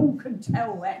 every fool can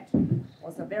tell that.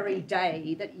 Was the very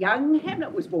day that young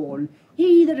Hamlet was born,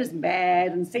 he that is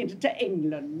mad and sent into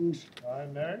England. I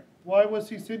know. Why was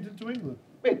he sent into England?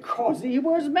 Because he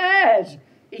was mad.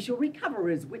 He shall recover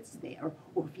his wits there,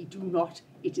 or if he do not,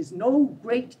 it is no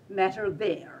great matter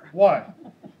there. Why?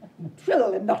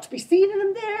 Twill him not to be seen in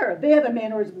him there. There the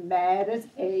men are as mad as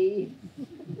hay.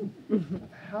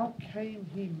 How came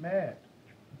he mad?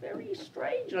 Very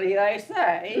strangely, they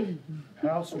say.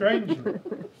 How strangely?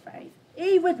 Faith,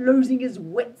 he was losing his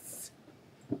wits.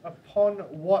 Upon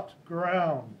what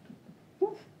ground?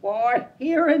 Why,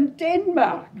 here in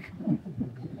Denmark.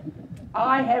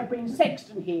 I have been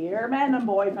sexton here, man and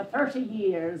boy, for 30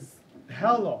 years.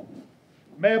 How long?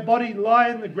 May a body lie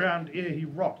in the ground ere he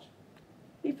rot?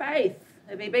 I' faith,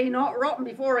 if he be not rotten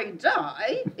before he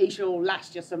die, he shall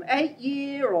last you some 8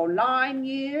 year or 9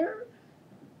 year.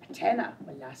 A tenner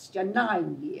will last you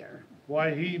 9 year.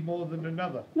 Why he more than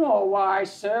another? Nor why,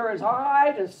 sir, his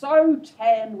hide is so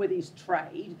tanned with his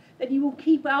trade that he will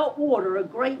keep out water a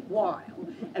great while,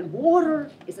 and water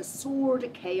is a sore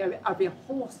decay of your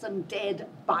horse and dead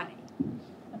body.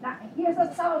 Now, here's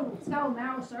a skull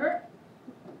now, sir.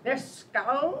 This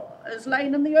skull has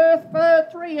lain in the earth for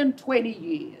 23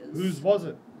 years. Whose was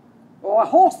it? Oh, a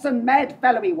horse and mad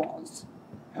fellow he was.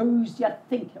 Whose you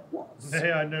think it was?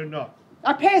 Nay, I know not.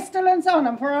 A pestilence on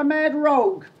him for a mad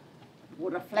rogue.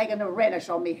 Would a flagon of relish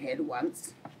on me head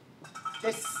once.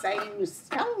 This same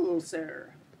skull,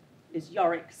 sir, is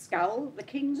Yorick's skull, the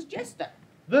king's jester.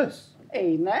 This?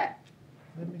 Ain't that?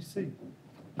 Let me see.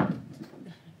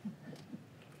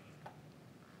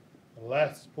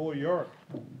 Alas, poor Yorick.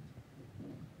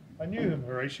 I knew him,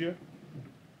 Horatio.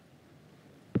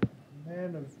 A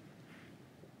man of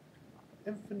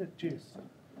infinite jest,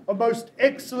 a most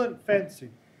excellent fancy.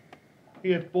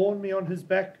 He hath borne me on his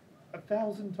back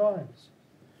 1,000 times.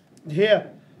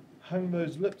 Here hung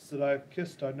those lips that I have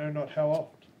kissed I know not how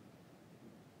oft.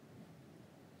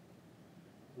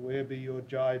 Where be your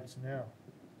gibes now?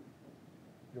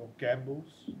 Your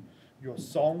gambols, your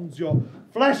songs, your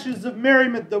flashes of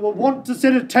merriment that were wont to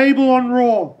set a table on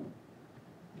raw?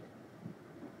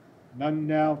 None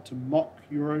now to mock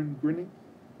your own grinning?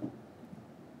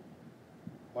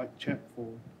 Like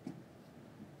chapfallen.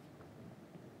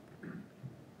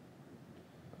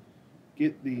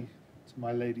 Get thee to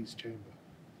my lady's chamber.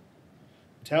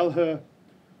 Tell her,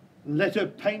 let her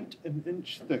paint an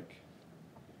inch thick.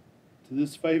 To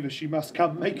this favour she must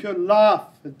come, make her laugh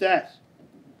at that.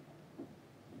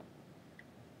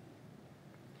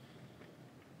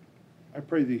 I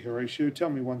pray thee, Horatio,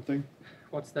 tell me one thing.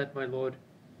 What's that, my lord?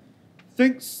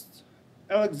 Think'st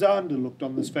Alexander looked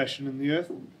on this fashion in the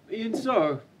earth? E'en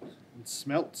so. And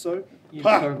smelt so? E'en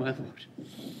Pah! so, my lord.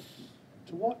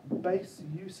 To what base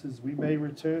uses we may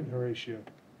return, Horatio?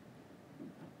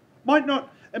 Might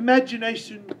not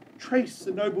imagination trace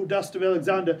the noble dust of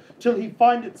Alexander till he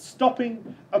find it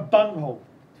stopping a bunghole?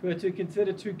 Twere to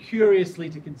consider too curiously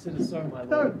to consider so, my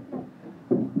lord.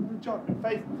 No, John, in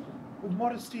faith, with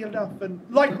modesty enough and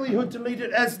likelihood to lead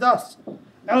it as thus.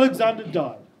 Alexander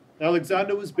died.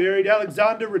 Alexander was buried.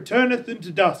 Alexander returneth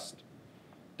into dust.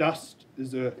 Dust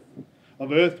is earth.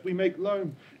 Of earth we make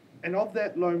loam. And of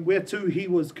that loam whereto he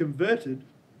was converted,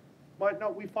 might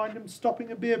not we find him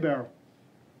stopping a beer barrel?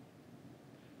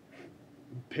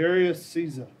 Imperious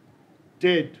Caesar,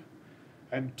 dead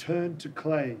and turned to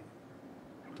clay,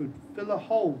 could fill a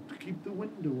hole to keep the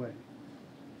wind away.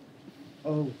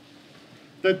 Oh,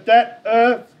 that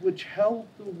earth which held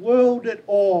the world at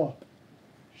awe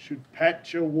should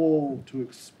patch a wall to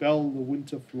expel the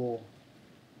winter flaw.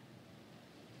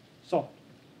 Soft.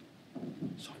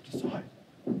 Soft aside.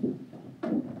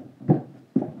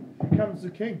 Here comes the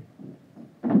king.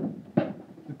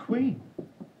 The queen.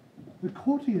 The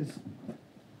courtiers.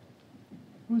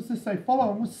 Who is this they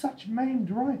follow, and with such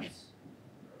maimed rites?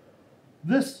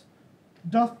 This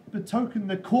doth betoken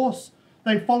the course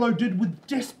they follow did with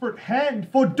desperate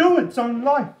hand fordo its own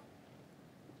life.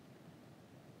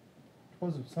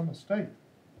 'Twas of some estate.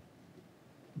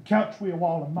 Couch we a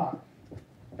while and mark.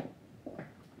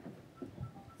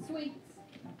 Sweets.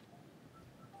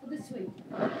 For the sweet.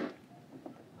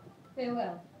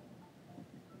 Farewell.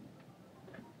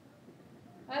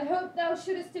 I hope thou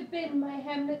shouldst have been my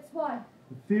Hamlet's wife.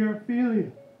 The fair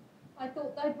Ophelia. I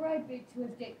thought thy bride bed to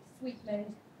have decked, sweet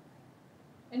maid,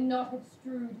 and not have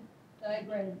strewed thy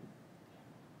grave.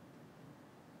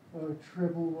 Oh,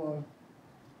 treble woe.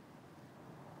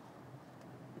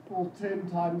 Fall 10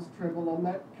 times treble on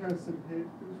that cursed head,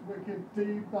 whose wicked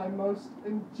deed thy most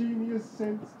ingenious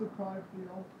sense deprived me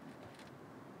of.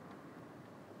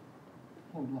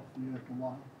 Hold off the earth a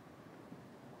while,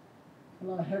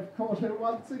 and I have caught her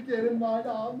once again in mine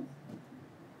arms.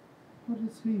 What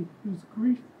is he whose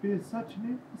grief bears such an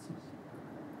emphasis?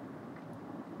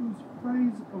 Whose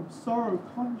phrase of sorrow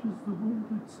conjures the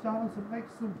wounded stars and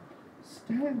makes them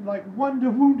stand like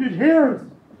wonder-wounded heroes?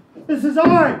 This is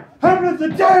I, Hamlet the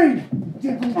Dane!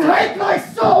 Devil, take my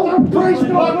soul! And praise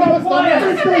not my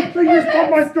fingers upon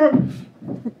my throat!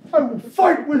 I will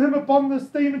fight with him upon this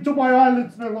theme until my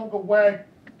eyelids no longer wag.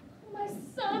 My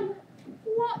son,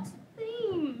 what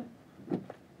theme?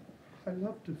 I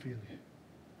loved Ophelia.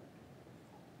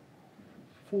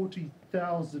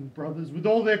 40,000 brothers, with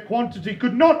all their quantity,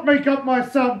 could not make up my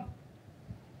son.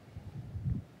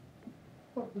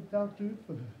 What wilt thou do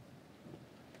for her?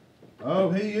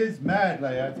 Oh, he is mad,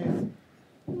 Laertes.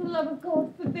 For the love of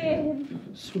God, forbear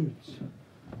him. Sweets,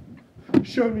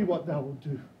 show me what thou wilt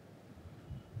do.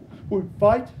 Would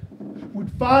fight,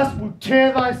 would fast, would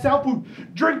tear thyself,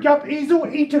 would drink up easel,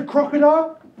 eat a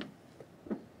crocodile?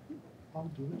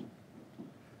 I'll do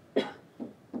it.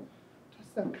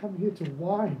 Dost thou come here to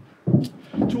whine,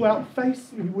 to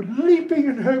outface me, with leaping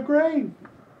in her grave?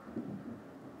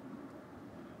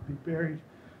 Be buried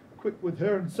quick with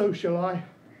her, and so shall I.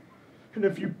 And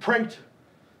if you prate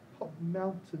of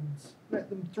mountains, let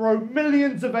them throw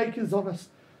millions of acres on us.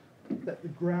 Let the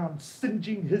ground,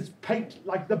 singeing his pate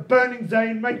like the burning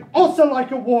zane, make also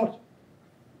like a wart.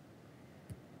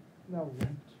 Now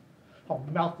rent, I'll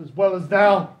mouth as well as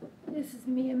thou. This is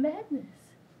mere madness.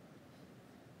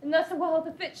 And thus a while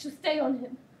the fit shall stay on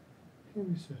him. Hear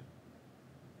me, sir.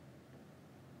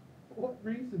 For what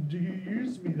reason do you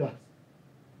use me thus?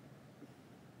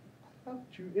 I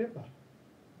loved you ever.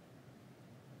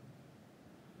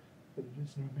 But it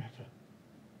is no matter.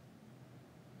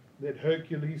 Let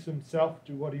Hercules himself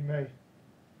do what he may.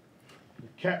 The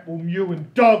cat will mew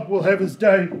and dog will have his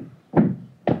day.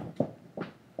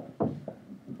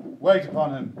 Wait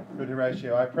upon him, good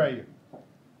Horatio, I pray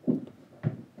you.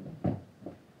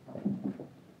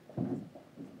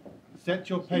 Set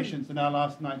your patience in our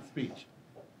last night's speech,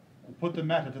 and put the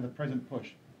matter to the present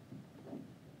push.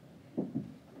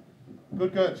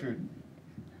 Good Gertrude,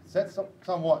 set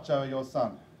some watch over your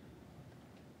son.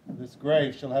 This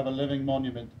grave shall have a living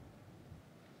monument.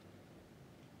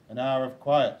 An hour of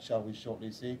quiet shall we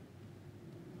shortly see.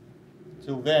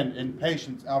 Till then, in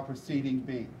patience our proceeding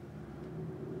be.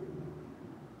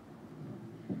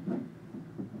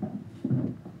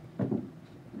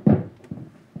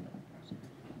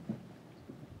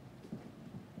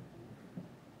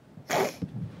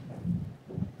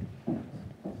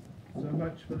 So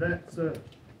much for that, sir.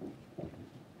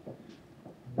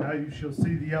 Now you shall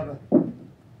see the other.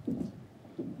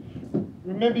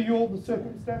 Remember you all the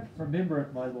circumstance? Remember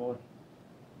it, my lord.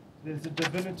 There's a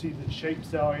divinity that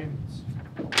shapes our ends.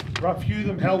 Rough hew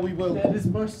them how we will. That is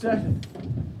most certain.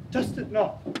 Dost it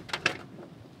not?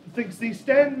 Methinks thee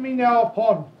stand me now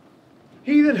upon.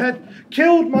 He that hath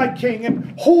killed my king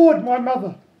and whored my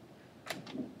mother,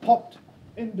 popped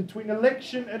in between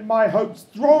election and my hopes,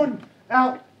 thrown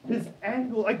out his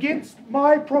angle against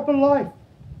my proper life.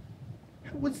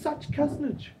 With such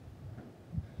cozenage,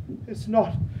 it's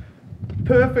not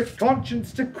perfect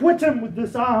conscience to quit him with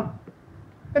this arm,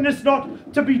 and it's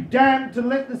not to be damned to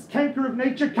let this canker of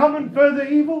nature come and further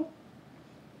evil.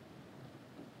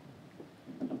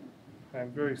 I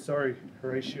am very sorry,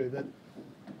 Horatio, that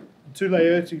to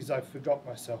Laertes I forgot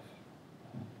myself.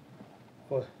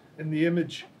 For in the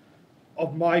image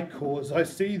of my cause I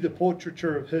see the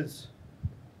portraiture of his.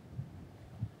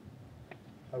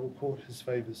 I will court his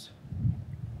favours.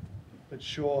 But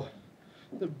sure,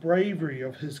 the bravery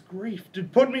of his grief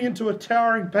did put me into a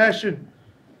towering passion.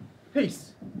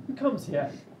 Peace. Who comes here?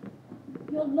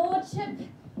 Your lordship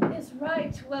is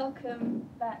right welcome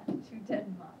back to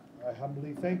Denmark. I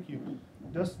humbly thank you.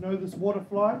 Dost know this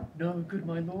waterfly? No, good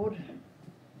my lord.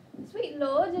 Sweet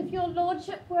lord, if your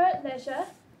lordship were at leisure,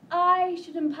 I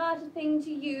should impart a thing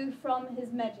to you from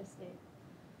his majesty.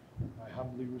 I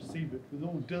humbly receive it with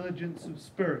all diligence of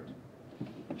spirit.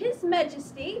 His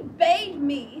majesty bade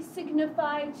me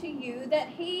signify to you that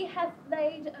he hath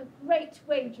laid a great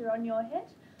wager on your head.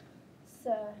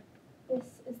 Sir,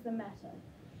 this is the matter.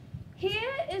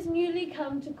 Here is newly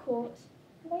come to court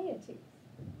Laertes.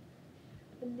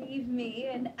 Believe me,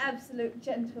 an absolute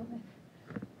gentleman.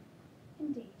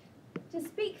 Indeed, to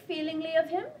speak feelingly of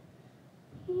him,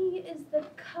 he is the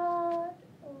card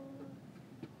or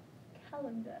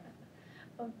calendar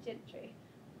of gentry.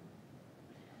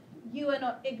 You are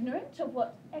not ignorant of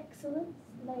what excellence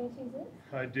Laertes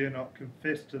is? I dare not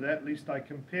confess to that, lest I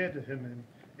compare to him in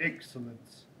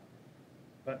excellence.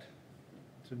 But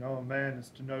to know a man is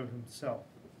to know himself.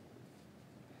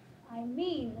 I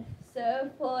mean,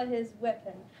 sir, for his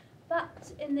weapon,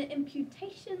 but in the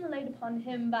imputation laid upon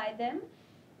him by them,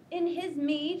 in his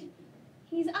meed,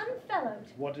 he's unfellowed.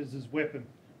 What is his weapon?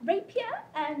 Rapier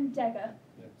and dagger.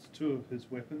 That's two of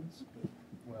his weapons, but,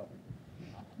 well.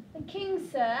 The king,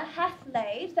 sir, hath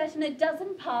laid that in a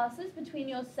dozen passes between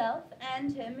yourself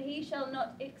and him, he shall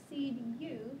not exceed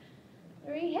you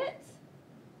 3 hits.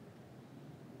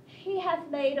 He hath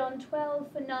laid on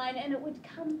 12 for 9, and it would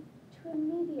come to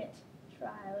immediate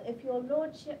trial if your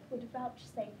lordship would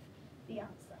vouchsafe the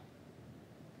answer.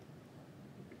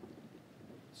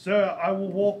 Sir, I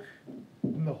will walk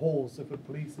in the halls if it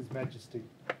please his majesty.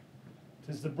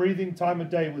 'Tis the breathing time of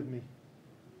day with me.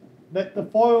 Let the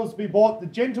foils be bought, the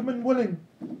gentleman willing,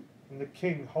 and the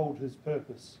king hold his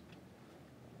purpose.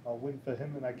 I'll win for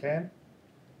him when I can.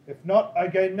 If not, I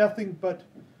gain nothing but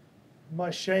my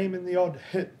shame in the odd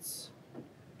hits.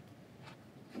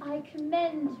 I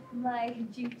commend my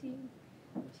duty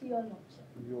to your lordship.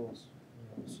 Yours.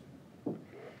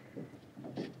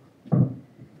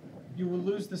 You will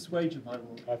lose this wager, my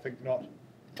lord. I think not.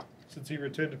 Since he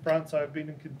returned to France, I have been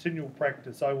in continual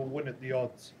practice. I will win at the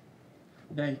odds.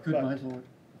 Nay, good my lord.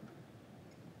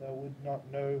 Thou would not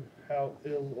know how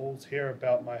ill all's here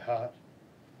about my heart.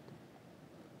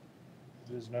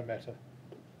 It is no matter.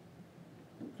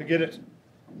 Forget it.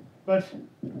 But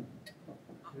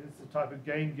it is the type of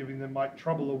gain-giving that might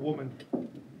trouble a woman.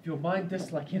 If your mind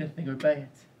dislike anything, obey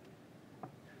it.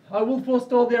 I will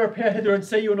forestall their repair hither and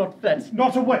say you are not fit.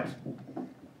 Not a whit!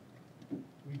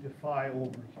 We defy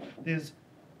Aubrey. There's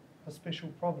a special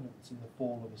providence in the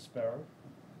fall of a sparrow.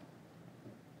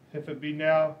 If it be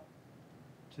now,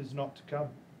 'tis not to come.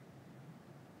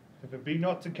 If it be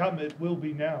not to come, it will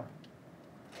be now.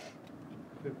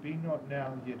 If it be not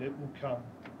now, yet it will come.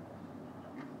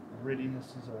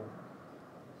 Readiness is all.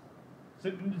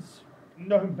 Since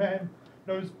no man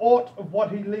knows aught of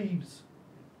what he leaves,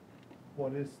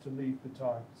 what is to leave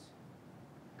betimes.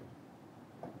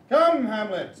 Come,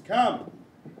 Hamlet, come.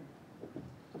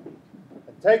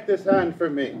 And take this hand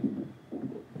from me.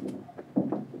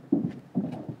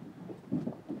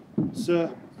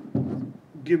 Sir,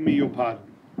 give me your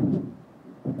pardon.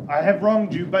 I have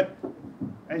wronged you, but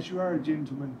as you are a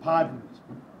gentleman, pardon it.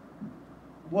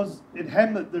 Was it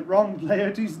Hamlet that wronged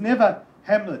Laertes? Never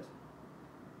Hamlet.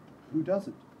 Who does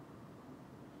it?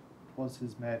 'Twas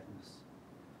his madness.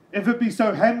 If it be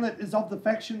so, Hamlet is of the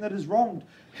faction that is wronged.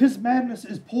 His madness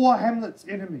is poor Hamlet's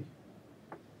enemy.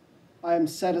 I am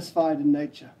satisfied in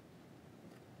nature,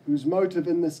 whose motive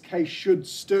in this case should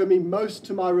stir me most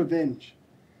to my revenge.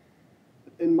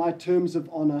 But in my terms of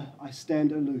honour I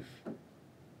stand aloof,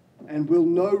 and will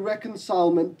no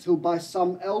reconcilement till by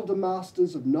some elder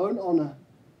masters of known honour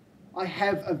I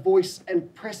have a voice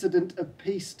and precedent of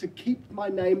peace to keep my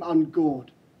name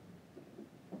ungored.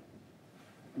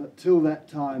 But till that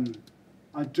time,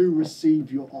 I do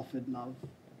receive your offered love,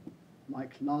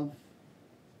 like love,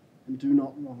 and do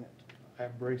not wrong it. I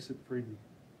embrace it freely,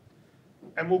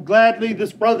 and will gladly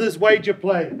this brother's wager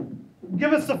play.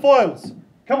 Give us the foils.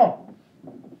 Come on.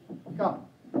 Come.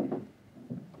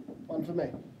 One for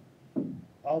me.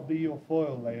 I'll be your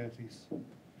foil, Laertes.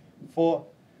 For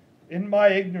in my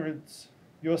ignorance,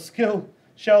 your skill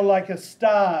shall like a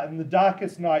star in the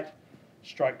darkest night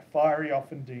strike fiery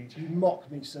off indeed. You mock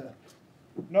me, sir.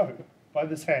 No, by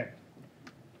this hand.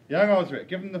 Young Osric,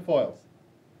 give him the foils.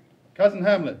 Cousin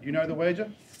Hamlet, you know the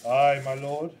wager? Aye, my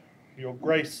lord. Your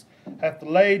grace hath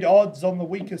laid odds on the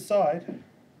weaker side.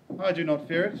 I do not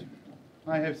fear it.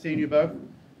 I have seen you both.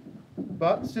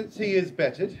 But since he is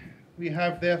betted, we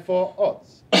have therefore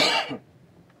odds.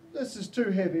 This is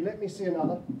too heavy. Let me see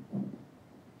another.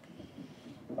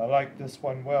 I like this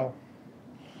one well.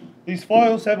 These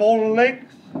foils have all the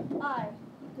length. Aye,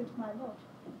 good my lord.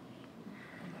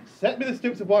 Set me the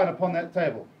stoops of wine upon that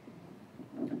table.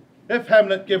 If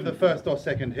Hamlet give the first or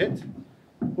second hit,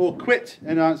 or quit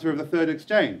in answer of the third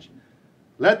exchange,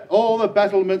 let all the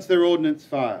battlements their ordnance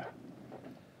fire.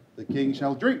 The king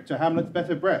shall drink to Hamlet's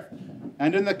better breath,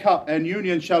 and in the cup an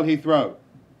union shall he throw,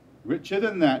 richer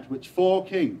than that which 4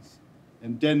 kings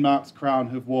in Denmark's crown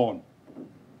have worn.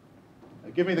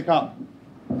 Now give me the cup.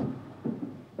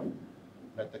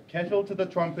 Let the kettle to the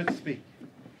trumpet speak,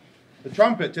 the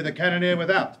trumpet to the cannoneer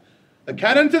without, the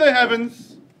cannon to the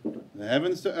heavens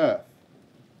to earth.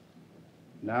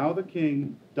 Now the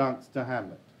king dunks to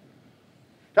Hamlet.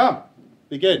 Come,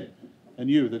 begin, and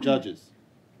you, the judges,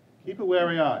 keep a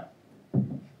wary eye.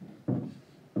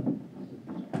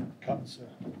 Come, sir.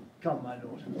 Come, my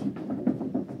lord.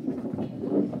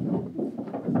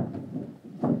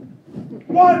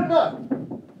 One! No.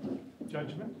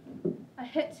 Judgment? A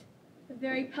hit. A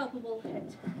very palpable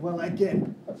hit. Well,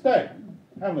 again. Stay.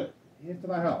 Hamlet, here's to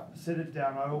thy health. Sit it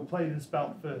down. I will play this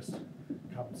bout first.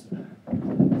 Come, sir.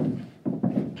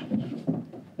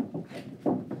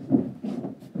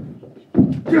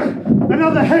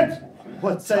 Another hit!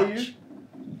 What say you?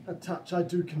 A touch, I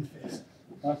do confess.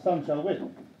 Our son shall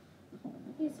win.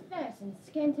 He's fat and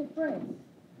scant of breath.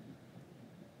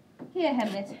 Here,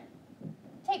 Hamlet.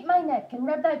 Take my neck and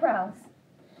rub thy brows.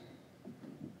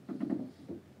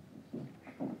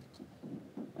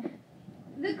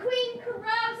 The queen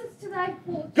carouses to thy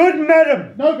fort. Good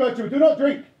madam! No, Gertrude, do not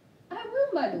drink. I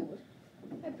will, my lord.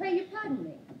 I pray you pardon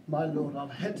me. My lord, I'll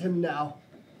hit him now.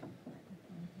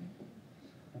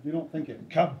 I do not think it.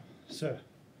 Come, sir,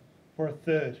 for a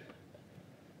third.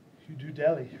 You do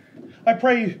dally. I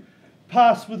pray you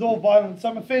pass with all violence.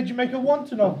 I'm afraid you make a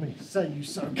wanton of me. Say you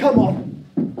so. Come on.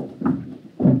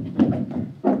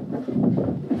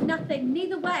 Nothing,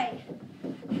 neither way.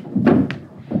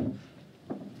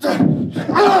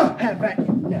 Have at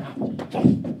you now.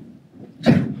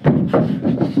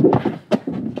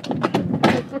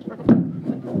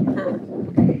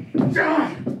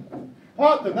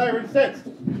 Part them, they are incensed.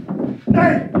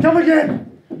 Hey, come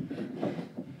again!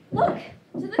 Look,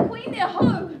 to the queen their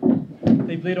ho!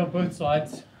 They bleed on both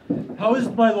sides. How is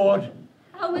it, my lord?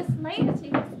 How is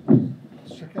Laertes?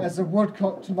 Shook as a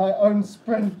woodcock to my own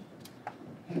spring,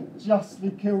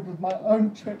 justly killed with my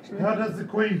own treachery. How does the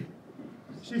queen?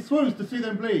 She swoons to see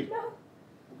them bleed. No,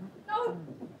 no.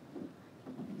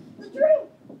 The drink.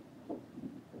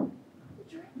 The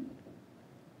drink.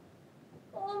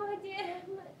 Oh, my dear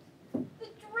Hamlet. The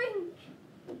drink.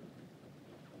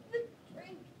 The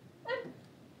drink. And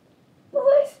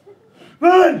poison.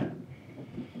 Villain!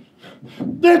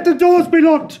 Let the doors be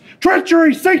locked!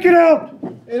 Treachery! Seek it out!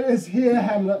 It is here,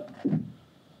 Hamlet.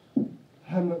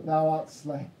 Hamlet, thou art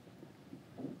slain.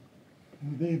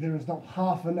 In thee there is not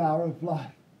half an hour of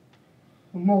life.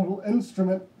 The mortal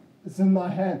instrument is in thy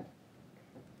hand,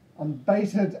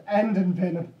 unbaited and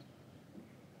envenomed.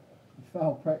 The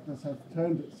foul practice hath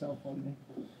turned itself on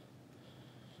me.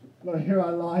 Lo, here I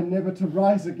lie, never to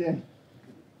rise again.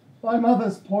 Thy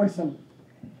mother's poison.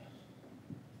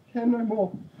 Can no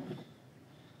more.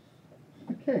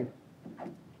 The king.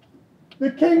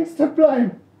 The king's to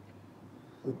blame.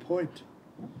 The point.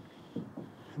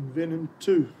 And venom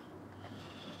too.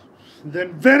 And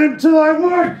then venom to thy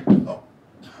work! Oh.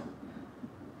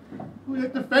 Will you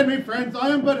defend me, friends? I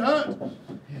am but hurt.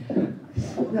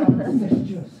 Thou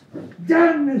incestuous,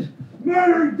 damned,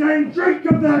 murdering Dane, drink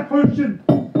of that potion!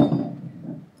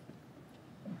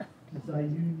 Is thy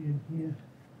union here?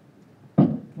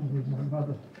 With my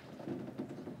mother.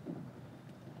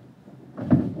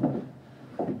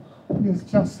 Yes,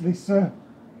 justly, sir.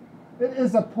 It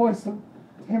is a poison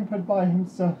tempered by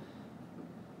himself.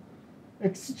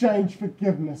 Exchange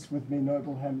forgiveness with me,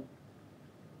 noble Hamlet.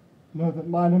 Know that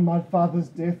mine and my father's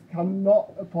death come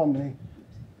not upon thee,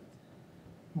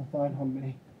 nor thine on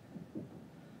me.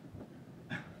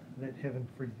 Let heaven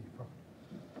free thee from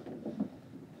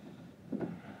it.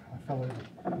 I follow thee.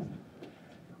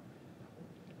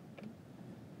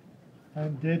 I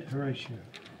am dead, Horatio.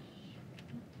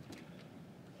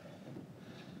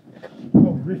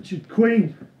 Oh, wretched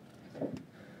queen!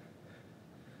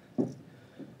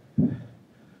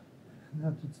 Now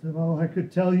didst thou all I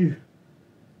could tell you.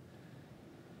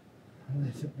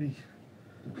 Let it be.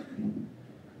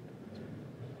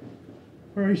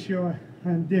 Horatio, I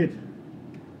am dead.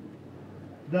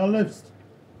 Thou livest.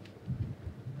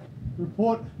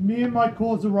 Report me and my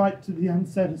cause aright to the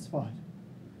unsatisfied.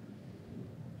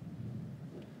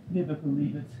 Never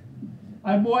believe it.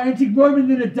 I'm more anti-Roman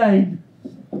than a Dane.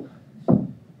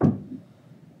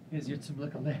 Here's yet some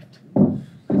liquor left.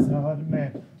 hard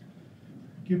man.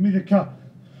 Give me the cup.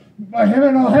 By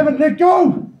heaven, I'll have it. Let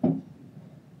go!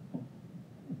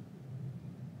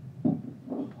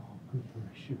 Oh, good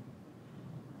Horatio.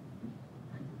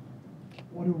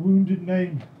 What a wounded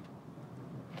name.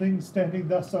 Things standing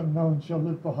thus unknown shall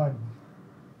live behind me.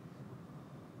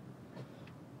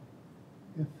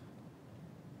 If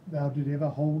thou did ever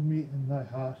hold me in thy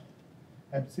heart,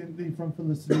 absent thee from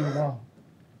felicity a while,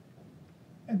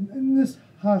 and in this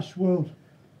harsh world,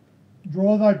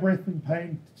 draw thy breath in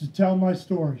pain to tell my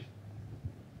story.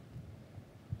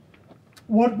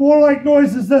 What warlike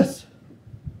noise is this?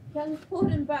 Young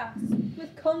Fortinbras,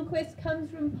 with conquest comes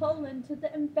from Poland to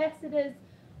the ambassadors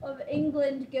of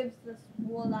England gives this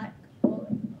warlike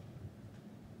calling.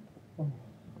 Oh,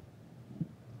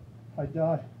 I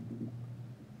die.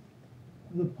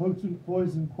 The potent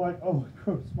poison quite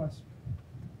overgrows my strength.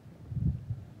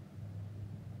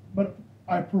 But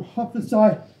I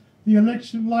prophesy the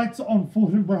election lights on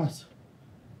Fortinbras.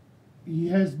 He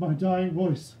has my dying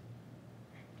voice.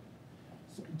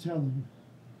 So tell him,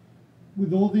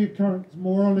 with all the occurrence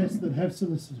more or less that have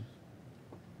solicited,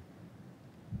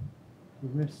 the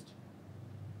rest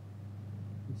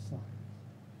is silence.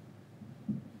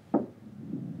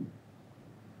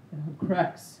 And her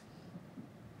cracks,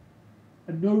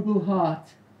 a noble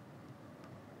heart.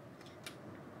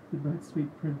 Good night,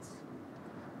 sweet prince.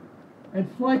 And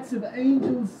flights of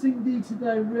angels sing thee to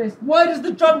thy rest. Why does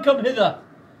the drum come hither?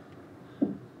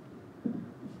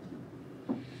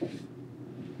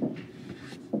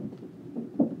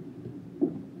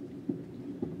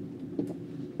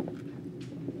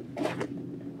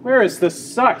 Where is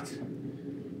this sight?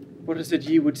 What is it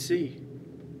ye would see?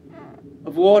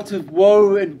 Of what of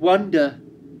woe and wonder?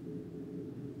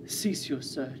 Cease your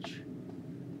search.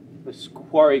 This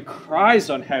quarry cries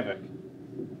on havoc.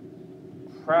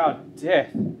 Proud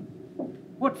death,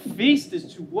 what feast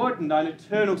is to warden thine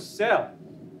eternal cell?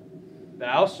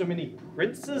 Thou so many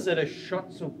princes at a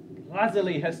shot so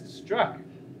blithely hast struck.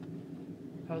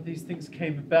 How these things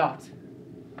came about.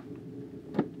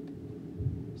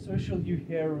 So shall you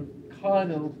hear of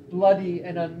carnal, bloody,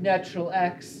 and unnatural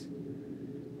acts,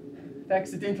 of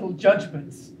accidental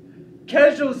judgments,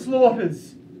 casual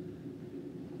slaughters,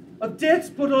 of deaths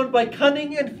put on by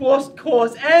cunning and forced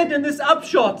cause, and in this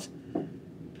upshot,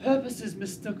 purposes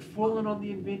mistook fallen on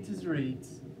the inventor's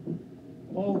reeds.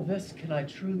 All this can I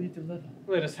truly deliver.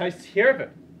 Let us haste hear of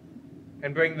it,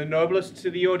 and bring the noblest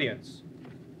to the audience.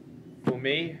 For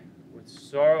me, with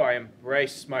sorrow I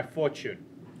embrace my fortune.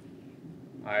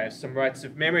 I have some rights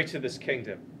of memory to this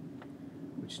kingdom,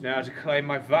 which now to claim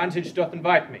my vantage doth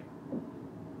invite me.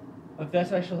 Of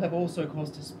that I shall have also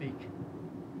cause to speak.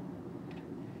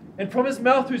 And from his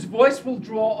mouth whose voice will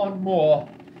draw on more,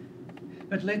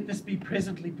 but let this be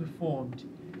presently performed,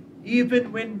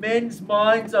 even when men's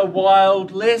minds are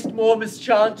wild, lest more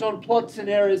mischance on plots and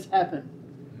errors happen.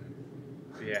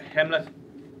 Dear Hamlet,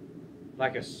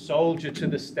 like a soldier to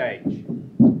the stage,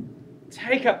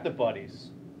 take up the bodies.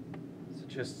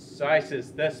 Such a sight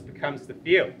as this becomes the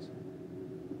field,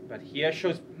 but here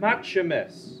shows much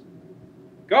amiss.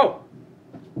 Go!